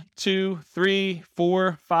 1, 2, 3,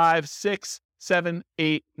 4, 5, 6, 7,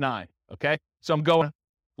 8, 9, okay? So I'm going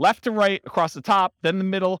left to right across the top, then the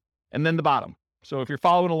middle, and then the bottom. So if you're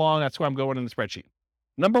following along, that's where I'm going in the spreadsheet.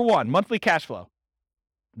 Number 1, monthly cash flow.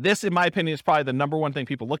 This, in my opinion, is probably the number one thing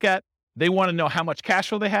people look at. They want to know how much cash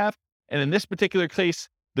flow they have. And in this particular case,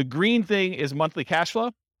 the green thing is monthly cash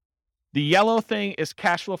flow. The yellow thing is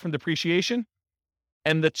cash flow from depreciation.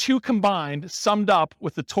 And the 2 combined, summed up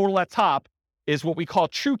with the total at top, is what we call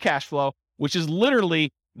true cash flow, which is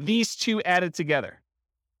literally these 2 added together.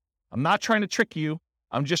 I'm not trying to trick you.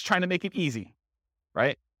 I'm just trying to make it easy,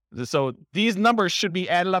 right? So these numbers should be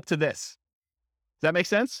added up to this. Does that make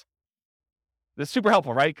sense? That's super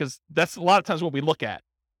helpful, right? Because that's a lot of times what we look at.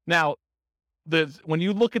 Now, when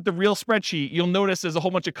you look at the real spreadsheet, you'll notice there's a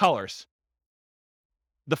whole bunch of colors.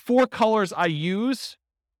 The 4 colors I use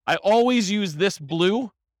I always use this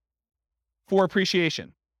blue for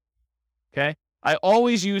appreciation. Okay. I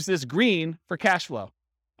always use this green for cash flow.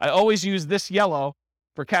 I always use this yellow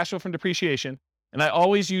for cash flow from depreciation. And I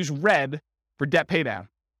always use red for debt paydown.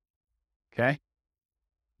 Okay.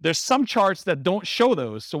 There's some charts that don't show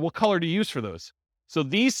those. So what color to use for those? So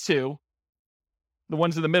these two, the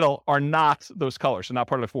ones in the middle, are not those colors. They're not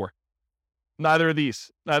part of the four. Neither of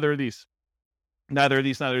these, neither of these, neither of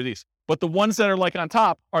these, neither of these. But the ones that are like on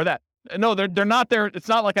top are that. No, they're not there. It's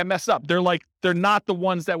not like I messed up. They're not the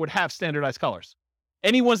ones that would have standardized colors.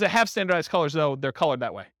 Any ones that have standardized colors, though, they're colored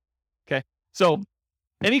that way. Okay. So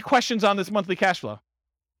any questions on this monthly cash flow?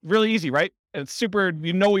 Really easy, right? And it's super,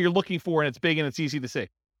 you know what you're looking for, and it's big and it's easy to see.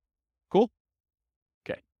 Cool?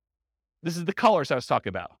 Okay. This is the colors I was talking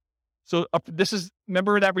about. So this is,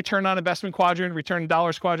 remember that return on investment quadrant, return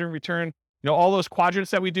dollars quadrant, return, all those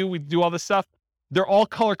quadrants that we do all this stuff. They're all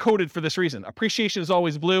color coded for this reason. Appreciation is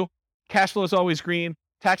always blue. Cash flow is always green.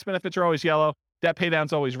 Tax benefits are always yellow. Debt pay down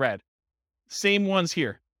is always red. Same ones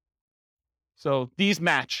here. So these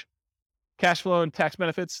match. Cash flow and tax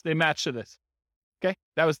benefits, they match to this. Okay?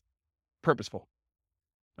 That was purposeful.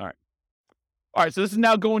 All right. So this is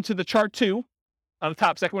now going to the chart 2 on the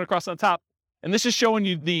top, second one across on the top. And this is showing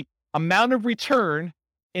you the amount of return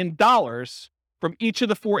in dollars from each of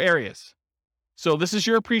the 4 areas. So this is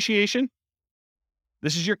your appreciation.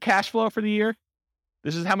 This is your cash flow for the year.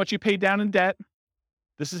 This is how much you paid down in debt.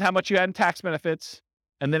 This is how much you had in tax benefits.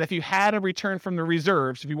 And then if you had a return from the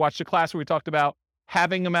reserves, if you watched the class where we talked about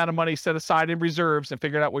having amount of money set aside in reserves and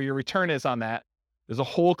figured out what your return is on that, there's a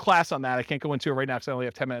whole class on that. I can't go into it right now because I only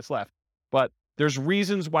have 10 minutes left. But there's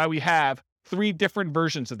reasons why we have 3 different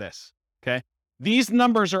versions of this, okay? These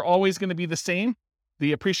numbers are always going to be the same.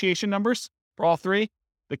 The appreciation numbers for all 3.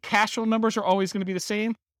 The cash flow numbers are always going to be the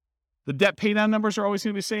same. The debt pay down numbers are always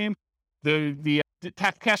going to be the same. The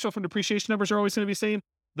tax cash flow from depreciation numbers are always going to be the same.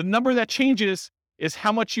 The number that changes is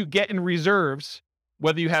how much you get in reserves,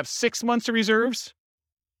 whether you have 6 months of reserves,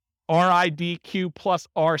 RIDQ plus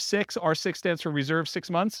R6. R6 stands for reserve 6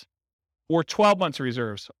 months, or 12 months of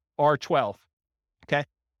reserves, R12. Okay.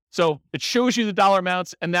 So it shows you the dollar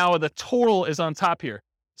amounts, and now the total is on top here.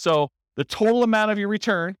 So the total amount of your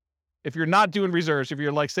return, if you're not doing reserves, if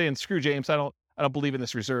you're like saying, screw James, I don't believe in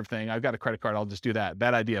this reserve thing. I've got a credit card. I'll just do that.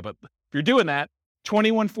 Bad idea. But if you're doing that,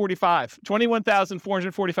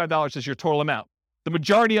 $21,445 is your total amount. The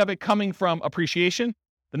majority of it coming from appreciation.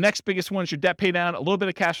 The next biggest one is your debt pay down, a little bit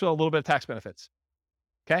of cash flow, a little bit of tax benefits.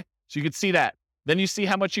 Okay. So you could see that. Then you see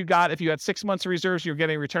how much you got. If you had 6 months of reserves, you're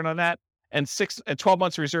getting a return on that. And 12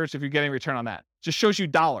 months of reserves, if you're getting a return on that. Just shows you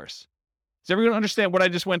dollars. Does everyone understand what I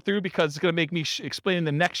just went through? Because it's going to make me explaining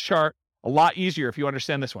the next chart a lot easier if you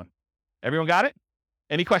understand this one. Everyone got it?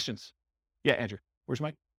 Any questions? Yeah, Andrew. Where's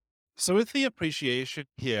Mike? So with the appreciation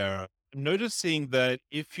here, I'm noticing that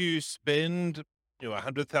if you spend,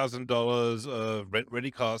 $100,000 of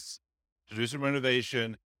rent-ready costs to do some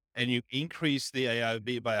renovation, and you increase the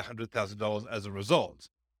AIV by $100,000 as a result,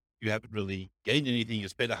 you haven't really gained anything. You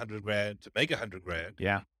spent $100,000 to make $100,000.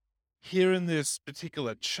 Yeah. Here in this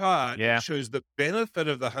particular chart, it shows the benefit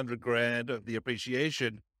of the $100,000 of the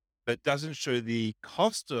appreciation, but doesn't show the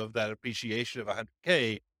cost of that appreciation of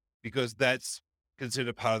 $100K, because that's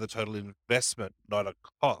considered part of the total investment, not a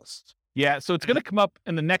cost. Yeah. So it's going to come up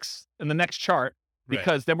in the next chart,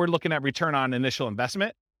 because then we're looking at return on initial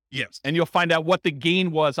investment. Yes. And you'll find out what the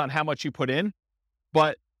gain was on how much you put in.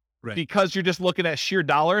 But because you're just looking at sheer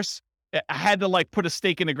dollars, I had to put a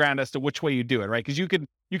stake in the ground as to which way you do it, right? Because you can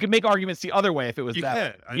make arguments the other way if it was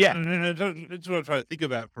that. Yeah. That's what I'm trying to think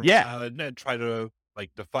about and then try to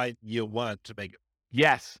define year 1 to make it.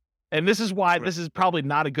 Yes. And this is why this is probably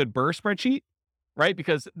not a good BRRRR spreadsheet, right?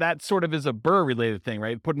 Because that sort of is a BRRRR related thing,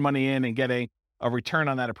 right? Putting money in and getting a return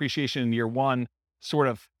on that appreciation in year 1, sort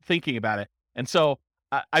of thinking about it. And so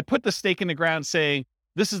I put the stake in the ground saying,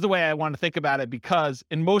 this is the way I want to think about it, because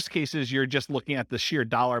in most cases, you're just looking at the sheer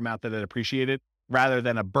dollar amount that it appreciated rather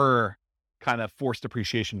than a BRRRR kind of forced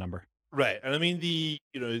appreciation number. Right. And I mean,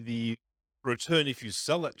 the return, if you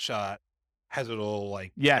sell that chart, has it all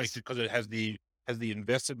because it has the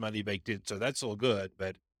invested money baked in. So that's all good.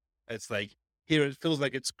 But it's here it feels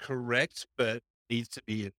like it's correct, but needs to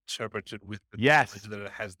be interpreted with the knowledge that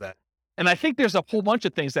it has that. And I think there's a whole bunch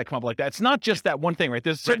of things that come up like that. It's not just that one thing, right?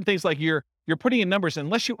 There's certain things like you're putting in numbers,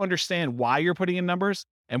 unless you understand why you're putting in numbers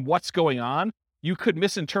and what's going on, you could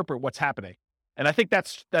misinterpret what's happening. And I think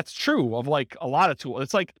that's true of a lot of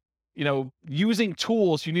tools. It's using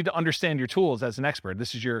tools, you need to understand your tools as an expert.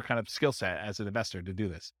 This is your kind of skill set as an investor to do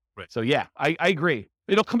this. Right. So yeah, I agree.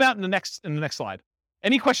 It'll come out in the next slide.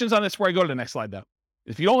 Any questions on this before I go to the next slide though?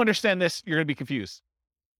 If you don't understand this, you're going to be confused.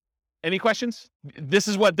 Any questions? This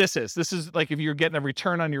is what this is. This is like if you're getting a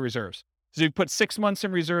return on your reserves. So you put 6 months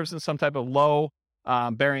in reserves in some type of low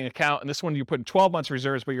bearing account. And this one, you're putting 12 months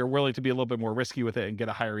reserves, but you're willing to be a little bit more risky with it and get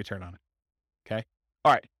a higher return on it. Okay.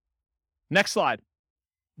 All right. Next slide.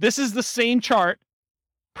 This is the same chart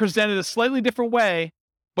presented a slightly different way,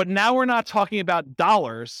 but now we're not talking about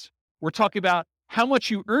dollars. We're talking about how much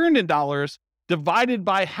you earned in dollars divided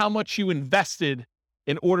by how much you invested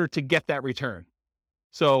in order to get that return.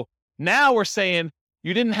 So now we're saying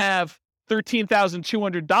you didn't have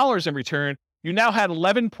 $13,200 in return. You now had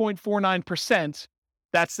 11.49%.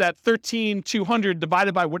 That's that 13,200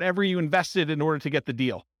 divided by whatever you invested in order to get the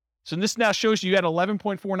deal. So this now shows you had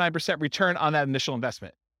 11.49% return on that initial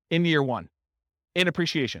investment in year one in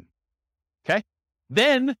appreciation. Okay.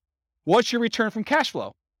 Then what's your return from cash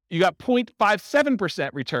flow? You got 0.57%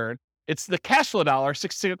 return. It's the cash flow dollar,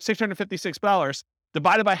 $656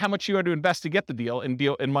 divided by how much you had to invest to get the deal in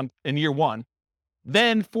year one.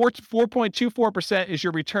 Then 4.24% is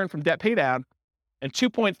your return from debt paydown, and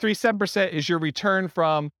 2.37% is your return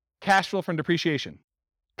from cash flow from depreciation.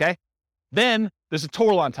 Okay. Then there's a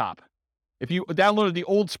total on top. If you downloaded the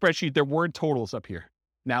old spreadsheet, there weren't totals up here.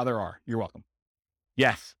 Now there are. You're welcome.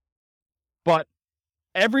 Yes. But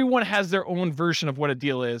everyone has their own version of what a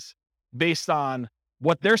deal is based on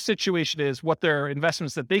what their situation is, what their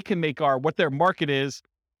investments that they can make are, what their market is.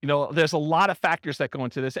 You know, there's a lot of factors that go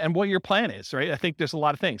into this and what your plan is, right? I think there's a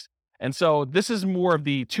lot of things. And so this is more of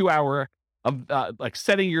the 2 hour of like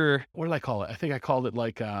setting your, what did I call it? I think I called it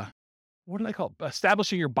like, what did I call it?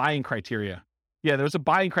 Establishing your buying criteria. Yeah, there was a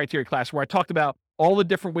buying criteria class where I talked about all the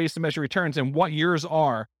different ways to measure returns and what yours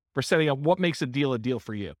are for setting up what makes a deal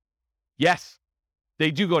for you. Yes, they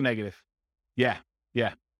do go negative. Yeah.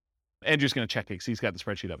 Andrew's going to check it because he's got the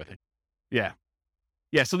spreadsheet up, I think. Yeah.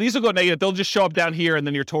 So these will go negative. They'll just show up down here and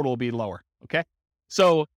then your total will be lower. Okay.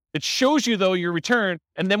 So it shows you though your return.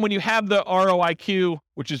 And then when you have the ROIQ,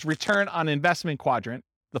 which is return on investment quadrant,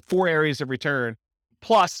 the 4 areas of return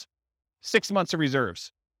plus 6 months of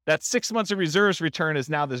reserves. That 6 months of reserves return is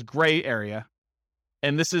now this gray area.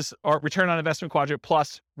 And this is our return on investment quadrant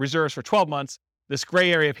plus reserves for 12 months. This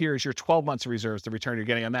gray area up here is your 12 months of reserves, the return you're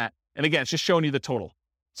getting on that. And again, it's just showing you the total.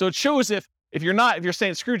 So it shows if you're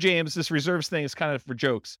saying, screw James, this reserves thing is kind of for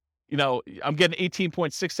jokes. You know, I'm getting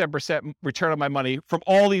 18.67% return on my money from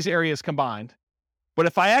all these areas combined. But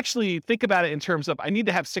if I actually think about it in terms of, I need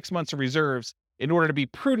to have 6 months of reserves in order to be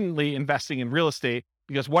prudently investing in real estate,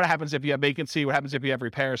 because what happens if you have vacancy? What happens if you have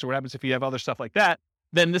repairs? Or what happens if you have other stuff like that?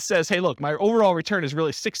 Then this says, hey, look, my overall return is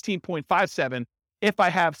really 16.57 if I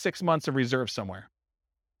have 6 months of reserves somewhere,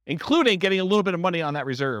 including getting a little bit of money on that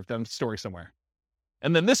reserve that I'm storing somewhere.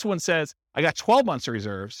 And then this one says, I got 12 months of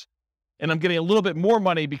reserves and I'm getting a little bit more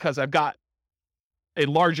money because I've got a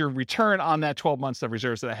larger return on that 12 months of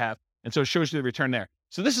reserves that I have. And so it shows you the return there.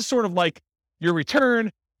 So this is sort of like your return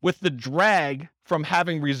with the drag from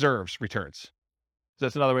having reserves returns. So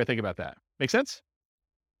that's another way to think about that. Make sense?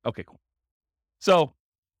 Okay, cool. So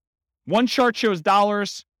one chart shows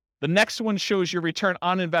dollars. The next one shows your return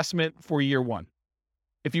on investment for year one.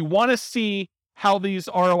 If you want to see how these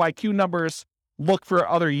ROIQ numbers look for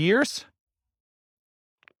other years,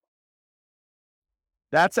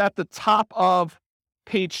 that's at the top of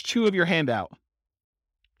page 2 of your handout.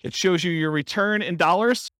 It shows you your return in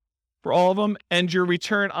dollars for all of them and your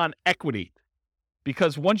return on equity.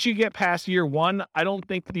 Because once you get past year one, I don't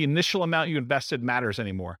think the initial amount you invested matters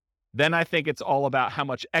anymore. Then I think it's all about how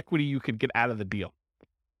much equity you could get out of the deal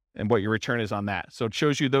and what your return is on that. So it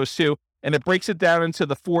shows you those two, and it breaks it down into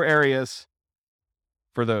the 4 areas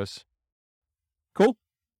for those. Cool?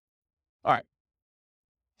 All right.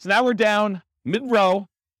 So now we're down mid-row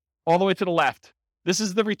all the way to the left. This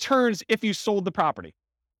is the returns if you sold the property.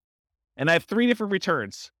 And I have 3 different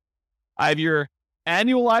returns. I have your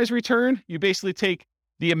annualized return. You basically take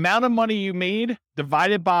the amount of money you made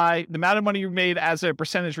divided by the amount of money you made as a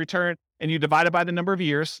percentage return, and you divide it by the number of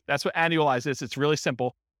years. That's what annualized is. It's really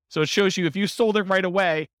simple. So it shows you if you sold it right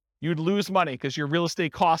away, you'd lose money because your real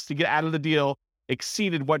estate cost to get out of the deal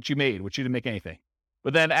exceeded what you made, which you didn't make anything.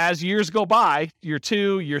 But then as years go by, year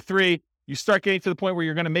 2, year 3, you start getting to the point where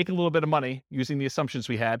you're going to make a little bit of money using the assumptions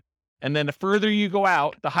we had. And then the further you go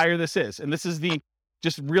out, the higher this is. And this is the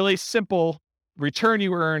just really simple return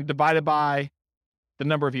you earn divided by the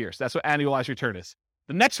number of years. That's what annualized return is.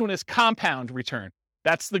 The next one is compound return.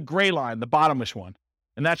 That's the gray line, the bottomish one.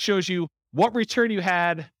 And that shows you what return you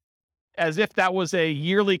had as if that was a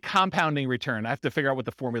yearly compounding return. I have to figure out what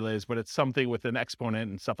the formula is, but it's something with an exponent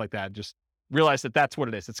and stuff like that. Just realize that that's what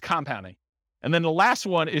it is. It's compounding. And then the last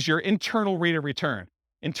one is your internal rate of return.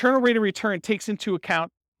 Internal rate of return takes into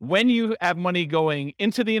account when you have money going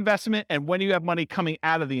into the investment and when you have money coming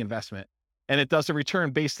out of the investment. And it does a return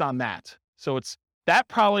based on that. So that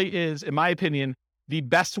probably is, in my opinion, the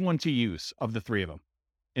best one to use of the three of them,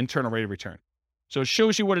 internal rate of return. So it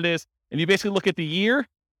shows you what it is. And you basically look at the year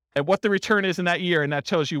and what the return is in that year. And that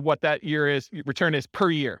tells you what that return is per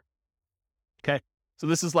year. Okay. So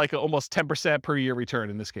this is like almost 10% per year return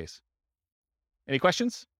in this case. Any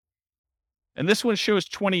questions? And this one shows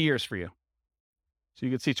 20 years for you. So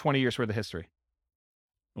you can see 20 years worth of history.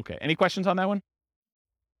 Okay. Any questions on that one?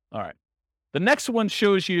 All right. The next one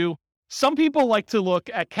shows you, some people like to look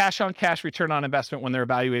at cash on cash return on investment when they're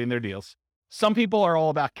evaluating their deals. Some people are all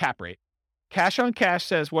about cap rate. Cash on cash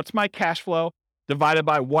says, what's my cash flow divided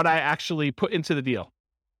by what I actually put into the deal?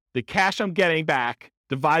 The cash I'm getting back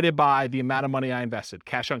divided by the amount of money I invested.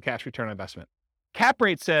 Cash on cash return on investment. Cap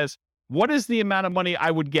rate says, what is the amount of money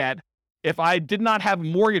I would get if I did not have a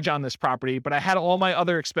mortgage on this property, but I had all my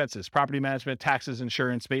other expenses, property management, taxes,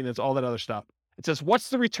 insurance, maintenance, all that other stuff. It says, what's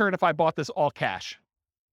the return if I bought this all cash?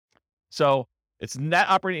 So it's net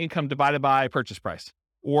operating income divided by purchase price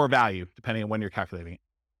or value, depending on when you're calculating it.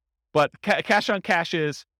 But cash on cash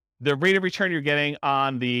is the rate of return you're getting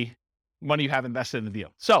on the money you have invested in the deal.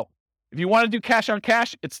 So if you want to do cash on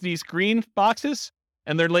cash, it's these green boxes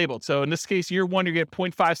and they're labeled. So in this case, year one, you get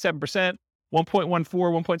 0.57%, 1.14, 1.73,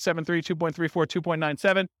 2.34,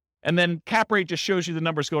 2.97. And then cap rate just shows you the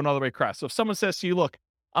numbers going all the way across. So if someone says to you, look,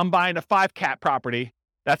 I'm buying a 5 cap property,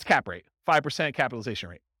 that's cap rate, 5% capitalization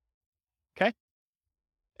rate. Okay.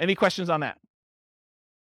 Any questions on that?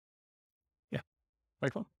 Yeah.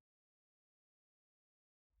 Michael?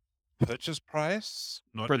 Purchase price,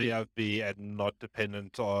 not for the ARV and not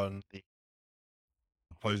dependent on the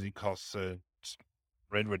closing costs and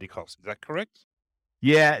rent ready costs. Is that correct?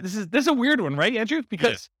 Yeah, this is a weird one, right, Andrew?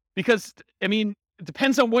 Because I mean, it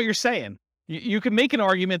depends on what you're saying. You can make an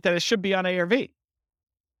argument that it should be on ARV,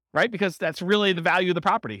 right? Because that's really the value of the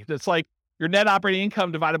property. It's like your net operating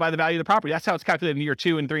income divided by the value of the property. That's how it's calculated in year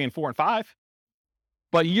 2 and 3 and 4 and 5.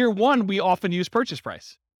 But year 1, we often use purchase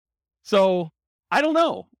price. So I don't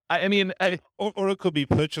know. I mean, or it could be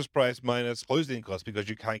purchase price minus closing costs because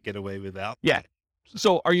you can't get away without. Yeah.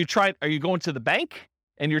 So are you going to the bank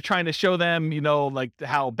and you're trying to show them, like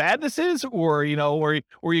how bad this is, or,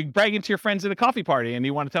 or you bragging to your friends at a coffee party and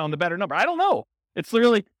you want to tell them the better number? I don't know. It's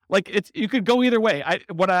literally like you could go either way.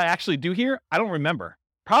 What I actually do here, I don't remember.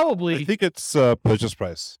 Probably. I think it's purchase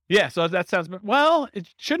price. Yeah. So that sounds, well, it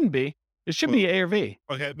shouldn't be. It should be ARV.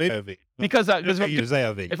 Okay, maybe ARV. Because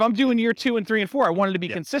if I'm doing year 2 and 3 and 4, I wanted to be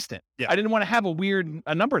consistent. Yeah. I didn't want to have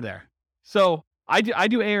a number there. So I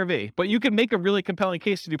do ARV, but you can make a really compelling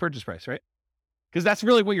case to do purchase price, right? Because that's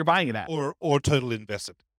really what you're buying it at. Or total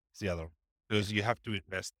invested is the other, because you have to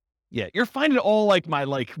invest. Yeah, you're finding all like my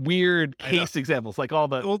weird case examples, like all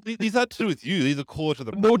the. Well, these are to do with you. These are core to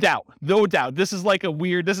the. No doubt. This is like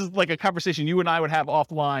a conversation you and I would have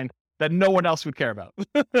offline that no one else would care about.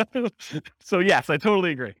 So yes, I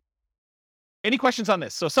totally agree. Any questions on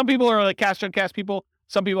this? So some people are like cash on cash people.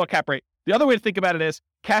 Some people are cap rate. The other way to think about it is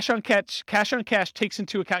cash on cash takes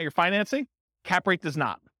into account your financing. Cap rate does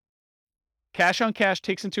not. Cash on cash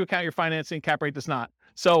takes into account your financing. Cap rate does not.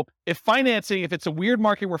 So if it's a weird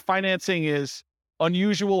market where financing is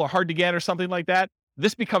unusual or hard to get or something like that,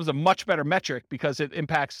 this becomes a much better metric because it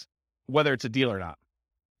impacts whether it's a deal or not.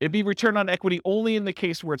 It'd be return on equity only in the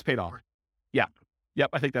case where it's paid off. Yeah. Yep.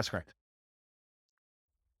 I think that's correct.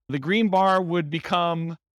 The green bar would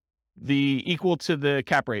become the equal to the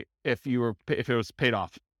cap rate if it was paid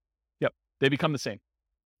off. Yep. They become the same.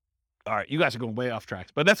 All right. You guys are going way off track,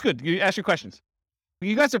 but that's good. You ask your questions.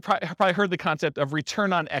 You guys have probably heard the concept of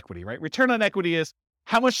return on equity, right? Return on equity is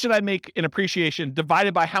how much should I make in appreciation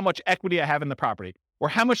divided by how much equity I have in the property, or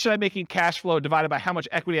how much should I make in cash flow divided by how much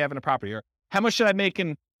equity I have in the property, or how much should I make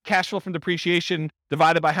in cash flow from depreciation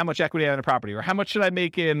divided by how much equity I have in the property, or how much should I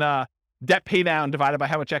make in debt pay down divided by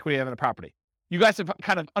how much equity I have in the property. You guys have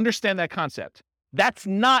kind of understand that concept. That's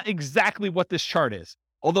not exactly what this chart is,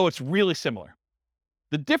 although it's really similar.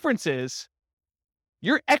 The difference is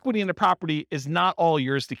your equity in the property is not all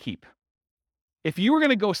yours to keep. If you were going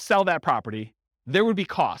to go sell that property, there would be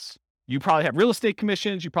costs. You probably have real estate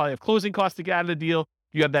commissions. You probably have closing costs to get out of the deal.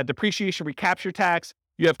 You have that depreciation recapture tax.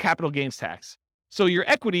 You have capital gains tax. So your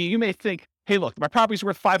equity, you may think, hey, look, my property's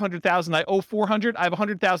worth $500,000. I owe $400,000. I have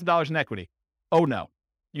 $100,000 in equity. Oh no,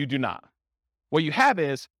 you do not. What you have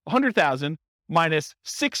is $100,000 minus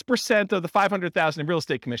 6% of the $500,000 in real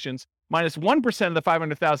estate commissions, minus 1% of the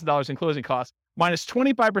 $500,000 in closing costs, minus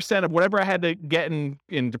 25% of whatever I had to get in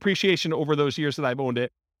depreciation over those years that I've owned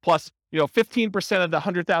it, plus 15% of the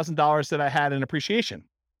 $100,000 that I had in appreciation.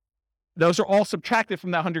 those are all subtracted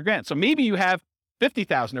from that 100 grand. So maybe you have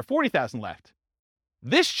 50,000 or 40,000 left.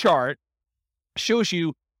 This chart shows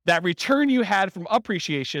you that return you had from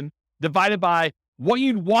appreciation divided by what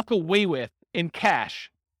you'd walk away with in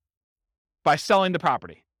cash by selling the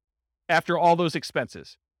property after all those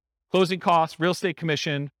expenses, closing costs, real estate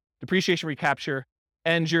commission, depreciation recapture,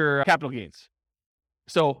 and your capital gains.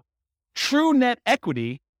 So true net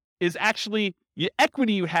equity is actually the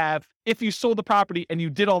equity you have if you sold the property and you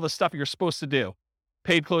did all the stuff you're supposed to do,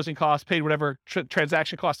 paid closing costs, paid whatever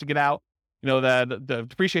transaction costs to get out, the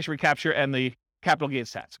depreciation recapture and the capital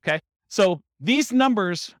gains tax. Okay. So these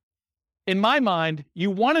numbers, in my mind, you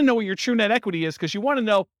want to know what your true net equity is because you want to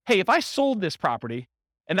know, hey, if I sold this property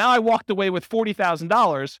and now I walked away with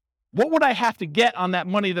 $40,000, what would I have to get on that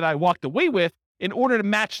money that I walked away with in order to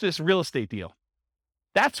match this real estate deal?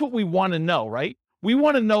 That's what we want to know, right? We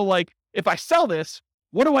want to know, like, if I sell this,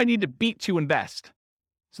 what do I need to beat to invest?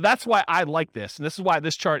 So that's why I like this. And this is why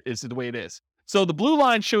this chart is the way it is. So the blue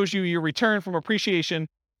line shows you your return from appreciation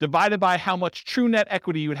divided by how much true net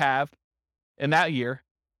equity you would have in that year.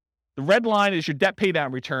 The red line is your debt pay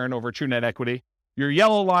down return over true net equity. Your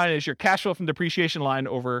yellow line is your cash flow from depreciation line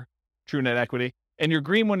over true net equity. And your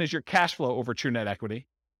green one is your cash flow over true net equity.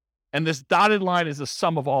 And this dotted line is the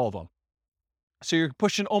sum of all of them. So you're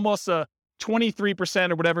pushing almost a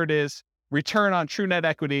 23% or whatever it is return on true net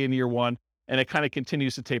equity in year one, and it kind of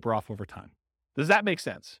continues to taper off over time. Does that make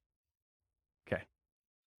sense? Okay.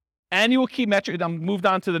 Annual key metric. I'm moved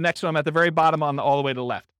on to the next one. I'm at the very bottom all the way to the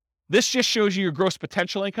left. This just shows you your gross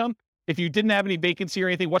potential income. If you didn't have any vacancy or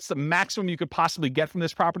anything, what's the maximum you could possibly get from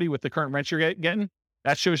this property with the current rent you're getting?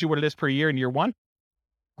 That shows you what it is per year in year one.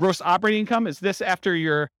 Gross operating income is this after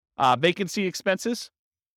your vacancy expenses.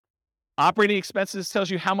 Operating expenses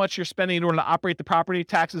tells you how much you're spending in order to operate the property,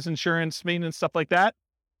 taxes, insurance, maintenance, stuff like that.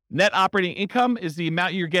 Net operating income is the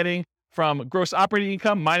amount you're getting from gross operating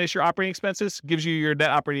income minus your operating expenses, gives you your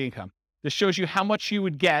net operating income. This shows you how much you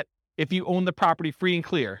would get if you own the property free and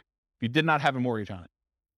clear, if you did not have a mortgage on it.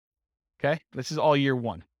 Okay, this is all year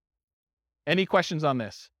one. Any questions on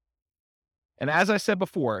this? And as I said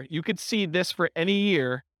before, you could see this for any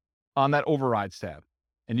year on that overrides tab,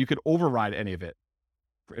 and you could override any of it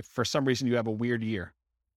if for some reason you have a weird year.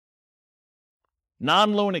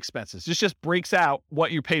 Non-loan expenses. This just breaks out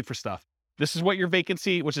what you paid for stuff. This is what your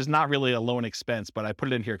vacancy, which is not really a loan expense, but I put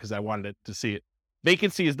it in here because I wanted to see it.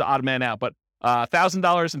 Vacancy is the odd man out, but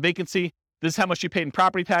 $1,000 in vacancy. This is how much you paid in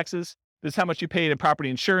property taxes. This is how much you paid in property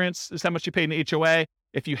insurance. This is how much you paid in HOA.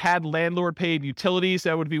 If you had landlord paid utilities,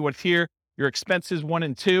 that would be what's here. Your expenses 1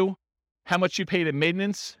 and 2. How much you paid in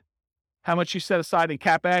maintenance. How much you set aside in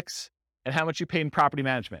CapEx. And how much you paid in property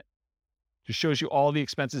management. Just shows you all the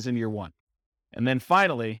expenses in year one. And then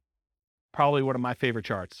finally, probably one of my favorite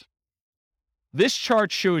charts. This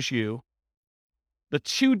chart shows you the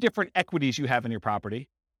 2 different equities you have in your property.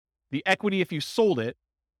 The equity if you sold it,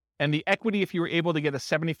 and the equity if you were able to get a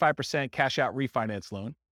 75% cash out refinance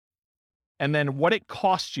loan. And then what it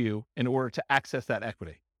costs you in order to access that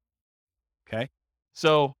equity. Okay.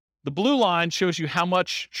 So the blue line shows you how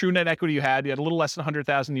much true net equity you had. You had a little less than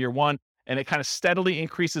 100,000 in year one, and it kind of steadily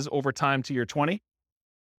increases over time to year 20.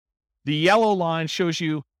 The yellow line shows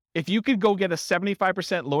you if you could go get a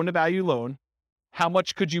 75% loan to value loan, how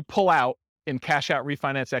much could you pull out in cash out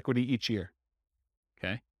refinance equity each year?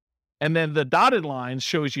 Okay. And then the dotted line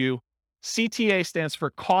shows you CTA stands for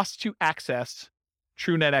cost to access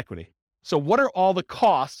true net equity. So what are all the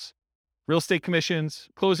costs, real estate commissions,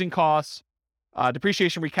 closing costs,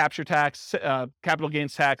 depreciation recapture tax, capital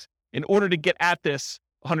gains tax, in order to get at this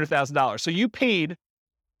 $100,000. So you paid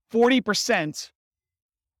 40%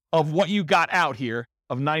 of what you got out here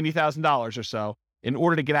of $90,000 or so in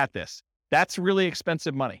order to get at this. That's really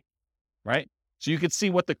expensive money, right? So you could see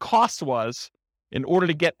what the cost was in order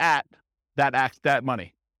to get at that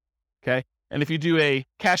money, okay? And if you do a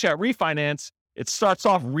cash out refinance, it starts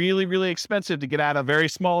off really, really expensive to get out a very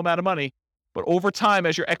small amount of money. But over time,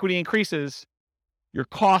 as your equity increases, your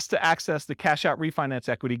cost to access the cash out refinance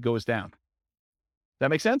equity goes down. That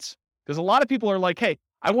make sense? Because a lot of people are like, hey,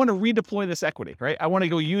 I want to redeploy this equity, right? I want to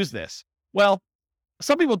go use this. Well,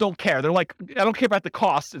 some people don't care. They're like, I don't care about the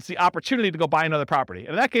cost. It's the opportunity to go buy another property. And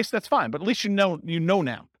in that case, that's fine. But at least you know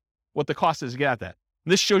now what the cost is to get at that.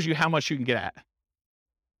 And this shows you how much you can get at.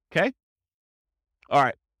 Okay? All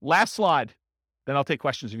right. Last slide. Then I'll take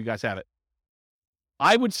questions if you guys have it.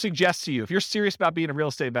 I would suggest to you, if you're serious about being a real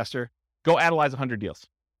estate investor, go analyze 100 deals.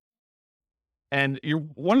 And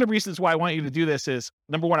one of the reasons why I want you to do this is,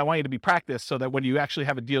 number one, I want you to be practiced so that when you actually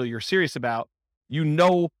have a deal you're serious about, you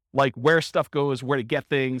know like where stuff goes, where to get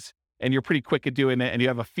things, and you're pretty quick at doing it, and you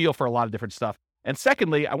have a feel for a lot of different stuff. And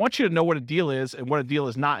secondly, I want you to know what a deal is and what a deal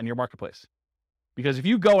is not in your marketplace. Because if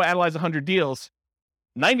you go analyze 100 deals,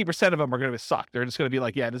 90% of them are going to suck. They're just going to be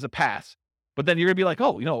like, yeah, it is a pass. But then you're going to be like,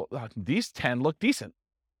 oh, these 10 look decent.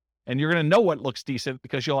 And you're going to know what looks decent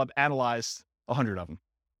because you'll have analyzed 100 of them.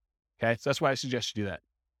 Okay. So that's why I suggest you do that.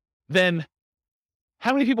 Then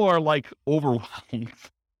how many people are like overwhelmed?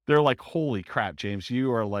 They're like, holy crap, James,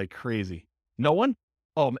 you are like crazy. No one?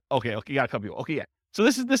 Oh, okay. You got a couple people. Okay. Yeah. So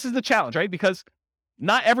this is the challenge, right? Because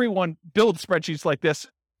not everyone builds spreadsheets like this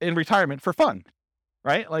in retirement for fun,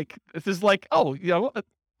 right? Like this is like, oh,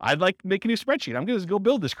 I'd like make a new spreadsheet. I'm going to go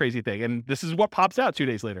build this crazy thing. And this is what pops out 2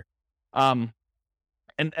 days later. And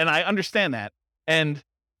I understand that. And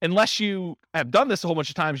unless you have done this a whole bunch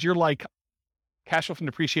of times, you're like, cash flow from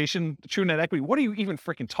depreciation, true net equity, what are you even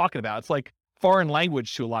freaking talking about? It's like foreign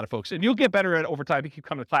language to a lot of folks. And you'll get better at it over time if you keep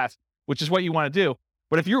coming to class, which is what you want to do.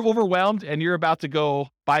 But if you're overwhelmed and you're about to go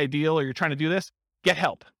buy a deal or you're trying to do this, get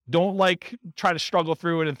help. Don't like try to struggle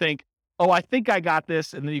through it and think, oh, I think I got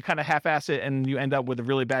this. And then you kind of half-ass it and you end up with a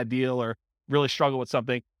really bad deal or really struggle with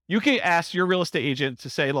something. You can ask your real estate agent to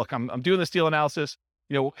say, look, I'm doing this deal analysis.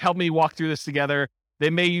 Help me walk through this together. They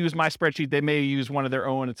may use my spreadsheet. They may use one of their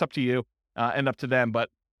own. It's up to you and up to them. But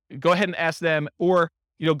go ahead and ask them, or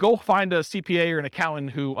go find a CPA or an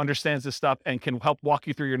accountant who understands this stuff and can help walk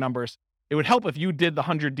you through your numbers. It would help if you did the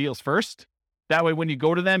 100 deals first. That way, when you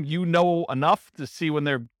go to them, you know enough to see when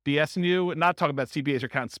they're BSing you. Not talking about CPAs or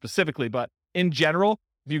accountants specifically, but in general,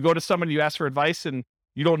 if you go to someone, you ask for advice and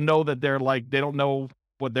you don't know that they don't know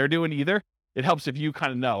what they're doing either. It helps if you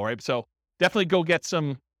kind of know, right? So definitely go get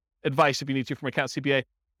some advice if you need to from accountant CPA.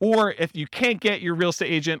 Or if you can't get your real estate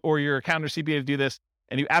agent or your accountant or CPA to do this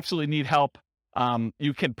and you absolutely need help,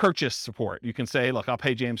 you can purchase support. You can say, look, I'll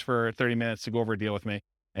pay James for 30 minutes to go over a deal with me.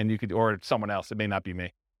 And you could, or someone else. It may not be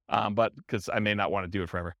me, but because I may not want to do it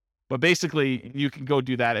forever. But basically, you can go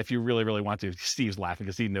do that if you really, really want to. Steve's laughing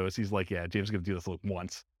because he knows. He's like, yeah, James is going to do this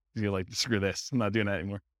once. He's going to like, screw this. I'm not doing that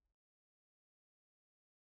anymore.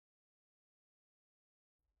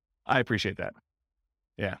 I appreciate that.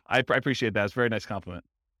 Yeah, I appreciate that. It's a very nice compliment.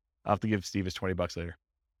 I'll have to give Steve his $20 later.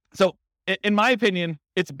 So in my opinion,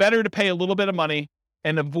 it's better to pay a little bit of money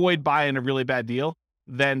and avoid buying a really bad deal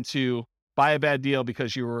than to buy a bad deal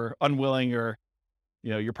because you were unwilling or,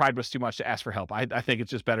 your pride was too much to ask for help. I think it's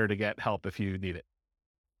just better to get help if you need it.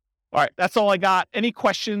 All right. That's all I got. Any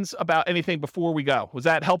questions about anything before we go? Was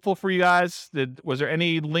that helpful for you guys? Was there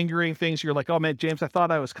any lingering things you're like, oh man, James, I thought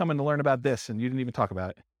I was coming to learn about this and you didn't even talk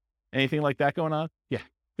about it. Anything like that going on? Yeah.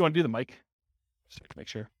 You want to do the mic? Just to make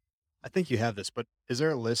sure. I think you have this, but is there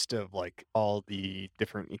a list of like all the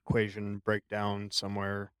different equation breakdown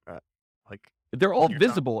somewhere? They're all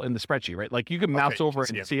visible in the spreadsheet, right? Like you can mouse over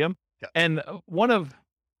and see them. Yeah. And one of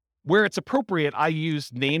where it's appropriate, I use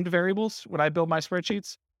named variables when I build my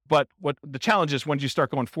spreadsheets. But what the challenge is, once you start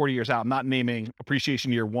going 40 years out, I'm not naming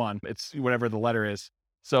appreciation year 1. It's whatever the letter is.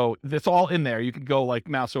 So it's all in there. You can go like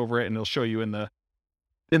mouse over it and it'll show you in the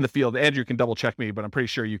field. Andrew can double check me, but I'm pretty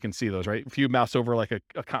sure you can see those, right? If you mouse over like a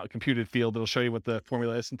computed field, it'll show you what the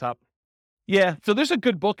formula is on top. Yeah. So there's a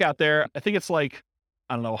good book out there. I think it's like,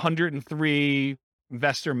 103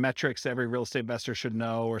 investor metrics every real estate investor should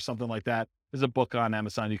know or something like that. There's a book on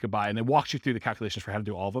Amazon you could buy and it walks you through the calculations for how to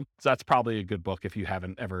do all of them. So that's probably a good book if you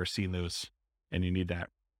haven't ever seen those and you need that.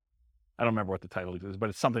 I don't remember what the title is, but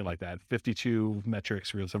it's something like that. 52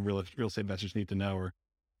 metrics some real estate investors need to know, or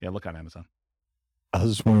look on Amazon. I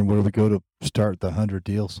was just wondering, where do we go to start the 100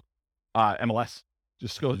 deals? MLS.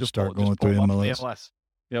 Just start going through MLS. MLS.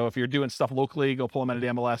 If you're doing stuff locally, go pull them out of the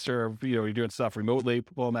MLS, or you're doing stuff remotely,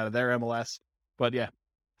 pull them out of their MLS. But yeah,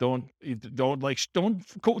 don't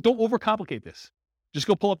overcomplicate this. Just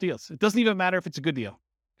go pull up deals. It doesn't even matter if it's a good deal,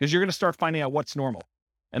 because you're going to start finding out what's normal,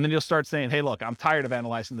 and then you'll start saying, "Hey, look, I'm tired of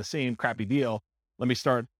analyzing the same crappy deal. Let me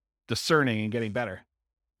start discerning and getting better."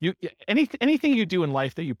 Anything you do in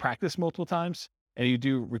life that you practice multiple times and you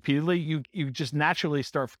do repeatedly, you just naturally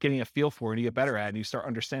start getting a feel for it, and you get better at it, and you start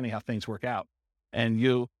understanding how things work out. And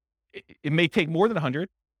it may take more than 100,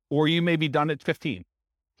 or you may be done at 15. It's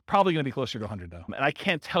probably going to be closer to 100 though. And I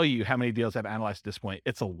can't tell you how many deals I've analyzed at this point.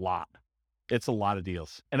 It's a lot. It's a lot of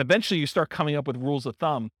deals. And eventually you start coming up with rules of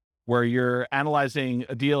thumb where you're analyzing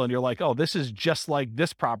a deal and you're like, oh, this is just like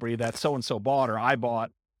this property that so-and-so bought or I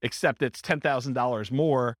bought, except it's $10,000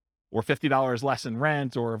 more or $50 less in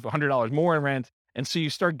rent or $100 more in rent. And so you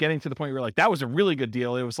start getting to the point where you're like, that was a really good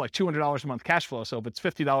deal. It was like $200 a month cash flow. So if it's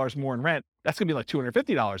 $50 more in rent, that's going to be like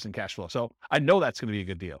 $250 in cash flow. So I know that's going to be a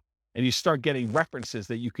good deal. And you start getting references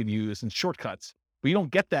that you can use and shortcuts, but you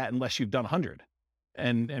don't get that unless you've done 100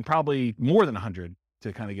 and probably more than 100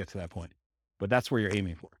 to kind of get to that point. but that's where you're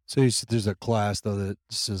aiming for. So you said there's a class though that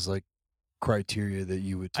says like criteria that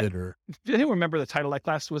you would consider. Do you remember the title of that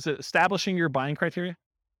class? Was it Establishing Your Buying Criteria?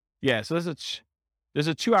 Yeah. So there's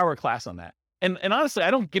a 2-hour class on that. And honestly,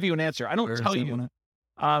 I don't give you an answer. I don't tell you.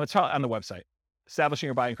 It's on the website, Establishing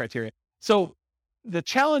Your Buying Criteria. So the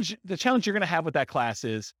challenge you're going to have with that class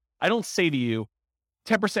is, I don't say to you,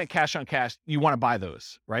 10% cash on cash, you want to buy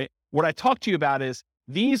those, right? What I talk to you about is,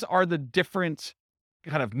 these are the different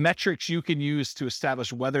kind of metrics you can use to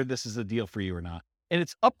establish whether this is a deal for you or not. And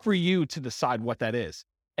it's up for you to decide what that is.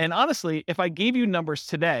 And honestly, if I gave you numbers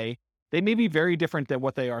today, they may be very different than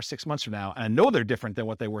what they are 6 months from now. And I know they're different than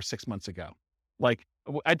what they were 6 months ago. Like,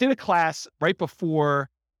 I did a class right before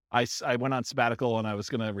I went on sabbatical and I was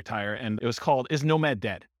going to retire, and it was called, Is Nomad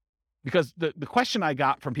Dead? Because the question I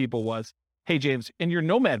got from people was, hey, James, in your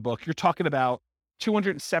Nomad book, you're talking about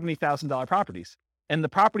 $270,000 properties. And the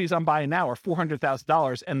properties I'm buying now are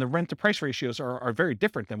 $400,000, and the rent to price ratios are very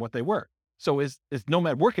different than what they were. So is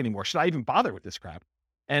Nomad work anymore? Should I even bother with this crap?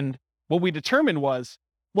 And what we determined was,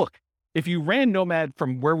 look, if you ran Nomad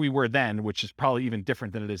from where we were then, which is probably even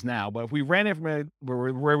different than it is now, but if we ran it from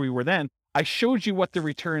where we were then, I showed you what the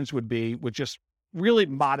returns would be with just really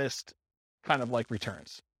modest kind of like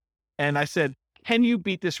returns. And I said, can you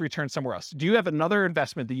beat this return somewhere else? Do you have another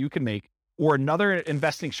investment that you can make, or another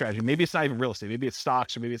investing strategy? Maybe it's not even real estate, maybe it's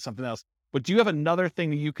stocks, or maybe it's something else, but do you have another thing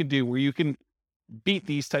that you can do where you can beat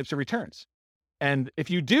these types of returns? And if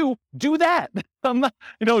you do that. I'm not,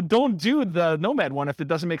 don't do the Nomad one if it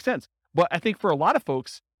doesn't make sense. But I think for a lot of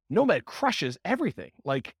folks, Nomad crushes everything.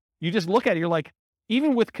 Like, you just look at it, you're like,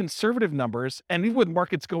 even with conservative numbers, and even with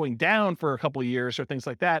markets going down for a couple of years or things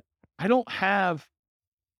like that, I don't have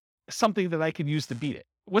something that I could use to beat it.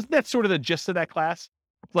 Wasn't that sort of the gist of that class?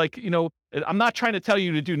 Like, I'm not trying to tell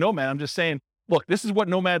you to do Nomad. I'm just saying, look, this is what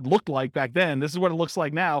Nomad looked like back then. This is what it looks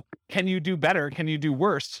like now. Can you do better? Can you do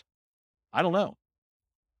worse? I don't know.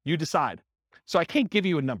 You decide. So I can't give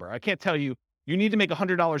you a number. I can't tell you, you need to make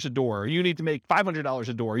 $100 a door, or you need to make $500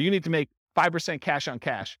 a door, or you need to make 5% cash on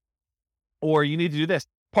cash, or you need to do this.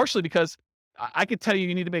 Partially because I could tell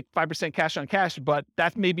you need to make 5% cash on cash, but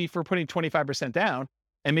that may be for putting 25% down.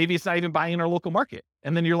 And maybe it's not even buying in our local market.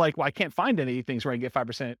 And then you're like, well, I can't find any things where I can get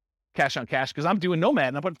 5% cash on cash because I'm doing Nomad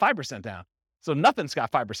and I'm putting 5% down. So nothing's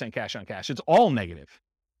got 5% cash on cash. It's all negative.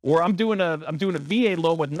 Or I'm doing a VA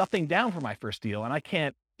loan with nothing down for my first deal,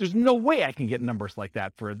 and there's no way I can get numbers like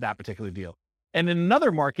that for that particular deal. And in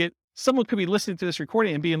another market, someone could be listening to this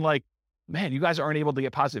recording and being like, man, you guys aren't able to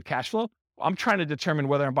get positive cash flow. I'm trying to determine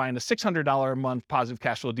whether I'm buying a $600 a month positive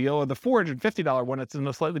cash flow deal or the $450 one that's in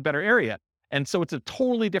a slightly better area. And so it's a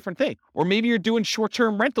totally different thing. Or maybe you're doing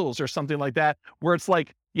short-term rentals or something like that, where it's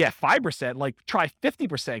like, 5%, like try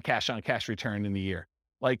 50% cash on cash return in the year.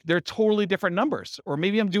 Like, they're totally different numbers. Or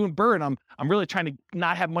maybe I'm doing Burr, I'm really trying to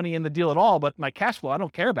not have money in the deal at all, but my cash flow I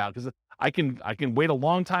don't care about, because I can wait a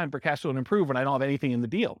long time for cash flow to improve when I don't have anything in the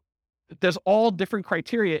deal. There's all different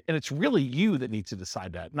criteria, and it's really you that needs to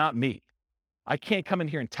decide that, not me. I can't come in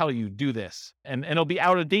here and tell you do this, and it'll be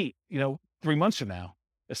out of date, 3 months from now.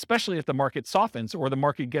 Especially if the market softens or the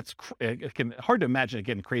market gets, hard to imagine it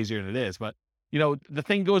getting crazier than it is, but the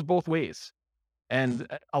thing goes both ways. And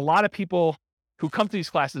a lot of people who come to these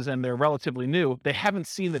classes and they're relatively new, they haven't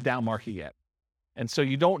seen the down market yet. And so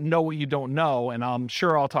you don't know what you don't know. And I'm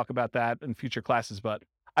sure I'll talk about that in future classes, but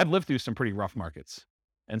I've lived through some pretty rough markets.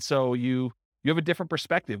 And so you have a different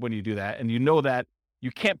perspective when you do that. And you know that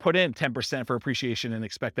you can't put in 10% for appreciation and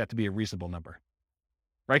expect that to be a reasonable number.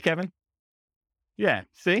 Right, Kevin? Yeah,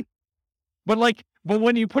 see? But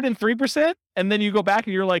when you put in 3% and then you go back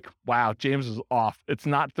and you're like, wow, James was off. It's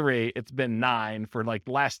not 3, it's been 9 for like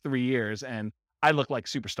the last 3 years, and I look like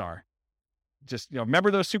superstar. Just,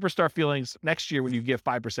 remember those superstar feelings next year when you give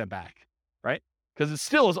 5% back, right? Because it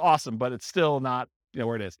still is awesome, but it's still not,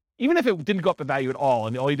 where it is. Even if it didn't go up in value at all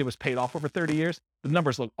and all you did was pay it off over 30 years, the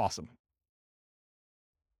numbers look awesome.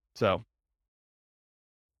 So,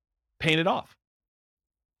 paying it off.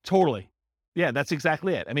 Totally. Yeah, that's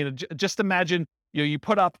exactly it. I mean, just imagine, you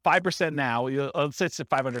put up 5% now, let's say it's a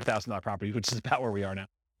 $500,000 property, which is about where we are now.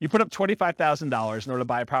 You put up $25,000 in order to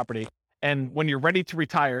buy a property, and when you're ready to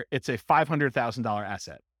retire, it's a $500,000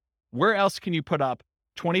 asset. Where else can you put up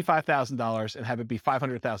 $25,000 and have it be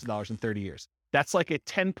 $500,000 in 30 years? That's like a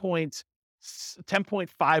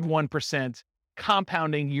 10.51%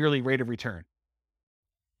 compounding yearly rate of return.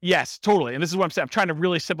 Yes, totally. And this is what I'm saying. I'm trying to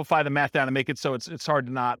really simplify the math down and make it so it's hard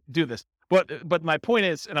to not do this. But my point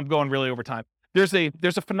is, and I'm going really over time, there's a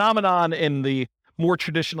phenomenon in the more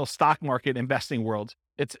traditional stock market investing world.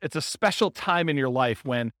 It's a special time in your life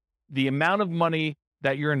when the amount of money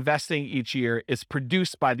that you're investing each year is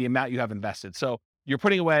produced by the amount you have invested. So you're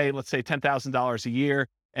putting away, let's say $10,000 a year,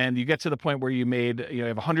 and you get to the point where you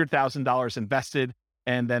have $100,000 invested.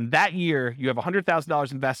 And then that year you have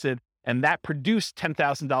 $100,000 invested, and that produced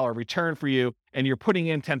 $10,000 return for you. And you're putting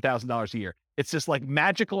in $10,000 a year. It's this like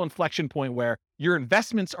magical inflection point where your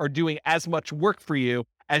investments are doing as much work for you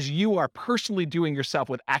as you are personally doing yourself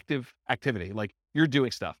with active activity. Like you're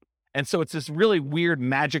doing stuff. And so it's this really weird,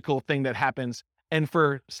 magical thing that happens. And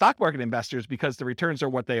for stock market investors, because the returns are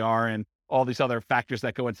what they are and all these other factors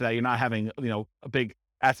that go into that, you're not having, a big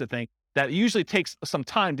asset thing, that usually takes some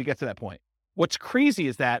time to get to that point. What's crazy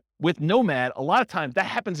is that with Nomad, a lot of times that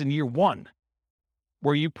happens in year one,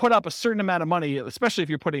 where you put up a certain amount of money, especially if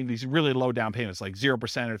you're putting these really low down payments, like 0%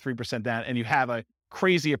 or 3% down, and you have a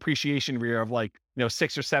crazy appreciation year of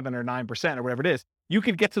 6 or 7 or 9% or whatever it is. You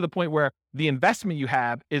could get to the point where the investment you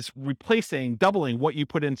have is doubling what you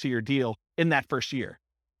put into your deal in that first year.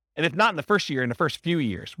 And if not in the first year, in the first few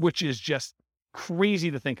years, which is just crazy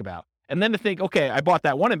to think about. And then to think, okay, I bought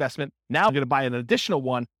that one investment. Now I'm going to buy an additional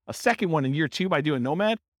one, a second one in year 2 by doing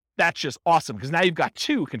Nomad. That's just awesome because now you've got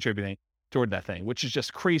 2 contributing toward that thing, which is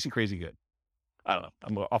just crazy, crazy good. I don't know.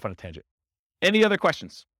 I'm off on a tangent. Any other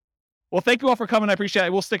questions? Well, thank you all for coming. I appreciate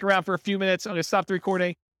it. We'll stick around for a few minutes. I'm going to stop the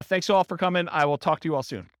recording. Thanks all for coming. I will talk to you all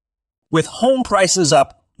soon. With home prices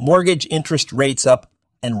up, mortgage interest rates up,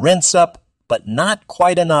 and rents up, but not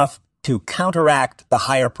quite enough to counteract the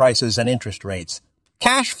higher prices and interest rates,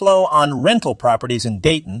 cash flow on rental properties in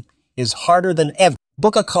Dayton is harder than ever.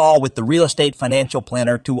 Book a call with the Real Estate Financial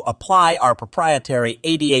Planner to apply our proprietary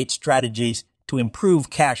 88 strategies to improve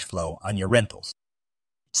cash flow on your rentals.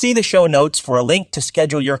 See the show notes for a link to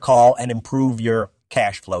schedule your call and improve your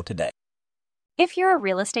cash flow today. If you're a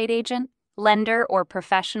real estate agent, lender, or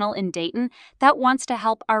professional in Dayton that wants to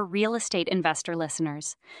help our real estate investor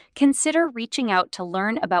listeners, consider reaching out to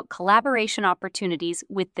learn about collaboration opportunities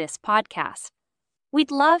with this podcast. We'd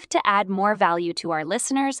love to add more value to our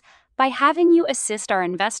listeners by having you assist our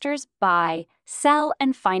investors buy, sell,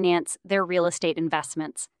 and finance their real estate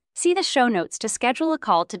investments. See the show notes to schedule a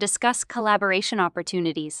call to discuss collaboration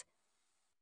opportunities.